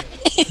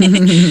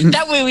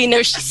way we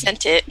know she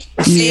sent it.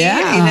 See,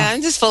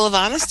 I'm just full of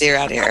honesty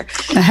around here.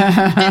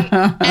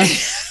 And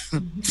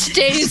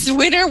today's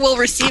winner will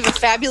receive a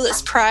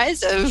fabulous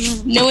prize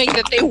of knowing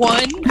that they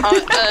won.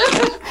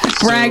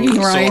 Bragging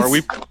rights. So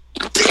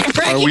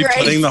are we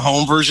playing the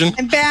home version?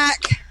 I'm back.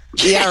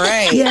 Yeah,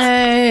 right.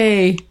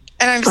 Yay.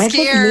 And I'm I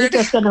scared. think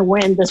Mika's going to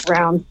win this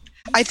round.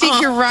 I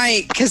think you're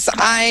right because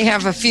I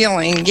have a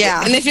feeling.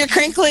 Yeah. And if you're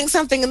crinkling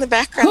something in the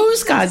background,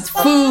 Who's got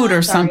food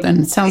or something?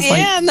 It sounds like.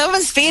 yeah, no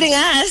one's feeding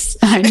us.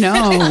 I know.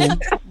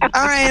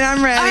 All right,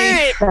 I'm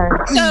ready. All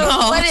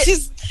right. So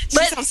She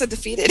sounds so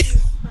defeated.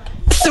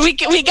 So we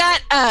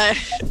got a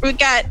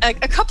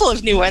couple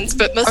of new ones,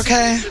 but most of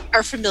them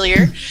are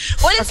familiar.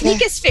 What is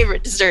Mika's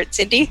favorite dessert,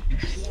 Cindy?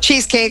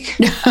 Cheesecake.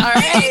 All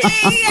right.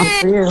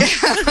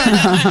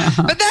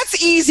 But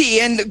that's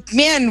easy. And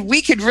man,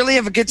 we could really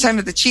have a good time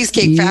at the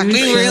Cheesecake Factory.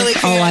 We really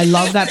could. Oh, I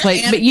love that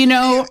place. But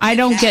I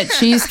don't get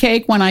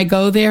cheesecake when I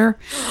go there.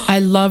 I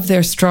love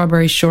their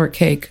strawberry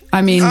shortcake.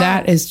 I mean,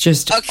 that is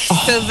just. Okay,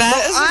 so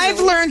I've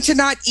learned to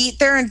not eat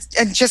there and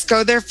just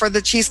go there for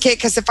the cheesecake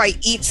because if I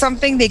eat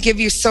something, they give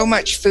you so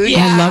much food.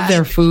 I love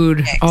their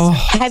food. Oh,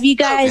 have you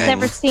guys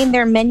ever seen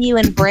their menu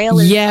in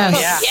Braille?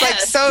 Yes. It's like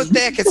so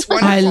thick. It's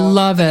wonderful. I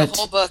love it.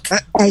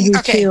 I do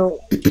Okay. too.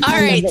 All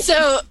right.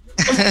 So,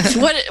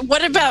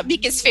 what about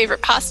Mika's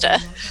favorite pasta?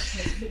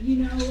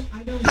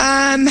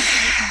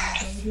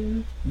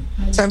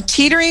 So I'm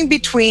teetering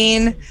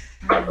between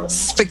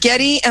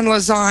spaghetti and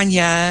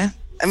lasagna.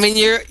 I mean,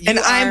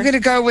 I'm going to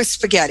go with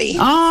spaghetti.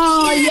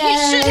 Oh, You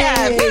should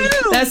have. yay!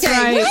 That's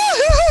right.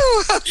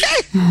 Woo-hoo!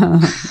 Okay.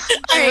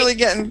 I'm really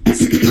getting.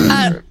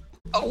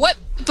 What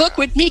book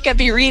would Mika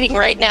be reading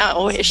right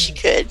now if she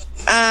could?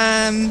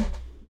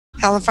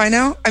 Hell if I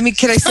know. I mean,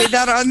 can I say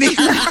that on the?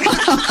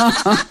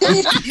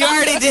 You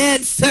already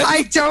did. So.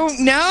 I don't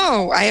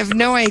know. I have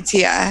no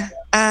idea.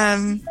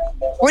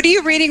 What are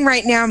you reading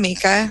right now,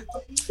 Mika?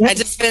 I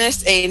just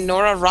finished a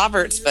Nora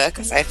Roberts book.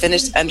 I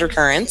finished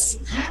Undercurrents.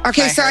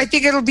 Okay, so I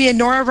think it'll be a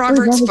Nora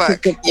Roberts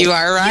book. You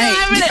are right.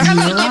 Yeah, I'm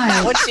gonna give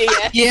that one to you.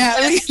 Yeah.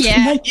 What's the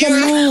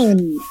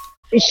name?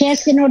 She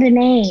has to know the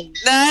name.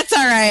 That's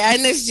all right. I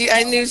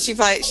knew she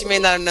may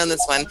not have known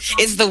this one.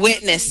 It's The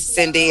Witness,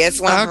 Cindy.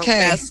 It's one of her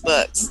best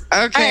books.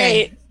 Okay. All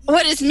right.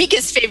 What is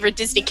Mika's favorite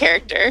Disney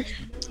character?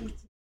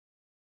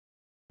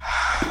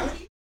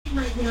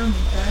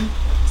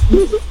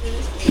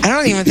 I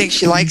don't even think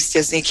she likes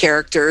Disney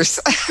characters.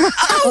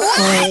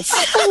 What?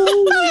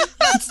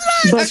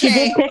 But she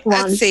did pick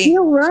one. Let's see.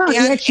 You're wrong.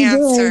 Can't Yes, she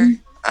answer. did.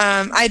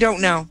 I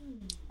don't know.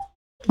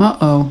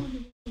 Uh-oh.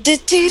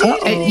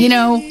 You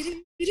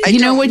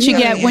know what you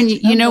get when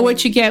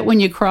what you get when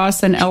you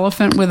cross an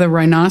elephant with a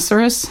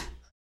rhinoceros?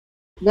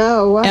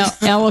 No.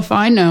 What? Elf,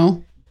 I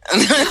know.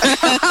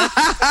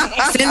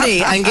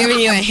 Cindy, I'm giving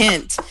you a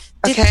hint.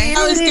 Okay.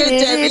 That was good,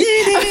 Debbie.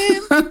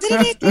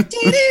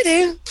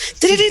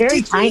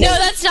 Very tiny. No,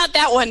 that's not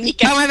that one,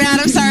 Mika. Oh, my bad.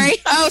 I'm sorry.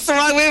 Oh, it's the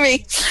wrong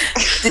movie.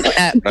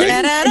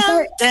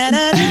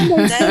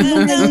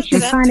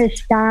 Upon a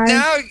Star.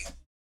 No.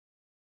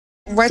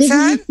 What's Didn't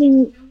that? you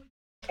sing,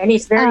 And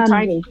he's very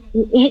tiny.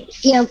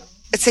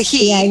 It's a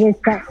he. Yeah, it is.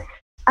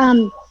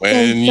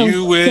 When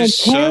you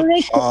wish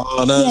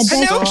upon a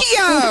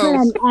Pinocchio.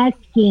 I'm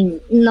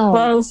asking. No.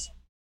 Close.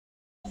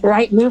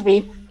 Right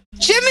movie.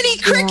 Jiminy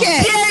Cricket.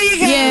 There you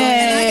go.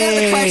 Yay. I got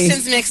the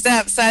questions mixed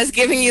up, so I was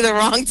giving you the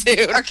wrong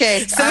two. Okay.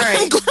 So, All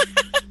right.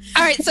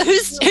 All right. So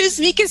who's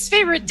Mika's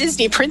favorite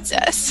Disney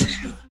princess?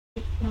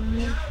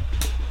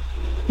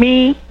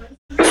 Me.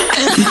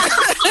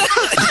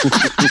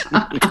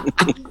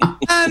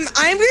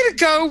 I'm going to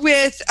go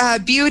with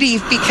Beauty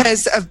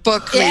because of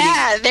book reading.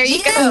 Yeah, there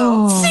you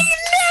go.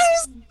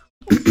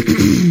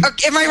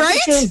 Okay, am I right?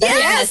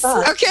 Yes.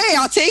 Okay,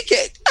 I'll take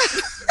it.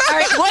 All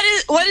right.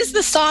 What is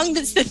the song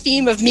that's the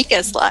theme of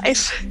Mika's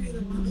life?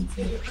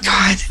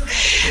 God.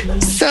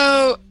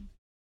 So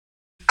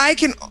I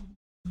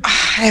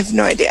have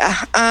no idea.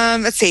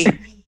 Let's see.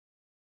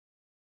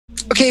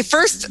 Okay,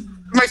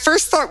 my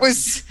first thought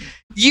was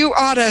you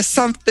oughta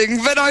something,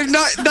 but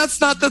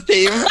that's not the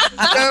theme.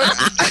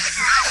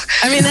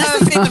 I mean, that's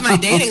the theme of my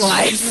dating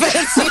life.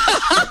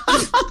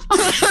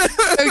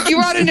 So You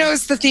Ought to Know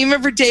is the theme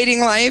of her dating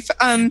life.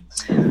 But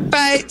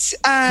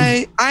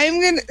the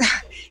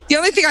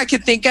only thing I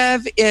could think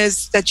of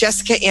is the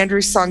Jessica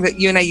Andrews song that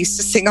you and I used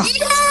to sing.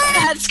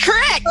 That's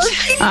correct.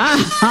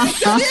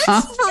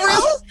 For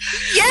real?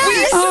 Yes. We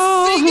used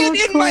to sing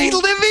it in my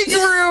living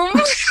room.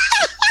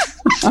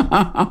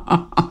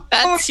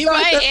 That's Who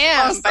I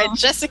Am awesome. by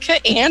Jessica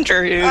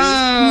Andrews.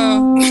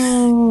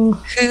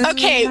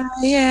 Okay.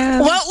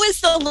 What was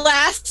the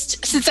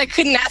last, since I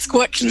couldn't ask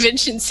what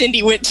convention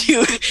Cindy went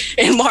to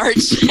in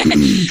March, what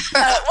was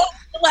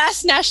the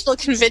last national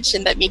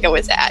convention that Mika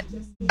was at?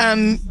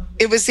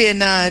 It was in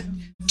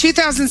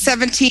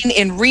 2017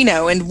 in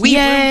Reno, and we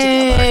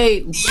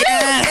Yay! roomed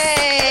together.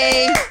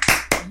 Yay!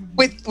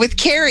 With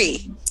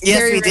Carrie. Yes,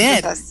 Carrie we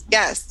did.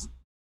 Yes.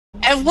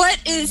 And what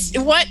is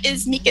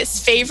Mika's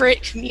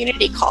favorite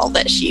community call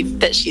that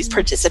she's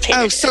participated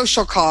in? Oh,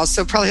 social calls.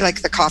 So probably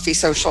like the coffee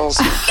socials.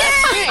 That's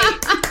right.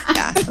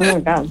 Yeah. Oh my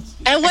God.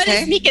 And what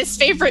is Mika's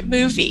favorite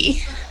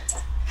movie?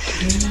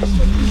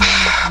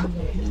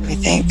 Let me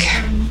think.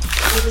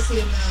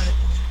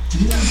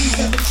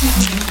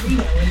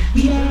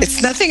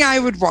 It's nothing I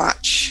would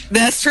watch.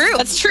 That's true.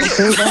 That's true.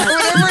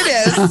 Whatever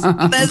it is.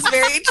 That's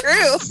very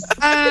true.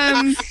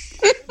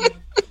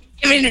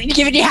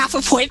 Giving you half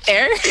a point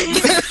there.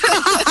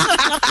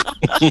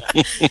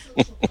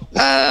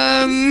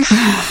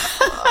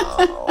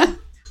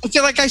 I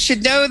feel like I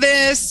should know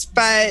this,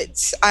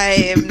 but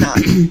I am not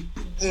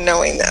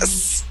knowing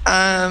this.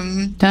 Da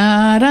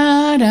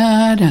da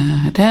da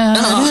da da.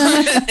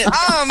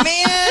 Oh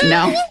man.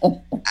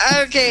 No.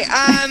 Okay.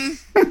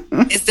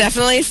 It's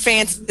definitely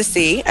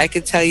fantasy. I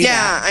could tell you.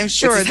 Yeah, I'm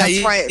sure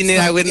that's why you knew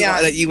I wouldn't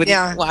that you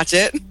wouldn't watch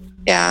it.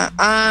 Yeah.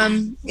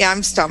 I'm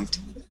stumped.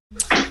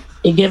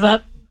 You give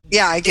up?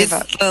 Yeah, I give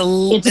up.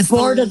 It's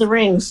Lord of the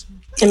Rings.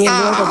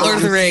 Lord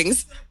of the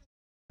Rings.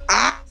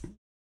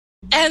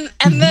 And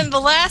then the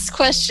last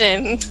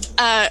question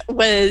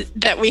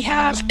that we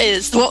have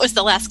is, what was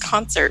the last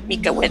concert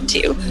Mika went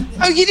to?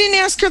 Oh, you didn't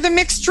ask her the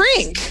mixed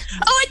drink.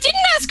 Oh, I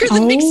didn't ask her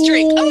the mixed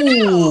drink. Oh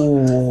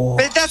no!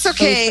 But that's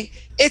okay.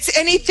 It's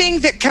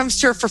anything that comes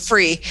to her for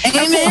free.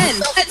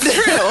 Amen. That's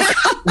true.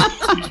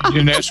 You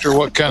didn't ask her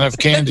what kind of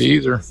candy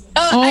either.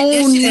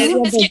 I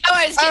was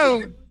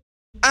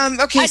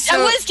okay. I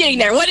was getting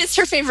there. What is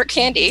her favorite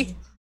candy?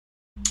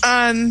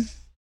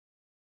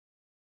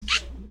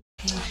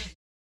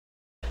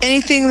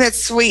 Anything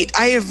that's sweet.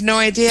 I have no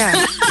idea.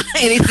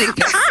 Anything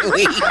that's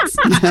sweet.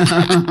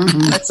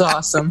 That's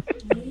awesome.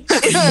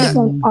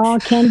 All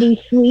candy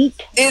sweet.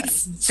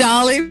 It's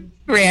Jolly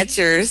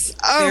Ranchers.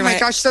 Oh my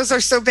gosh, those are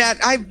so bad.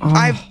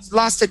 I've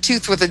lost a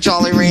tooth with a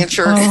Jolly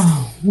Rancher.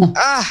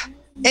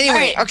 Anyway,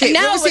 right, okay.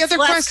 now What was the what's other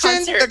the last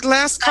question? concert? The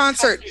last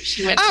concert.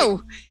 She went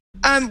to.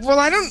 Well,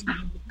 I don't.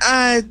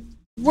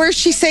 Where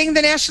she sang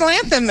the national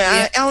anthem?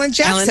 Alan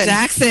Jackson. Alan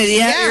Jackson.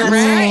 Yeah, you're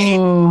right.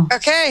 Oh.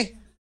 Okay.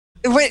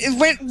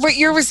 What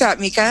year was that,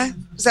 Mika?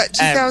 Was that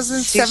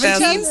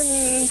 2017?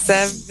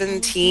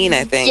 2017,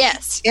 I think.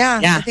 Yes. Yeah,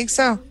 I think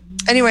so.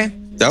 Anyway.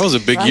 That was a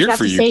big year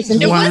for you.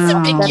 It was a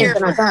big year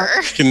for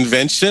her.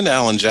 Convention,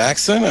 Alan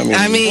Jackson.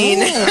 I mean,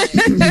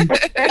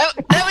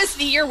 that was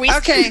the year we.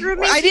 Okay,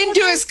 I didn't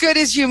do as good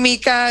as you,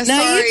 Mika. No,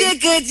 Sorry. you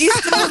did good. You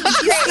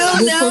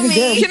still know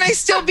me. Can I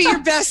still be your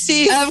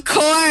bestie? Of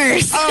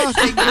course. Oh,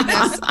 thank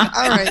goodness.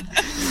 All right.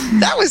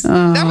 That was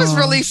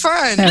really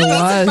fun. That was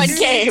a fun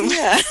game.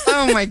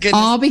 Oh my goodness.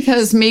 All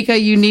because Mika,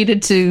 you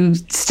needed to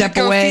step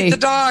Go away. feed the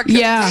dog.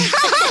 Yeah.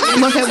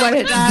 Look at what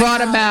it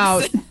brought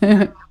about.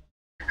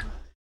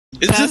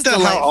 isn't that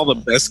how all the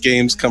best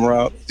games come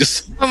out?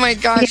 Just oh my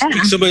gosh.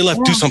 somebody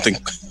left, do something.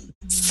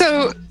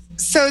 So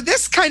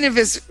this kind of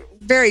is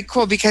very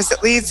cool because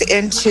it leads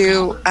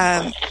into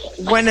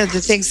one of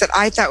the things that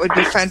I thought would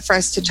be fun for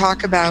us to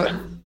talk about.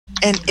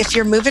 And if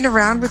you're moving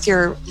around with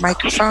your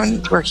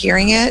microphone, we're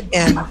hearing it.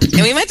 And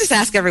we might just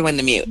ask everyone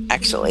to mute,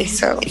 actually.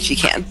 So if you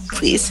can,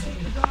 please.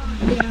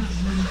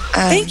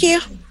 Thank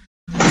you.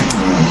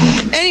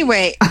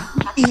 Anyway,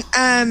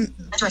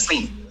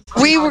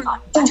 we were.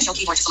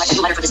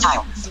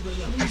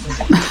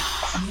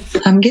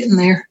 I'm getting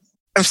there.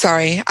 I'm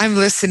sorry. I'm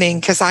listening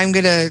because I'm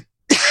going to.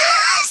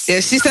 Yeah,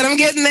 she said I'm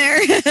getting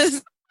there.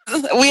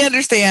 We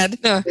understand.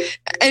 No.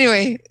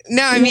 Anyway,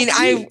 no, I mean,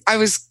 I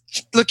was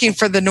looking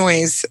for the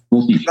noise.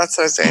 That's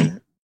what I was saying.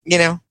 You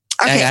know?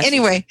 Okay,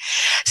 anyway.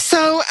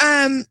 So,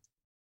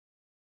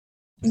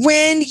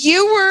 when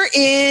you were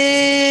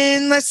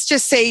in, let's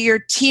just say your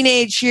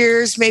teenage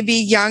years, maybe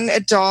young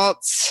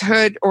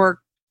adulthood or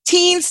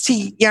teens to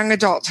young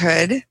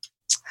adulthood,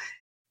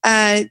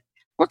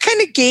 what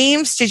kind of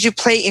games did you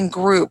play in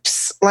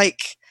groups?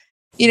 Like,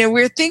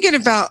 we're thinking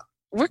about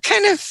what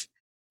kind of,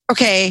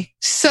 okay,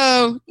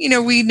 so,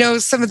 we know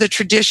some of the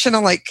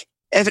traditional, like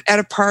at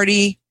a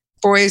party,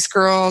 boys,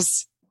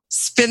 girls,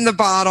 spin the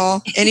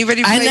bottle.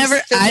 Anybody play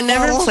I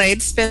never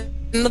played spin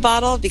the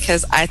bottle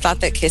because I thought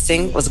that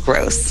kissing was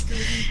gross.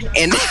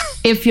 And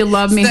If You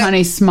Love Me,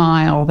 Honey,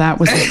 Smile. That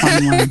was a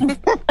fun one.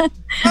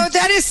 Oh,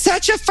 that is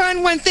such a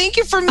fun one. Thank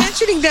you for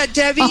mentioning that,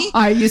 Debbie.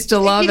 I used to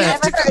love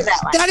it.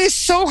 That is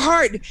so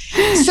hard.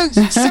 So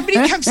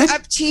somebody comes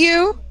up to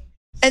you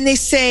and they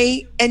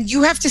say, and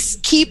you have to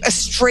keep a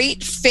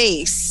straight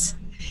face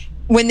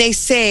when they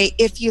say,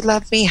 "If you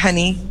love me,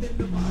 honey,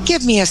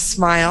 give me a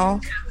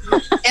smile."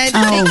 And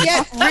they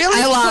get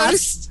really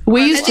close.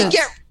 We used to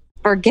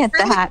forget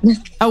that.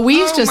 Oh, we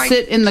used to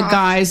sit in the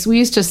guys. We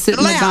used to sit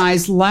in the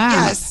guys'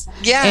 lap.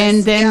 Yes.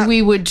 And then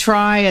we would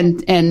try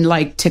and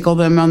like tickle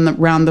them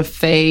around the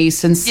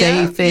face and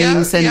say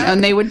things,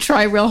 and they would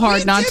try real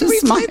hard not to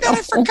smile. Played that.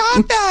 I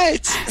forgot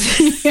that.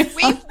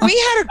 We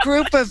had a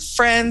group of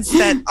friends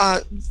that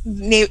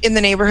in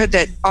the neighborhood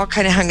that all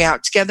kind of hung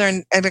out together,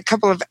 and a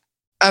couple of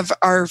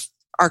our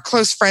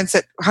close friends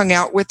that hung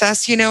out with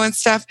us, and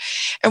stuff.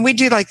 And we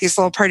do like these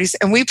little parties,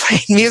 and we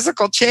played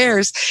musical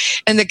chairs,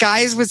 and the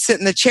guys would sit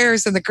in the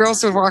chairs and the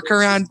girls would walk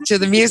around to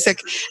the music,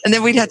 and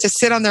then we'd have to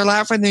sit on their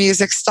lap when the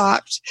music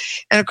stopped.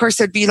 And of course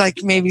there'd be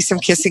like maybe some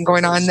kissing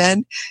going on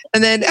then.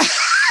 And then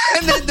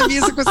and then the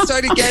music would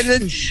start again,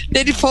 and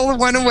they'd pull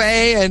one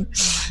away. And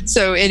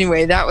so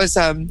anyway, that was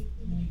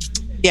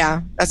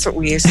that's what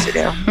we used to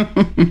do.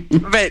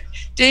 But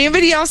did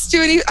anybody else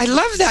do any? I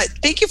love that.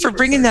 Thank you for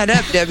bringing that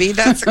up, Debbie.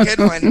 That's a good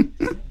one.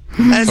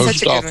 That's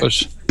such a good one.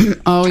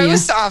 Oh,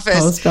 Post office.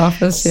 Post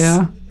office,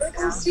 yeah.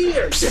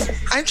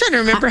 I'm trying to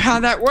remember how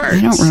that works. I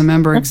don't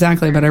remember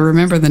exactly, but I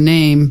remember the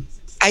name.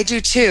 I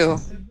do too.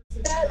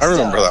 I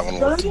remember that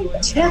one.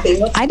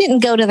 I didn't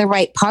go to the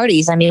right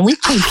parties. I mean, we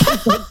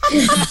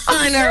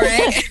I know,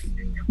 right?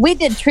 We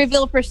did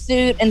Trivial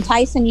Pursuit, and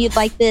Tyson, you'd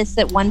like this.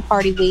 At one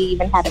party, we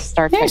even had a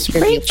Star Trek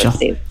Trivial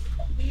Pursuit.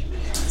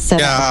 So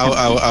Yeah,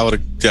 I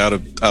would. Yeah,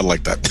 I'd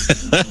like that.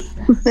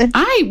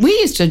 We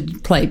used to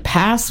play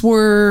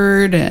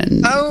Password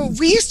and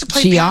we used to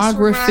play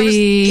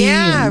Geography.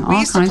 we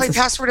used to play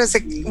Password as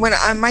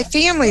my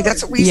family.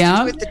 That's what we used to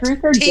do at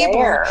the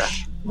table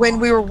when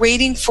we were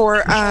waiting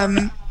for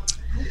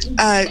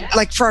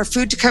like for our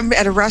food to come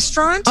at a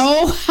restaurant.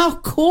 Oh, how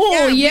cool!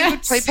 Yeah, yes, we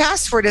would play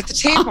Password at the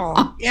table.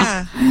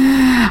 Yeah,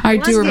 I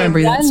do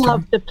remember that. I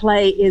love to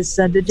play is.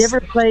 Did you ever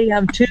play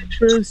Two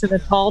Truths and a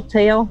Tall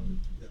Tale?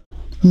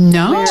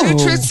 No. 2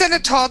 Truths and a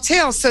Tall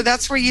Tale. So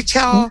that's where you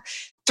tell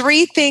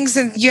 3 things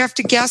and you have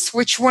to guess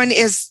which one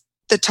is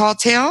the tall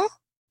tale.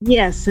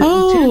 Yes.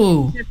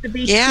 Oh,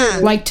 yeah.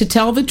 Like To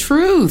Tell the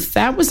Truth.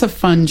 That was a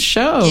fun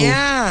show.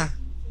 Yeah.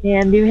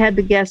 And you had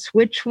to guess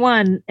which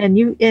one. And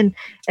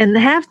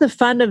half the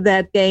fun of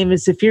that game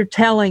is if you're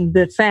telling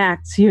the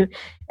facts,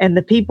 and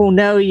the people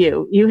know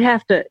you. You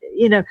have to,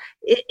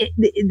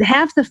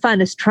 half the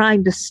fun is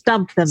trying to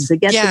stump them to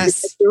get them to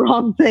get the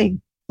wrong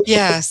thing.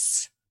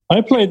 Yes. I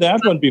played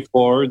that one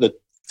before, the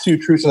 2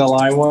 Truths and a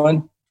Lie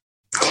one.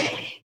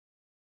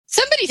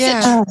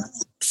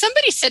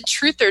 Somebody said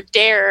Truth or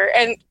Dare,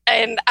 and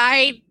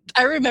I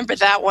remember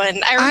that one.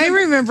 I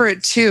remember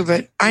it too,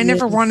 but I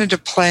never wanted to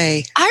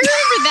play. I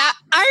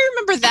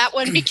remember that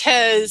one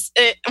because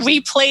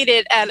we played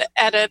it at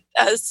a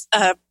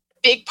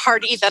big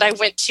party that I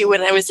went to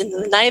when I was in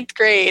the 9th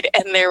grade,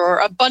 and there were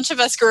a bunch of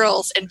us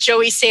girls and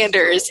Joey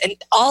Sanders, and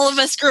all of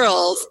us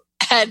girls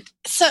had,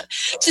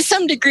 to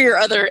some degree or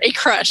other, a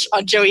crush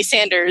on Joey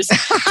Sanders.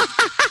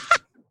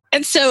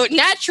 And so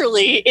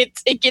naturally,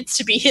 it gets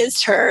to be his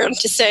turn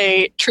to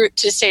say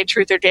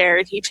truth or dare,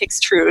 and he picks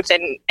truth.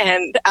 And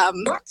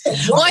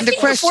the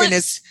question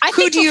is,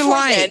 who do you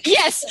like?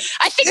 Yes,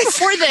 I think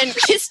before then,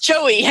 his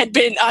Joey had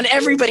been on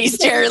everybody's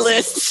dare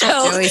list.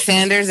 So Joey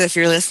Sanders, if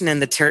you're listening,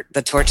 the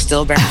torch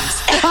still burns.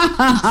 and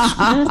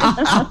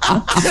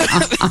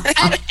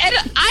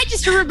I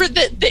just remember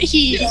that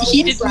he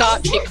did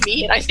not pick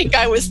me, and I think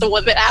I was the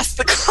one that asked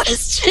the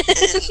question.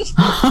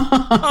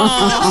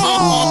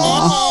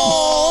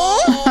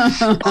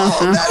 Oh,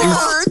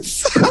 that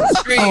hurts.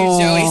 Screw you,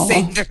 Joey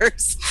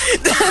Sanders.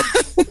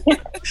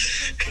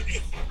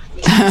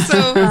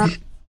 So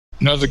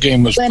another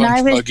game was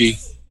Punch Buggy.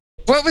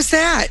 What was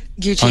that,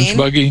 Eugene? Punch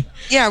Buggy.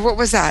 Yeah, what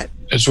was that?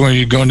 It's when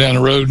you're going down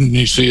the road and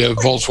you see a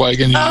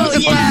Volkswagen.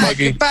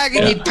 The bug,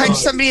 and you punch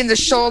somebody in the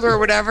shoulder or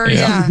whatever.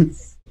 Yeah.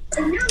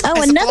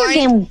 Oh, another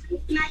game.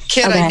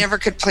 Kid, I never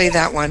could play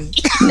that one.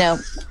 No.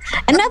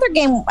 Another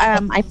game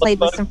I played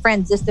with some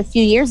friends just a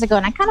few years ago,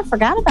 and I kind of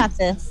forgot about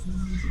this.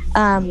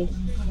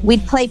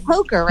 We'd play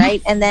poker,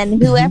 right? And then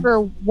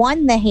whoever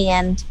won the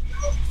hand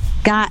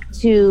got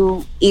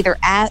to either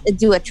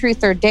do a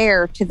truth or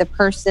dare to the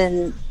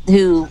person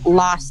who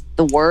lost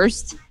the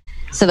worst.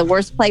 So the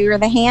worst player of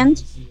the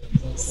hand.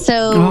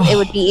 So it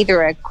would be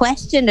either a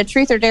question, a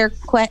truth or dare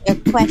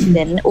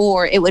question,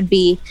 or it would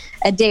be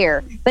a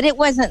dare. But it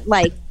wasn't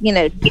like,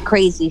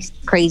 crazy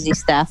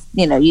stuff.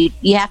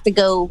 You have to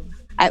go.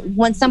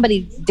 When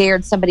somebody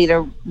dared somebody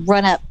to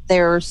run up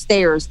their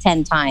stairs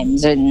 10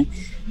 times and,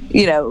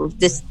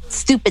 this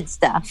stupid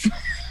stuff.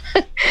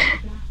 Did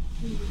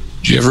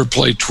you ever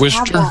play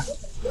Twister?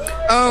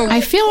 Oh, I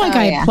feel like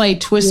I play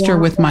Twister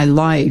with my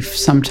life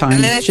sometimes.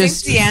 And then I think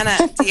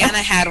Deanna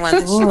had one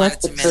that she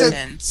wanted to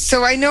mention.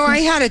 So I know I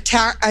had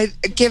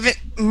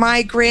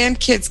my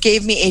grandkids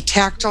gave me a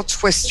tactile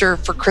Twister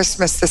for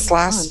Christmas this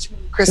last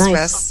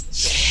Christmas.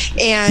 Nice.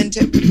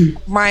 And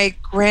my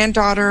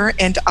granddaughter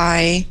and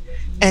I,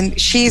 and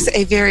she's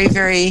a very,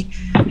 very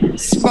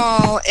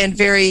small and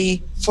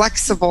very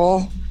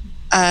flexible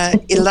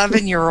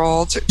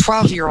 11-year-old,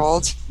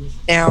 12-year-old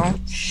now,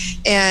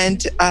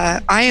 and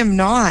I am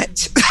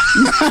not.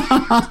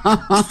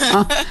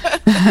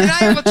 And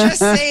I will just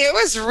say it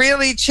was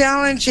really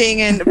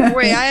challenging, and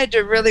boy, I had to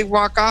really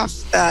walk off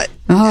that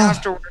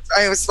afterwards.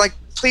 I was like,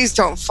 please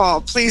don't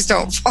fall. Please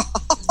don't fall.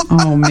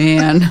 Oh,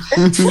 man.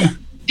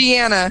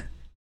 Deanna.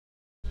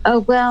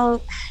 Oh,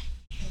 well,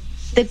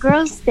 the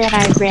girls that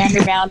I ran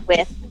around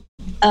with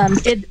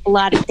did a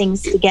lot of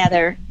things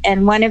together,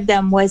 and one of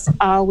them was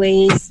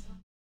always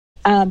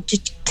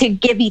to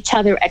give each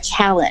other a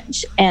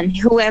challenge, and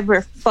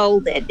whoever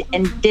folded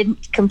and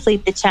didn't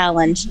complete the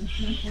challenge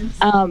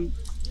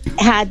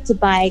had to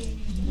buy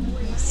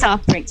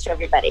soft drinks for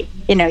everybody,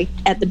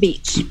 at the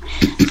beach.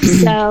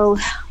 So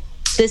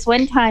this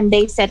one time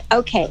they said,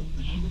 okay,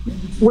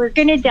 we're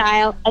going to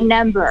dial a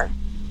number,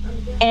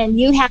 and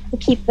you have to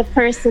keep the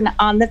person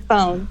on the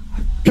phone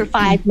for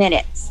 5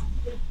 minutes.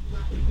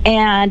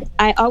 And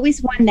I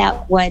always won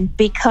that one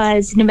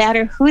because no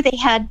matter who they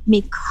had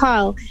me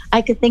call,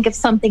 I could think of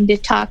something to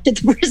talk to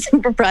the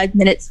person for 5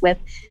 minutes with.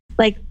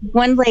 Like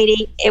one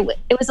lady, it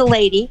was a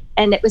lady,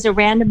 and it was a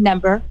random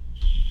number.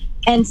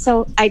 And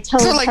so I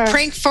told So her. like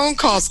prank phone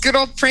calls, good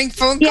old prank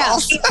phone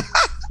calls.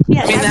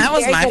 Yeah, I mean, that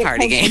was my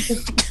party game.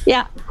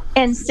 Yeah.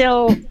 And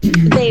so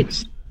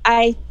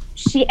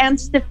she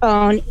answered the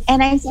phone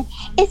and I said,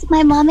 "Is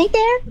my mommy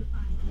there?"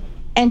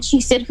 And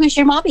she said, "Who's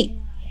your mommy?"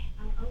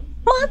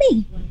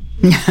 "Mommy."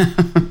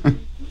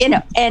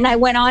 And I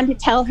went on to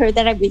tell her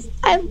that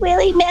I'm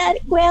really mad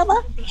at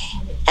Grandma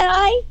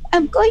and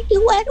I'm going to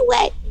run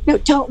away. "No,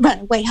 don't run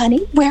away,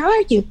 honey. Where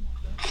are you?"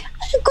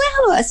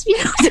 "Grandma's."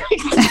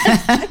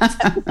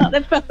 On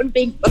the phone,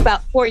 being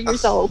about 4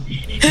 years old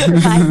for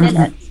 5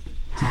 minutes.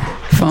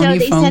 So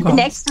they said the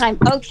next time,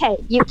 "Okay,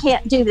 you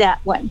can't do that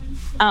one.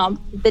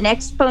 The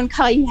next phone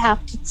call you have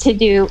to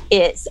do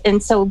is,"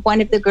 and so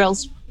one of the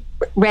girls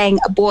rang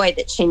a boy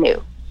that she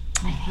knew.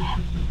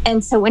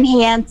 And so when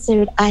he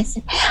answered, I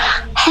said,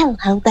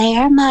 "Hello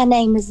there, my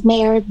name is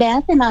Mary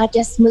Beth, and I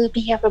just moved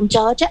here from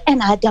Georgia,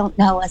 and I don't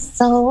know a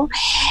soul.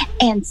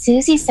 And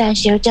Susie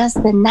says you're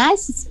just the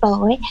nicest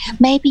boy.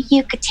 Maybe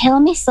you could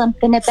tell me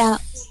something about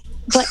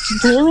what to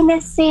do in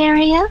this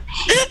area.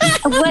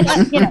 What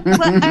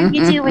are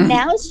you doing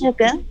now,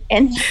 sugar?"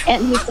 And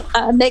he's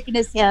making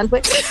a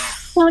sandwich.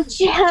 "Don't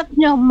you have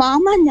no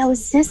mama, no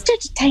sister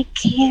to take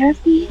care of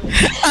you?"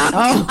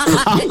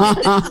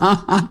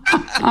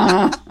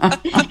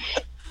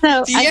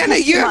 So Deanna,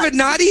 you have a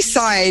naughty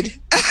side.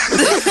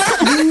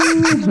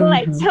 Well,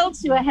 I told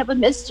you I have a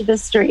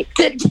mischievous streak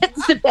that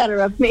gets the better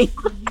of me.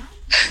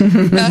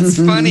 That's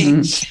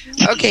funny.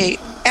 Okay,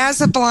 as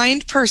a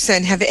blind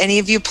person, have any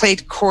of you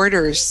played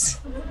quarters?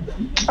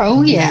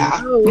 Oh,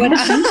 yeah.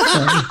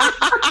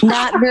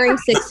 Not very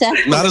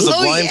successful. Not as a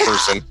blind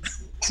person.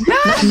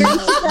 Not very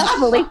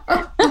successfully.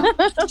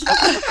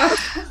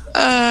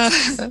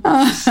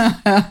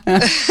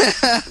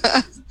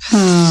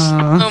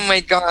 Oh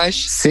my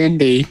gosh.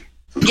 Cindy.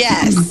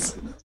 Yes.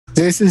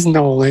 This is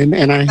Nolan,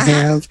 and I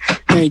have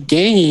a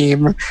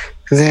game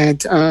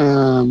that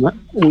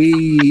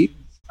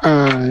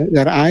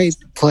that I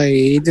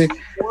played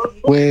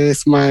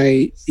with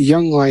my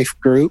Young Life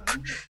group,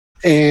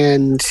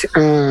 and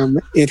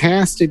it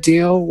has to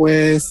deal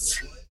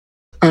with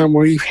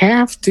where you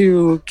have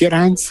to get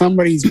on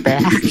somebody's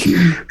back,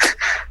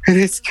 and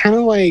it's kind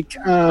of like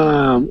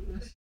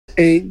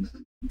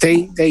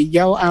they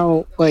yell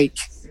out like.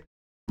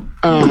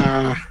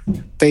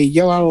 They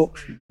yell out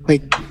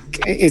like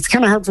it's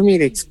kind of hard for me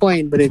to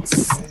explain, but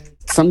it's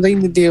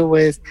something to deal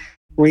with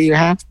where you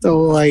have to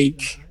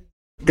like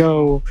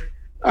go.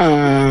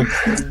 I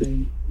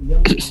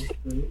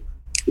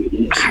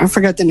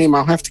forgot the name.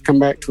 I'll have to come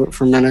back to it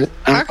for a minute.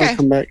 I'll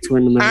come back to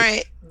it in a minute. All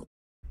right.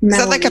 Is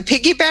that like a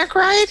piggyback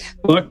ride?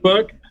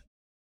 Book.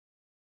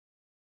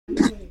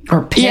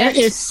 Or yeah,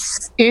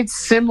 it's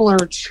similar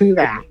to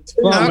that.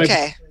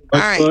 Okay. All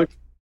right.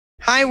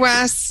 Hi,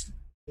 Wes.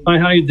 Hi,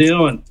 how you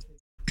doing?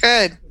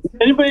 Good.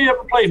 Anybody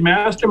ever played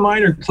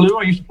Mastermind or Clue?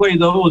 I used to play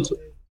those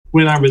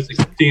when I was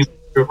 16,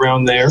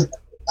 around there.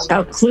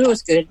 Oh, Clue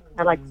was good.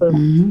 I like Clue.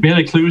 We had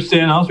a Clue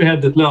stand. I also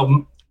had this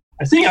little.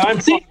 I'm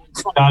thinking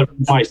about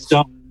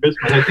myself for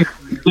Christmas. I think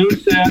the Clue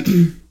set.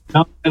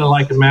 Now kind of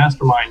like a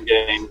Mastermind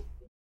game.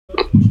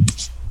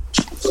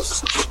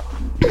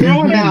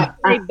 I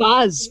played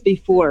Buzz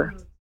before.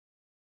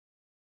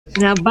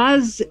 Now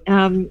Buzz.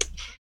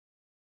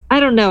 I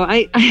don't know.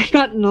 I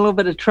got in a little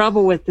bit of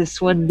trouble with this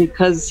one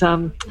because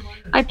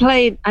I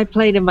played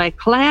in my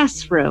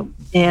classroom,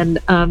 and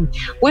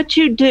what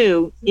you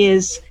do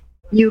is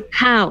you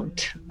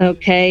count,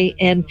 okay?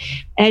 And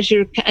as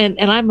you're and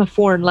I'm a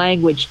foreign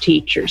language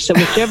teacher, so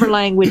whichever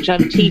language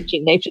I'm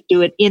teaching, they should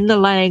do it in the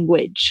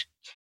language.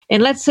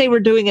 And let's say we're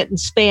doing it in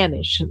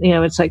Spanish.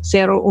 It's like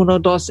 0,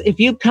 1, 2. If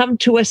you come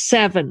to a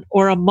 7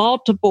 or a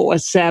multiple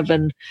of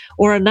 7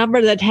 or a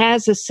number that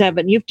has a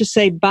 7, you have to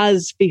say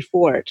Buzz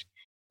before it.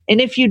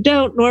 And if you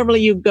don't,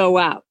 normally you go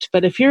out.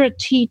 But if you're a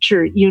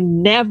teacher, you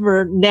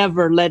never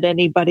let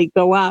anybody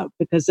go out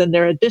because then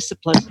they're a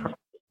discipline.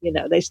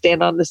 They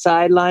stand on the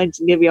sidelines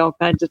and give you all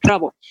kinds of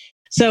trouble.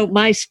 So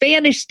my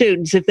Spanish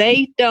students, if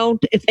they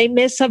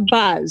miss a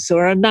buzz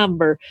or a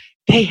number,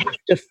 they have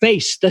to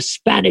face the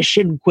Spanish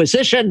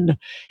Inquisition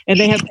and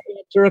they have to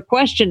answer a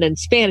question in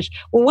Spanish.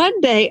 Well, one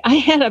day I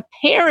had a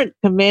parent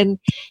come in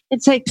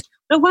and say,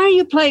 "Now, why are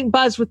you playing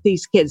Buzz with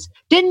these kids?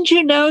 Didn't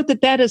you know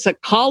that is a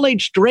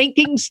college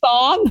drinking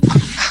song?"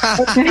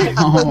 Okay.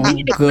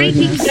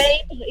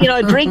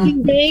 A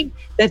drinking game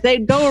that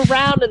they'd go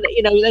around and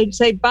they'd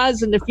say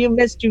Buzz, and if you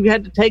missed, you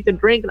had to take a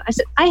drink. And I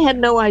said, I had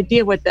no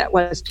idea what that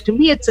was. To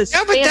me, it's a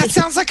no, but that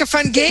sounds like a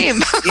fun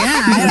game. Yeah,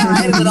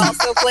 I would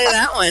also play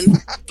that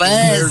one.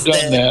 Buzz. Never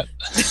done that.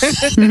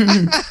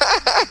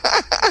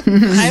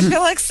 I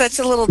feel like such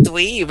a little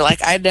dweeb. Like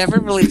I never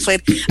really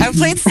played. I've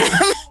played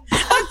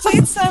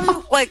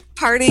some like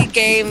party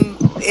game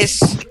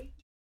ish.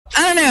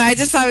 I don't know.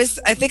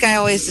 I think I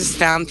always just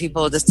found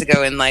people just to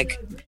go and like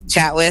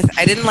chat with.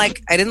 I didn't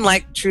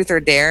like Truth or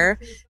Dare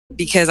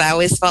because I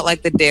always felt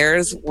like the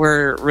dares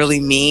were really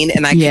mean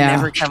and I could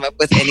never come up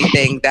with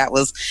anything that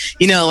was,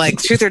 like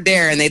Truth or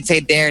Dare, and they'd say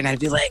dare and I'd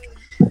be like,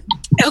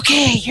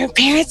 "Okay, your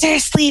parents are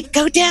asleep.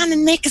 Go down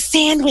and make a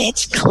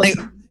sandwich." Like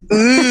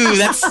Ooh,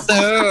 that's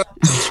so.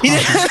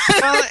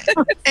 Well,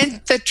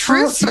 and the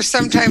truths are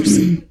sometimes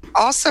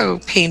also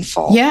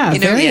painful. Yeah,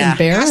 very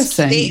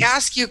embarrassing. They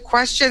ask you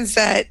questions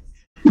that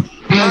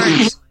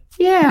aren't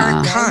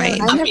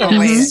kind.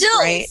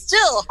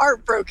 Still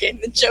heartbroken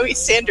that Joey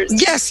Sanders.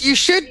 Yes, you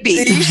should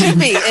be. You should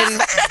be.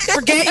 And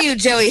forget you,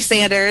 Joey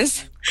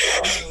Sanders.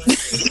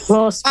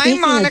 Well, hi,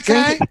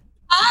 Monica.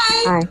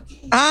 Hi.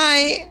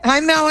 Hi,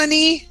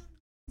 Melanie.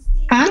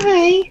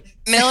 Hi.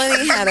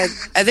 Melanie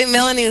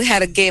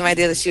had a game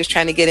idea that she was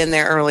trying to get in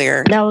there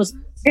earlier. That was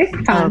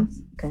fun.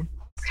 Okay.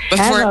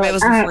 Before it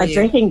was before a you.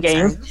 drinking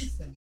game.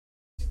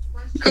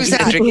 Who's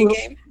that? Drinking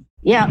game?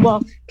 Yeah,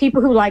 well, people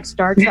who like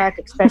Star Trek,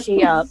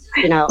 especially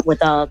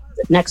with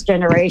Next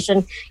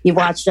Generation, you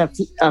watch a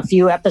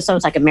few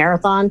episodes like a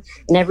marathon,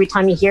 and every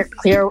time you hear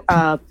clear,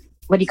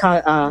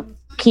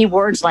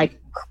 keywords like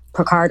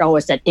Picard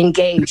always said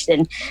engaged,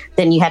 and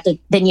then you had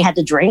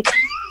to drink.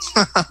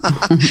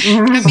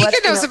 Mika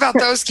knows about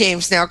those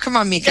games now. Come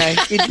on, Mika.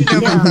 You do know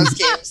about those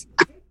games.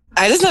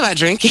 I just know about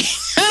drinking.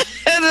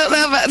 I don't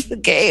know about the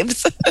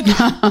games.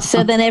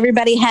 So then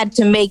everybody had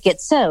to make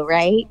it so,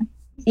 right?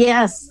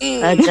 Yes,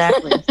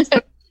 exactly.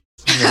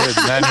 I had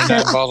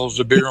 99 bottles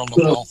of beer on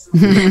the wall.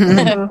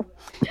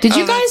 Did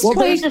you guys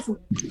play?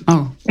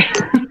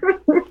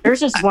 There's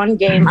this one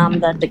game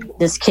that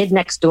this kid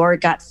next door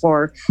got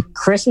for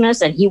Christmas,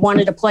 and he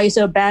wanted to play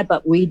so bad,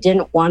 but we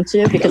didn't want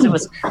to because it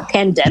was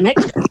pandemic.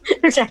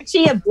 There's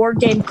actually a board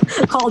game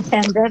called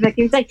Pandemic.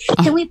 He was like,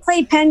 "Can we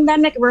play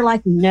Pandemic?" We're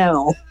like,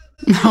 "No,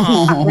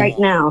 not right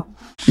now."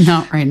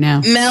 Not right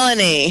now.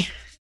 Melanie.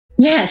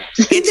 Yes.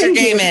 Get your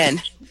game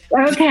in.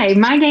 Okay,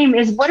 my game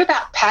is what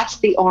about Pass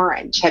the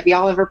Orange? Have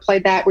y'all ever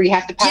played that where you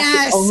have to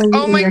pass it only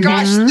Oh in my your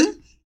gosh. hand?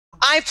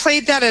 I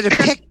played that at a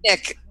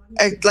picnic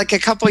like a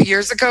couple of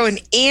years ago,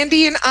 and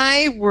Andy and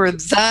I were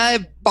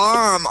the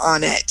bomb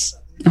on it.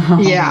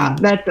 Yeah,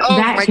 that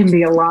can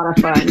be a lot of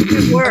fun.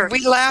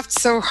 We laughed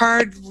so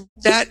hard.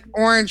 That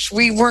orange,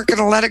 we weren't going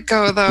to let it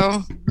go,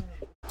 though.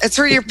 It's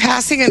where you're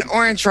passing an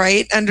orange,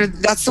 right?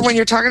 That's the one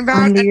you're talking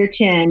about? Under your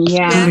chin,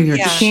 yeah. Under your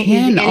You can't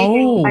chin, use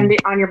anything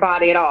on your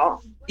body at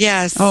all.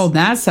 Yes. Oh,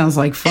 that sounds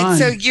like fun. And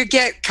so you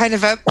get kind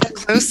of up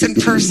close and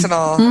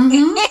personal.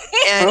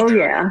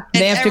 Yeah.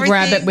 They have to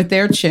grab it with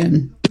their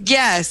chin.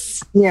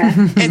 Yes. Yeah.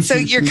 And so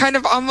you're kind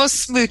of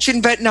almost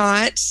smooching, but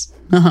not.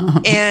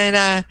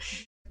 And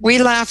we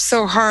laughed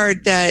so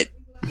hard that,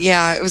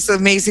 it was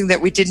amazing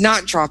that we did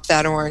not drop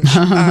that orange.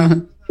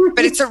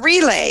 But it's a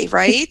relay,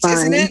 right?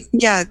 Isn't it?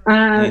 Yeah.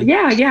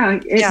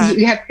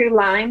 You have two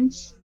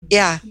lines.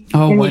 Yeah.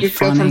 Oh, and you just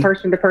go from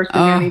person to person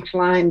on each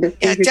line.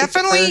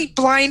 Definitely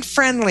blind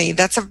friendly.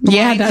 That's a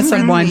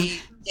one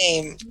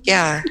game.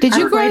 Yeah. Did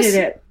you guys played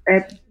it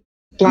at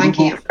blind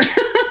camp?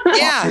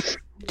 Yeah.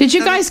 Did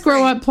you guys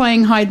grow up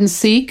playing hide and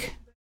seek?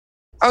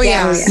 Oh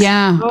yeah.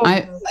 Yeah.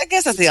 I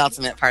guess that's the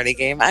ultimate party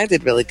game. I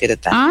did really good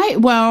at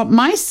that.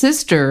 My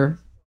sister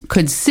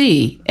could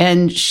see,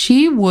 and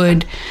she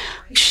would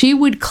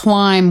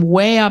climb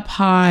way up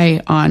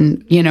high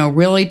on,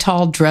 really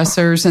tall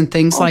dressers and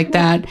things like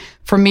that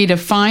for me to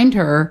find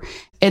her.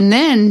 And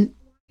then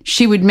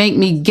she would make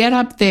me get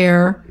up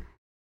there.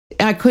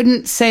 I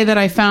couldn't say that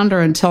I found her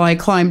until I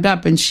climbed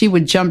up, and she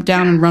would jump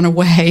down and run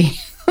away.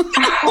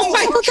 Oh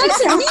my God.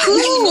 That's so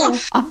cool.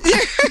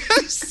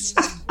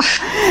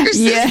 Your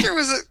sister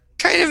was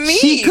kind of mean.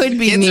 She could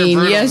be mean.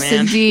 Brutal, yes, man.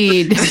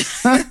 Indeed.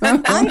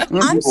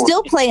 I'm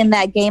still playing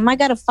that game. I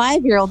got a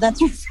 5-year-old.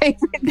 That's her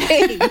favorite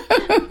game.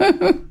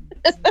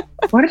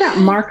 What about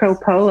Marco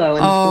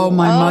Polo?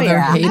 My mother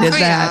hated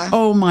that.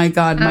 Oh my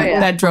God.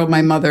 That drove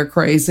my mother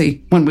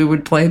crazy when we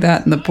would play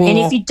that in the pool. And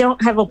if you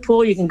don't have a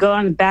pool, you can go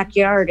in the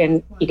backyard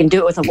and you can do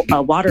it with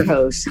a water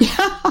hose.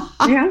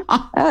 Yeah.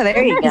 Oh,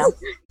 there you go.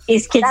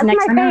 These kids That's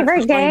next my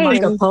favorite game.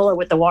 Marco Polo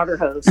with the water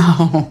hose.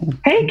 Oh.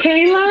 Hey,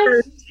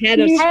 Kayla.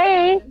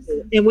 Hey.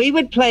 And we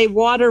would play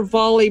water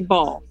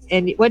volleyball.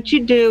 And what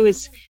you do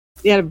is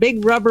you had a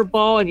big rubber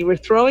ball and you were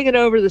throwing it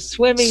over the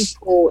swimming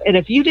pool. And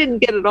if you didn't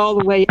get it all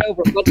the way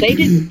over, what they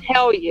didn't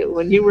tell you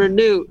when you were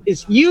new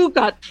is you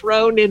got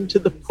thrown into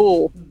the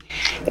pool.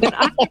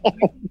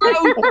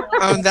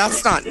 And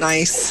that's not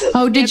nice.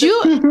 Oh, did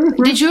you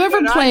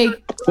ever play?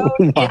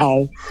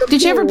 Wow.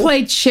 Did you ever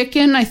play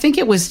chicken? I think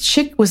it was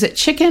Was it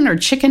chicken or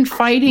chicken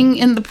fighting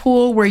in the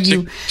pool where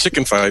you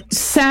chicken fight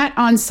sat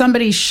on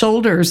somebody's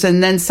shoulders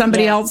and then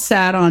somebody else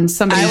sat on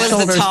somebody's shoulders?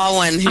 I was the tall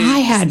one. I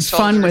had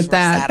fun with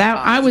that.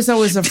 I was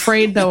always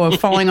afraid though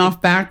of falling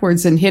off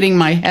backwards and hitting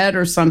my head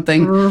or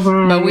something.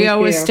 But we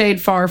always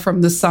stayed far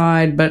from the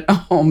side. But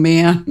oh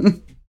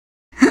man.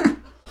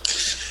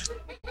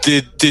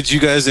 Did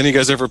you guys, any of you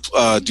guys ever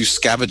do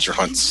scavenger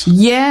hunts?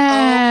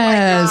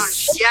 Yes. Oh my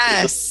gosh,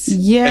 yes.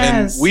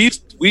 Yes. And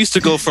we used to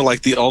go for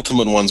like the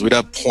ultimate ones. We'd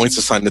have points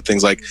assigned to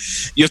things like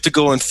you have to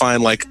go and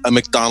find like a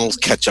McDonald's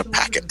ketchup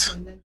packet.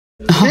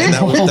 We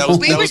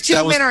would do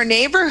them in our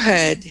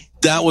neighborhood.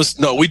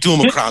 We do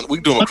them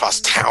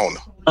across town.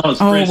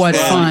 Oh, what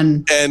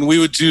fun. And we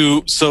would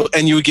do so,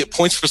 and you would get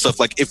points for stuff.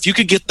 Like if you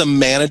could get the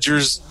manager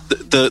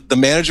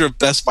of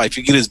Best Buy, if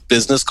you get his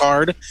business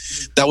card,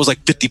 that was like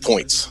 50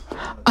 points.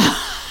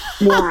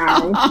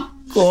 Wow.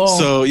 Cool.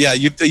 So yeah,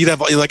 you'd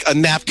have like a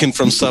napkin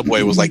from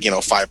Subway was like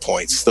 5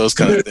 points, those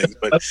kind of things.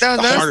 But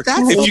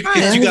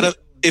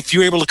if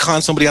you were able to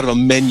con somebody out of a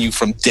menu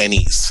from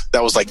Denny's,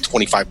 that was like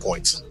 25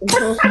 points.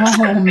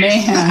 Oh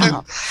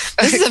man,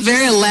 this is a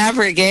very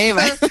elaborate game.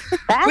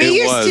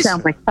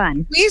 Sounds like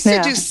fun. We used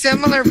to do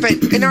similar, but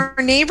in our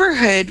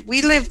neighborhood,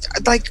 we lived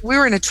we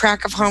were in a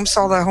tract of homes,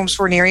 so all the homes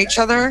were near each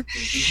other.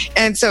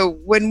 And so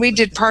when we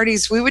did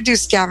parties, we would do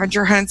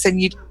scavenger hunts, and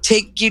you'd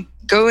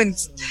go and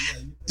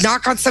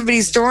knock on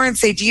somebody's door and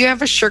say, do you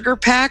have a sugar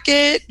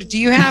packet? Do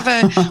you have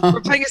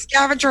we're playing a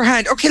scavenger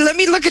hunt. Okay, let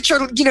me look at your,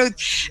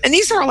 and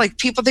these are all like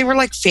people, they were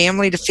like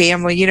family to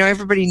family,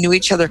 everybody knew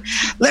each other.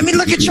 Let me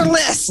look at your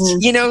list,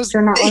 they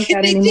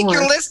take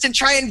your list and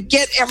try and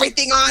get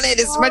everything on it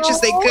as much as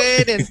they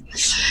could.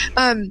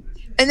 And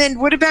then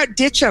what about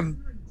Ditch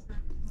 'em?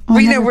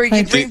 Where you ring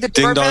the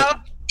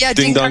doorbell? Yeah,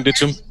 ding dong,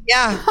 ditch 'em.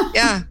 Yeah.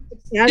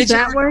 How does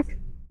that work?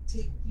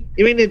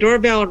 You mean the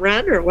doorbell and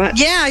run, or what?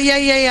 Yeah.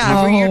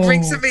 Oh. Where you'd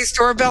ring somebody's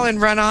doorbell and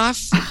run off.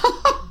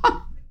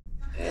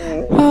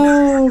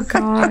 Oh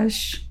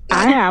gosh,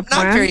 I have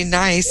not one. very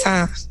nice,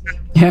 huh?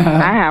 Yeah,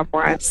 I have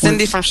one.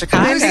 Cindy from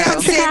Chicago. Who's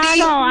that, Cindy?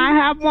 Chicago, I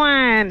have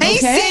one. Hey,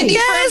 Okay. Cindy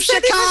from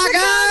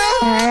Chicago.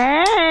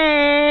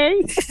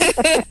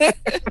 Hey.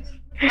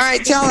 All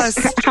right, tell us.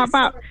 How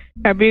about,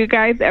 have you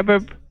guys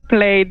ever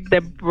played the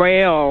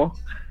Braille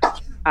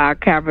I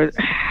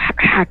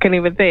can't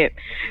even say it.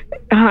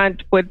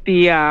 Hunt with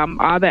the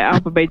other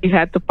alphabet. You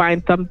had to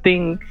find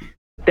something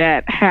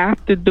that has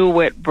to do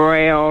with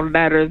Braille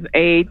letters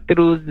A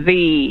through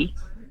Z.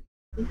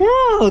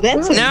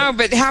 No,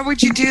 but how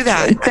would you do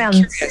that?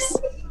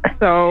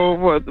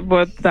 So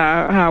with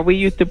how we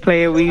used to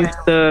play, we used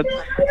to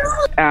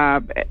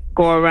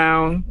go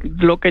around,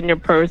 look in your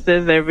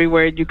purses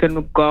everywhere you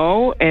can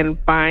go, and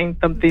find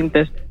something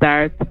that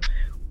starts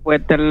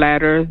with the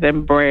letters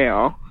in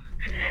Braille.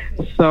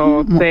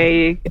 So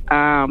say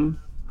the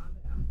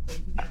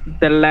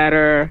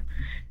letter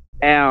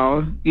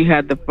L, you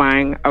had to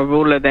find a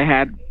ruler that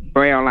had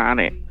Braille on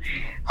it.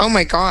 Oh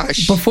my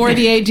gosh. Before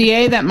the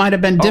ADA, that might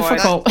have been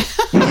difficult.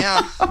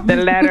 Yeah. The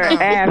letter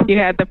F, you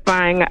had to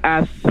find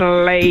a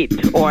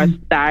slate or a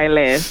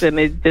stylus, and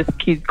it just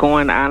keeps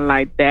going on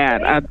like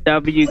that. A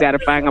W, you got to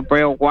find a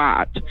Braille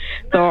watch.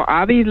 So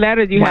all these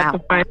letters, you have to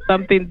find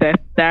something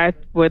that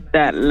starts with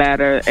that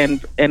letter,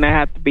 and it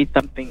has to be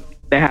something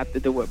that has to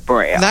do with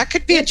Braille. That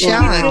could be a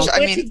challenge. What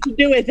did you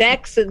do with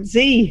X and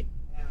Z?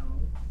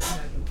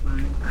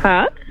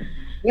 Huh?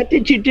 What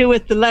did you do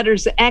with the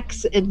letters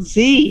X and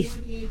Z?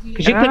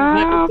 Because you couldn't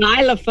have a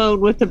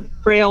xylophone with a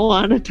Braille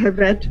on it, I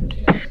bet.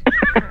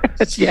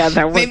 Yeah,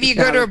 that was maybe you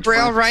go to a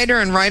Braille writer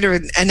and write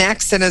an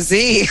X and a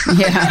Z.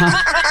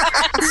 Yeah.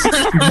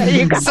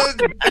 So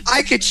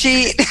I could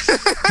cheat.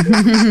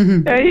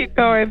 There you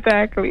go,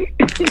 exactly.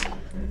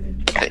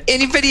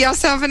 Anybody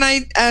else have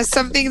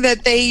something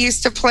that they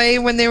used to play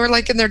when they were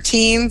like in their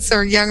teens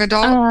or young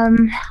adult?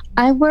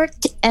 I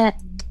worked at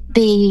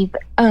the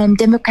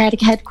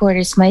Democratic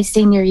headquarters my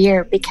senior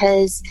year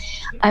because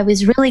I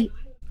was really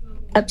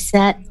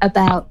upset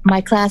about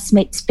my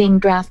classmates being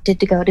drafted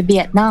to go to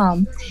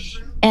Vietnam,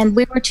 and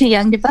we were too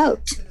young to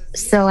vote.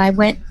 So I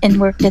went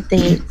and worked at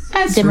the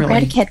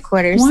Democratic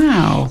headquarters.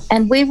 Wow.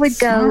 And we would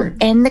go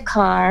in the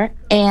car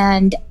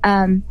and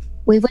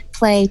we would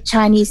play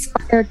Chinese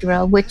fire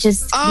drill, which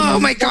is... Oh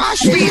my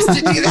gosh, we used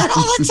to do that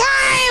all the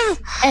time!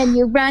 And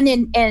you run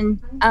in and,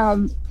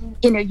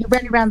 you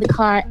run around the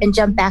car and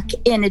jump back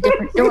in a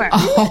different door.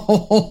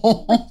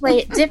 Oh. We play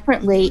it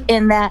differently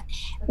in that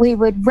we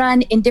would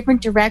run in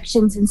different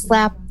directions and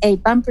slap a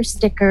bumper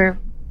sticker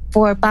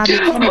for Bobby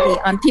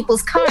Kennedy on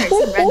people's cars and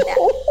run that.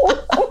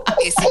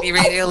 ACB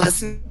radio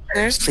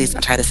listeners, please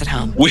don't try this at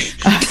home. We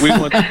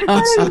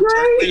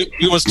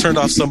once turned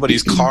off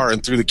somebody's car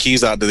and threw the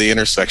keys out to the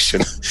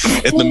intersection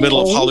in the middle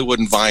of Hollywood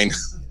and Vine.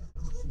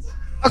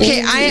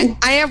 Okay,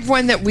 I have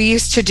one that we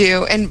used to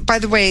do, and by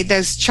the way,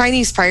 those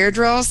Chinese fire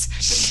drills,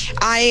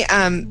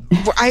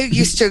 I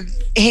used to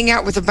hang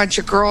out with a bunch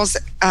of girls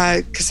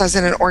because I was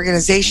in an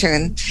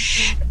organization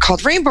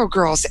called Rainbow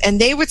Girls,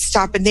 and they would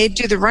stop and they'd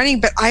do the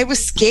running, but I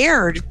was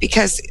scared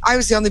because I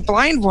was the only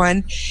blind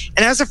one,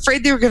 and I was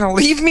afraid they were going to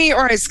leave me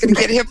or I was going to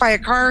get hit by a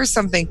car or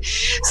something.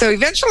 So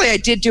eventually I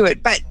did do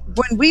it, but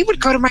when we would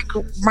go to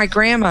my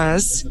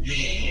grandma's,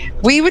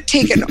 we would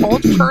take an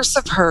old purse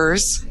of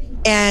hers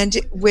and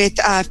with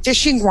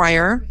fishing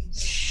wire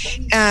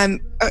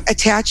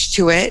attached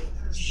to it,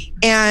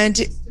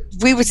 and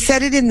we would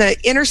set it in the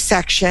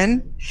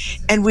intersection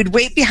and we'd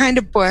wait behind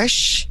a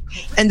bush,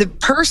 and the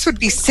purse would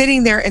be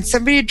sitting there, and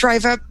somebody would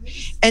drive up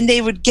and they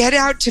would get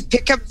out to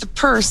pick up the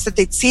purse that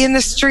they'd see in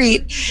the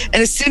street,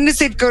 and as soon as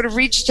they'd go to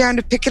reach down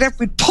to pick it up,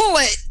 we'd pull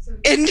it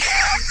and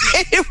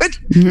it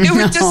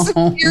would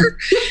disappear,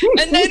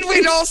 and then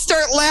we'd all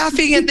start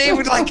laughing and they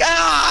would like,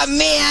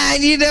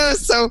 man,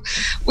 so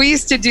we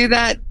used to do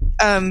that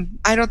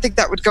I don't think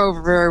that would go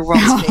over very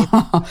well today. It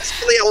was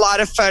really a lot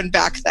of fun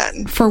back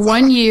then. For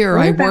 1 year,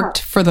 I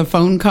worked for the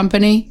phone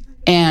company.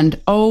 And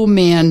oh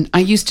man, I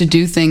used to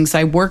do things.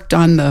 I worked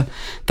on the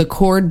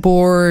cord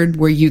board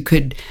where you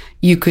could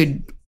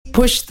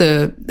push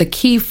the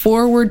key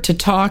forward to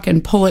talk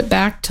and pull it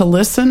back to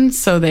listen.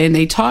 So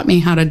they taught me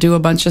how to do a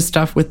bunch of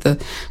stuff with the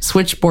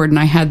switchboard. And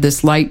I had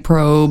this light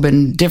probe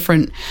and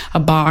a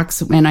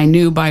box. And I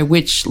knew by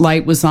which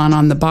light was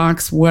on the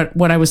box what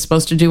I was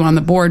supposed to do on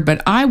the board.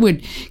 But I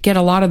would get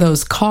a lot of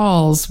those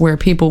calls where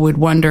people would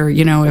wonder,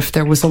 if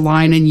there was a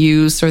line in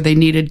use or they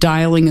needed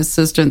dialing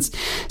assistance.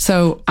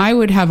 So I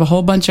would have a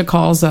whole bunch of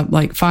calls up,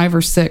 like 5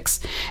 or 6,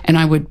 and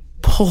I would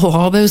pull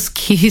all those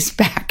keys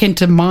back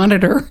into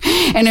monitor,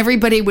 and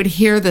everybody would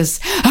hear this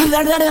all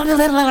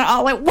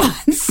at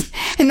once.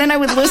 And then I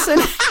would listen.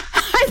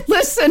 I'd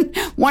listen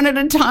one at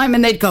a time,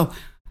 and they'd go,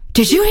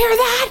 "Did you hear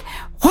that?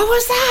 What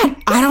was that?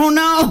 I don't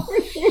know."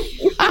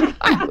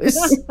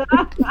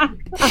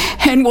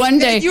 And one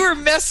day you were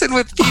messing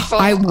with people.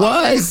 I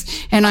was,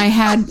 and I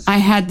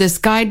had this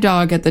guide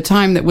dog at the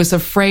time that was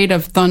afraid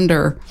of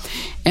thunder,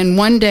 and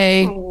one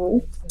day.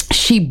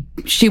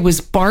 She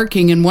was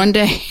barking, and one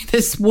day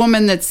this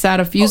woman that sat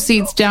a few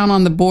seats down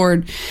on the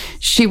board,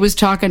 she was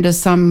talking to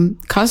some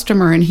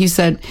customer, and he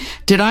said,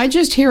 "Did I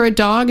just hear a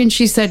dog?" And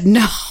she said,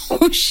 "No."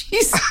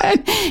 She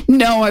said,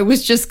 "No, I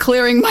was just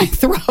clearing my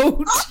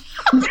throat."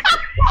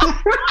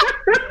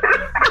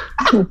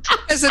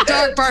 As a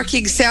dog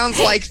barking sounds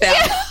like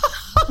that.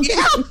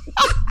 Yeah.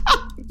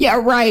 Yeah,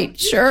 right.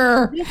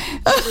 Sure.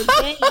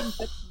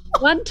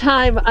 One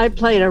time I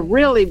played a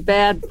really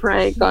bad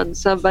prank on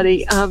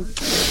somebody.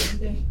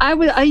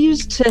 I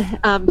used to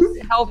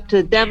help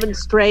to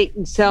demonstrate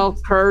and sell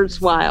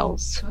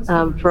Kurzweils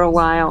for a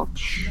while,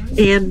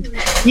 and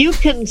you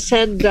can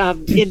send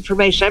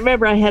information. I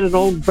remember I had a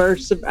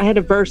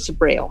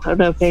VersaBraille. I don't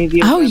know if any of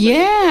you. Oh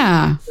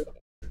yeah.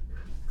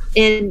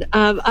 And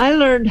I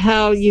learned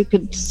how you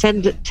could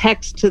send a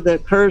text to the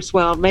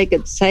Kurzweil and make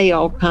it say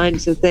all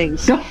kinds of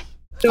things.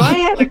 So I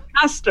had a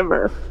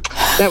customer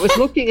that was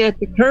looking at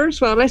the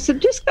Kurzweil, and I said,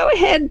 "Just go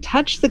ahead and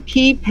touch the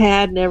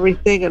keypad and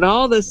everything." And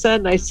all of a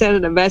sudden, I sent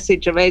in a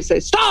message, and I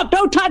said, "Stop!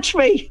 Don't touch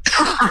me!"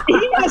 I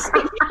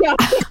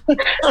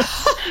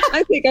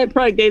think I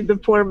probably gave the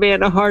poor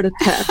man a heart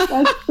attack.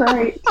 That's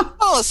right.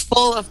 Oh, it's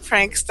full of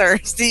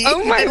pranksters.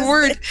 Oh my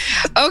word!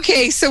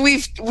 Okay, so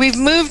we've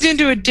moved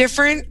into a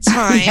different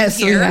time. Yes,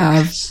 here. we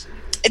have.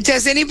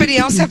 Does anybody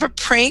else have a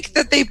prank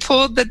that they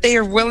pulled that they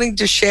are willing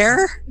to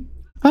share?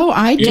 Oh,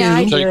 I do. Yeah,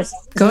 I do.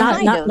 Go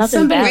Not ahead.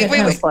 nothing bad.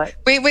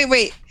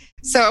 Wait.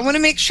 So I want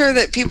to make sure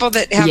that people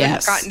that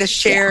haven't gotten to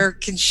share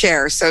can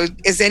share. So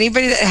is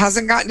anybody that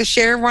hasn't gotten to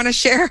share want to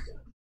share?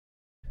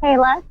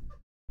 Kayla?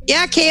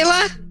 Yeah,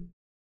 Kayla?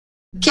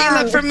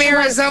 Kayla from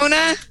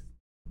Arizona?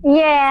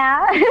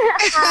 Yeah.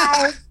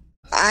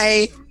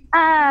 Hi.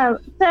 Hi.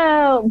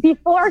 So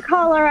before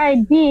caller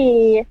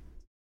ID,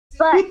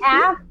 but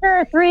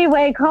after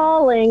three-way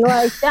calling,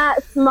 like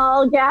that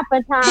small gap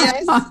of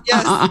time,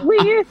 yes. we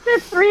used to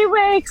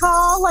three-way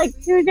call like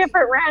 2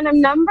 different random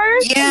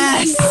numbers.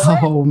 Yes.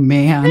 Oh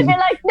man. They'd be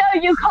like, "No,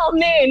 you call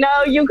me.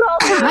 No, you call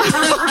me."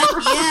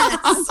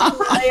 Yes.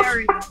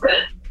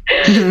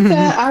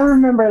 Yeah, I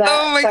remember that.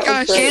 Oh my That was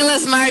gosh. great.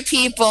 Kayla's my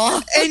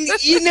people. And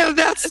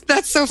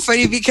that's so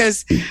funny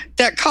because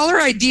that caller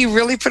ID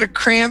really put a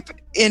cramp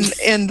in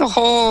the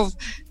whole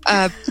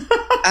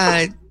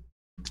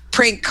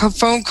prank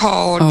phone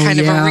call kind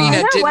of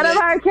arena. What are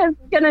our kids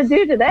gonna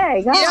do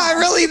today? God. Yeah,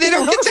 really, they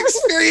don't get to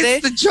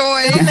experience the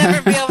joy. They'll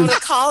never be able to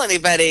call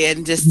anybody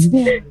and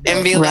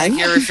be like,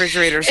 "Your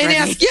refrigerator's and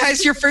running." ask,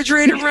 "Is your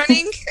refrigerator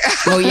running?"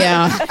 Oh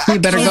yeah, you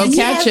better go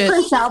catch it.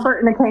 Prince Albert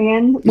in a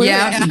can.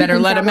 Yeah, you better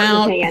let him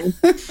out.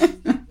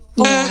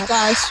 Oh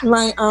gosh,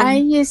 my I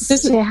used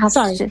to have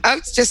sorry. Oh,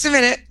 just a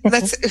minute.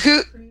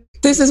 Who?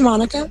 This is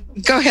Monica.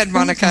 Go ahead,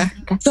 Monica.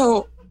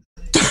 So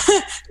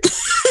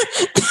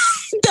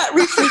that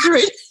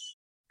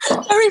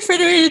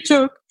refrigerator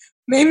joke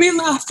made me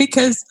laugh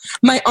because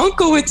my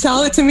uncle would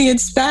tell it to me in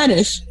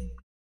Spanish,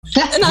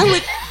 and I'm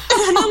like,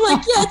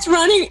 "Yeah, it's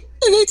running,"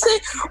 and they'd say,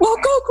 "Well,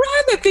 go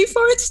grab it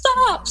before it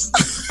stops."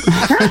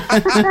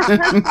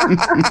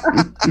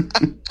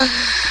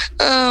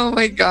 Oh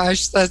my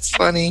gosh, that's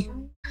funny.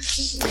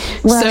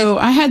 So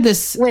I had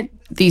so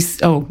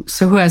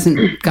who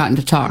hasn't gotten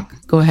to talk?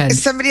 Go ahead.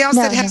 Is somebody else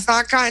that has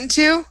not gotten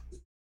to?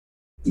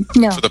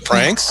 No. For the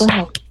pranks?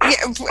 Yeah,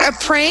 a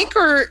prank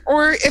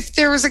or if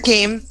there was a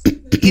game,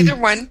 either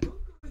one.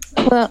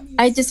 Well,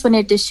 I just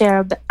wanted to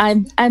share. But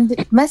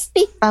it must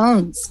be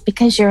phones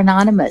because you're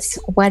anonymous,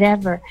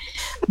 whatever.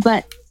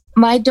 But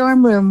my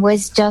dorm room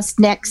was just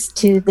next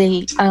to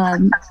the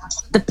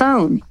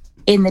phone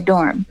in the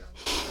dorm,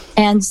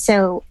 and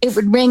so it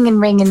would ring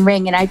and ring and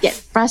ring, and I'd get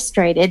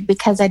frustrated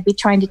because I'd be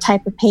trying to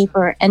type a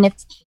paper, and if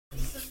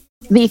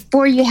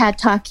before you had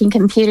talking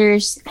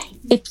computers,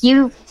 if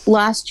you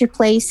lost your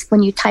place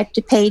when you typed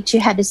a page, you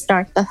had to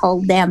start the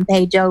whole damn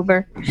page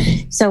over.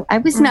 So I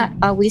was not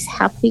always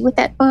happy with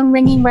that phone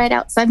ringing right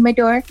outside my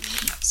door.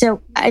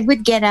 So I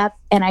would get up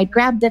and I'd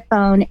grab the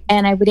phone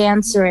and I would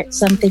answer it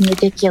something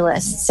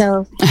ridiculous.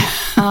 So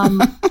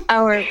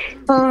our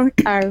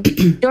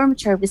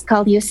dormitory was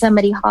called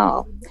Yosemite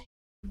Hall.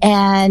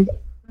 And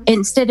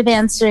instead of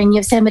answering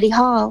Yosemite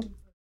Hall,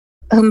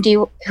 who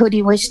do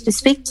you wish to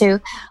speak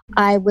to?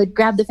 I would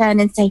grab the phone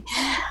and say,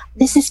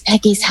 "This is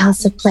Peggy's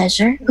House of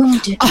Pleasure. Who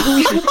is your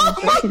pleasure?"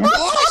 You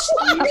know?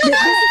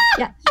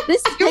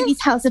 This is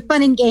Peggy's House of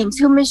Fun and Games.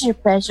 Whom is your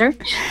pleasure?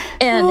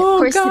 And of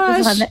course, it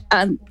was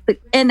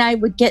and I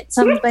would get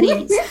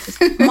somebody's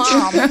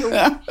mom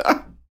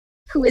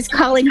who was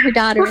calling her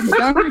daughter in the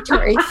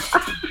dormitory,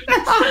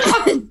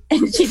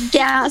 and she'd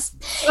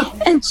gasp,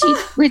 and she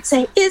would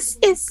say, "Is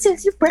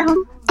Susie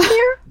Brown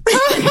here?"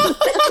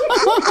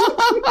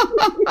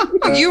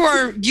 You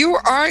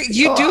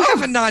do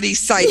have a naughty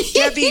side.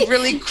 Debbie,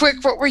 really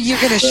quick, what were you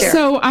going to share?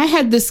 So I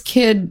had this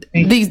kid,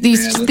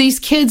 these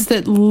kids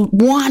that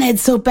wanted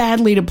so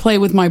badly to play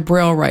with my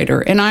Braille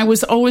writer, and I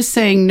was always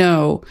saying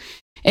no.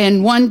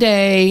 And one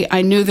day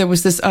I knew there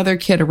was this other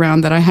kid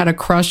around that I had a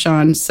crush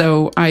on.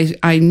 So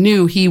I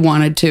knew he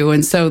wanted to.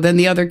 And so then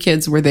the other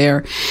kids were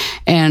there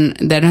and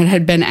that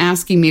had been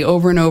asking me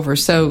over and over.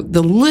 So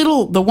the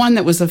one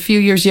that was a few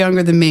years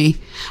younger than me,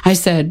 I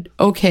said,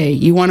 "Okay,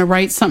 you want to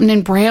write something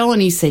in Braille?"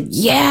 And he said,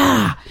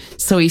 "Yeah."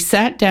 So he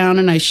sat down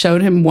and I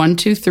showed him 1,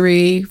 2,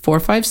 3, 4,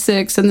 5,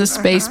 6 in the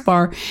space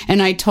bar. And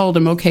I told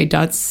him, "Okay,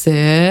 dot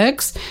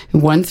 6,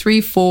 1,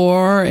 3,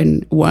 4,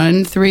 and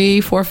 1,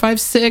 3, 4, 5,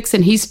 6.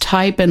 And he's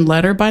typing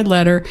letter by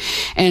letter.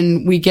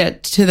 And we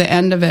get to the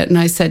end of it. And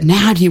I said,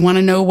 "Now, do you want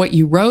to know what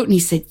you wrote?" And he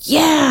said,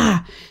 "Yeah."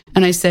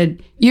 And I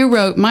said, "You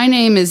wrote, 'My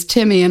name is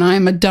Timmy and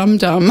I'm a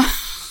dum-dum.'"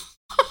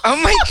 Oh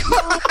my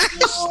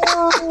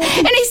gosh.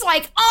 And he's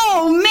like,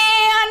 "Oh man."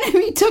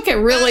 He took it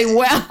really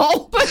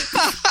well.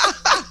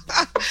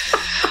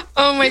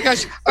 Oh my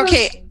gosh.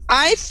 Okay.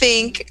 I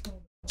think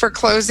for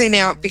closing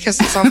out, because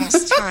it's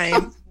almost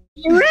time.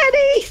 You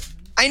ready?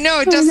 I know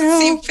it doesn't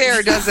seem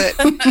fair, does it?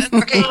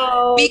 Okay.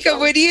 Mika,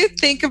 what do you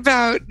think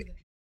about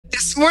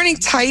this morning,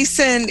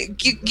 Tyson?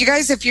 You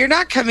guys, if you're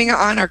not coming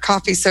on our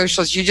coffee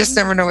socials, you just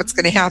never know what's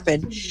going to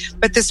happen.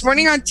 But this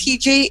morning on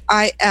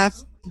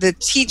TGIF, the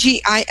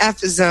TGIF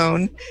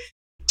zone,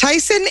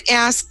 Tyson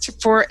asked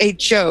for a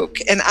joke,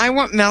 and I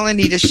want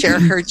Melanie to share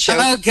her joke.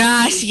 Oh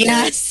gosh,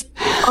 yes.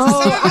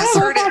 Oh, Some of us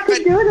heard it, but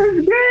do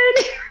this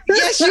good.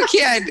 yes, you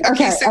can.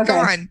 Okay, go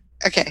on.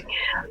 Okay.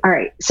 All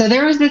right. So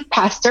there was this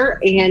pastor,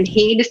 and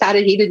he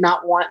decided he did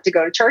not want to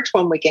go to church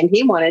one weekend.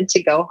 He wanted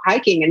to go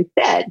hiking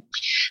instead.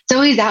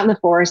 So he's out in the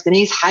forest and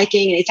he's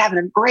hiking and he's having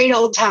a great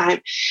old time.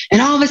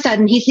 And all of a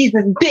sudden he sees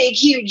this big,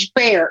 huge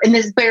bear, and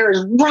this bear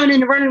is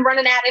running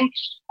at him.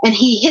 And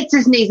he hits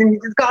his knees and he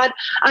says, "God,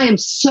 I am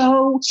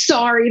so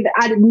sorry that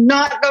I did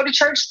not go to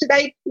church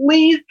today.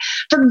 Please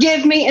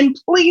forgive me and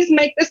please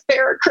make this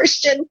bear a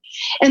Christian."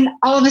 And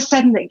all of a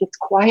sudden it gets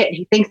quiet.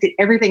 He thinks that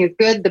everything is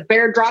good. The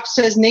bear drops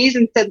to his knees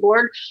and said,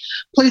 "Lord,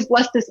 please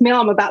bless this meal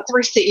I'm about to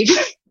receive."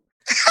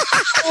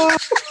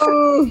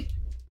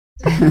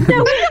 No, we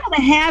gotta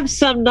have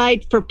some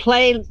night for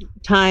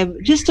playtime.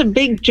 Just a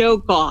big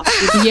joke off.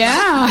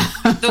 Yeah.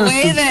 The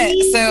way that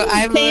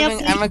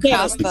I'm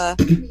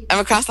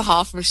across the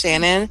hall from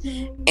Shannon,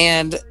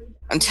 and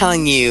I'm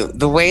telling you,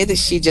 the way that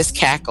she just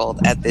cackled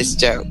at this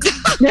joke.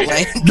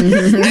 Like,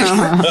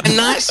 I'm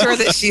not sure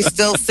that she's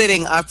still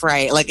sitting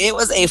upright. Like, it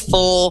was a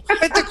full.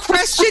 But the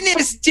question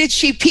is, did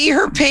she pee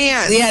her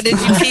pants? Yeah,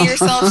 did you pee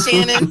yourself,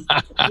 Shannon?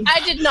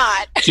 I did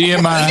not.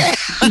 TMI.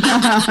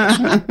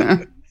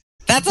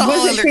 That's a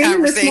whole other Shannon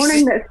conversation. this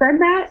morning that said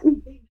that?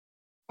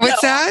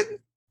 What's that?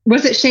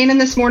 Was it Shannon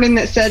this morning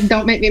that said,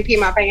 "Don't make me pee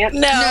my pants"?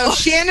 No,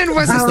 Shannon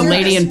wasn't the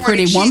lady in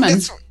Pretty Woman.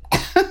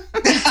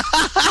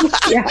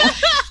 Yeah.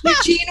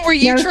 Eugene, were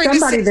you trying to say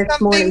somebody this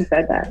something? morning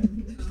said that.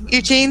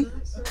 Eugene,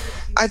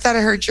 I thought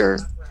I heard your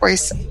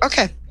voice.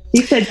 Okay.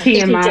 He said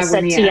TMI. just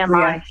said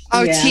TMI.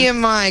 Oh, Yeah.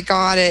 TMI.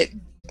 Got it.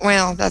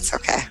 Well, that's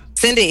okay.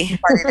 Cindy.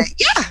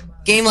 Yeah.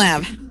 Game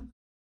Lab.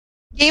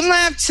 Game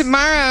Lab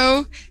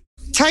tomorrow.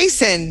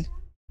 Tyson,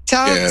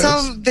 tell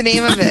the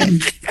name of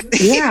it.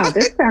 Yeah,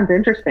 this sounds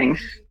interesting.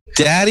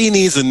 Daddy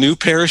needs a new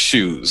pair of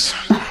shoes.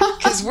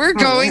 Because we're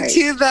going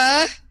to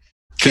the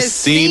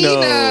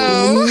Casino.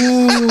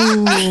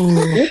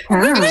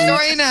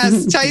 Join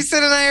us.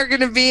 Tyson and I are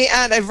going to be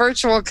at a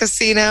virtual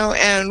casino,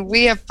 and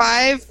we have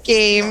 5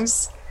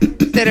 games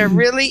that are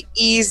really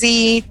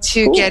easy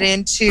to get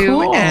into.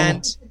 Cool.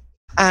 And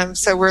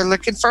so we're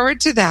looking forward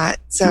to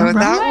that. So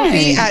that will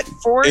be at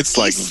 4 It's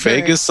like Eastern.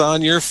 Vegas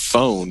on your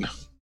phone.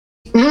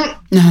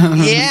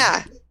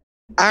 Yeah.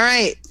 All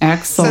right.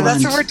 Excellent. So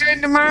that's what we're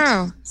doing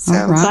tomorrow. So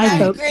All right.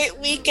 Have a great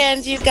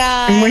weekend, you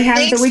guys. And we have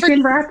Thanks the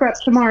weekend wrap up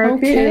tomorrow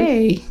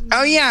too.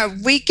 Oh yeah,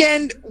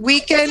 weekend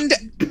wind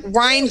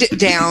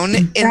down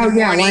in the morning.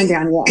 Yeah, wind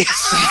down. Yeah.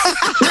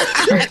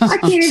 I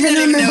can't even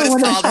remember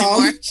what it's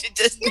called.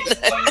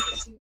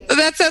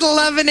 That's at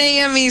 11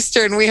 a.m.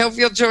 Eastern. We hope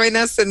you'll join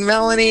us and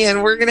Melanie,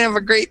 and we're gonna have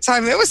a great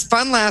time. It was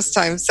fun last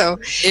time, so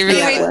it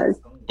really was.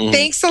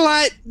 Thanks a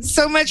lot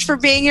so much for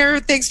being here.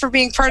 Thanks for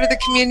being part of the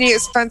community.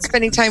 It's fun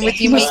spending time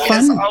with you, Mika,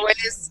 as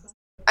always.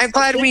 I'm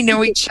glad we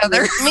know each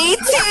other. Me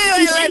too.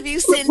 I love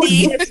you,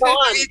 Cindy. Me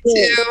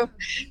too.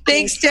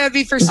 Thanks,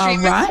 Debbie, for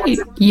streaming. All right.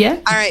 Yeah.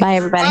 All right. Bye,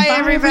 everybody. Bye,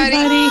 everybody.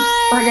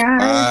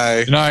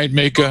 Bye. Good night,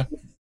 Mika.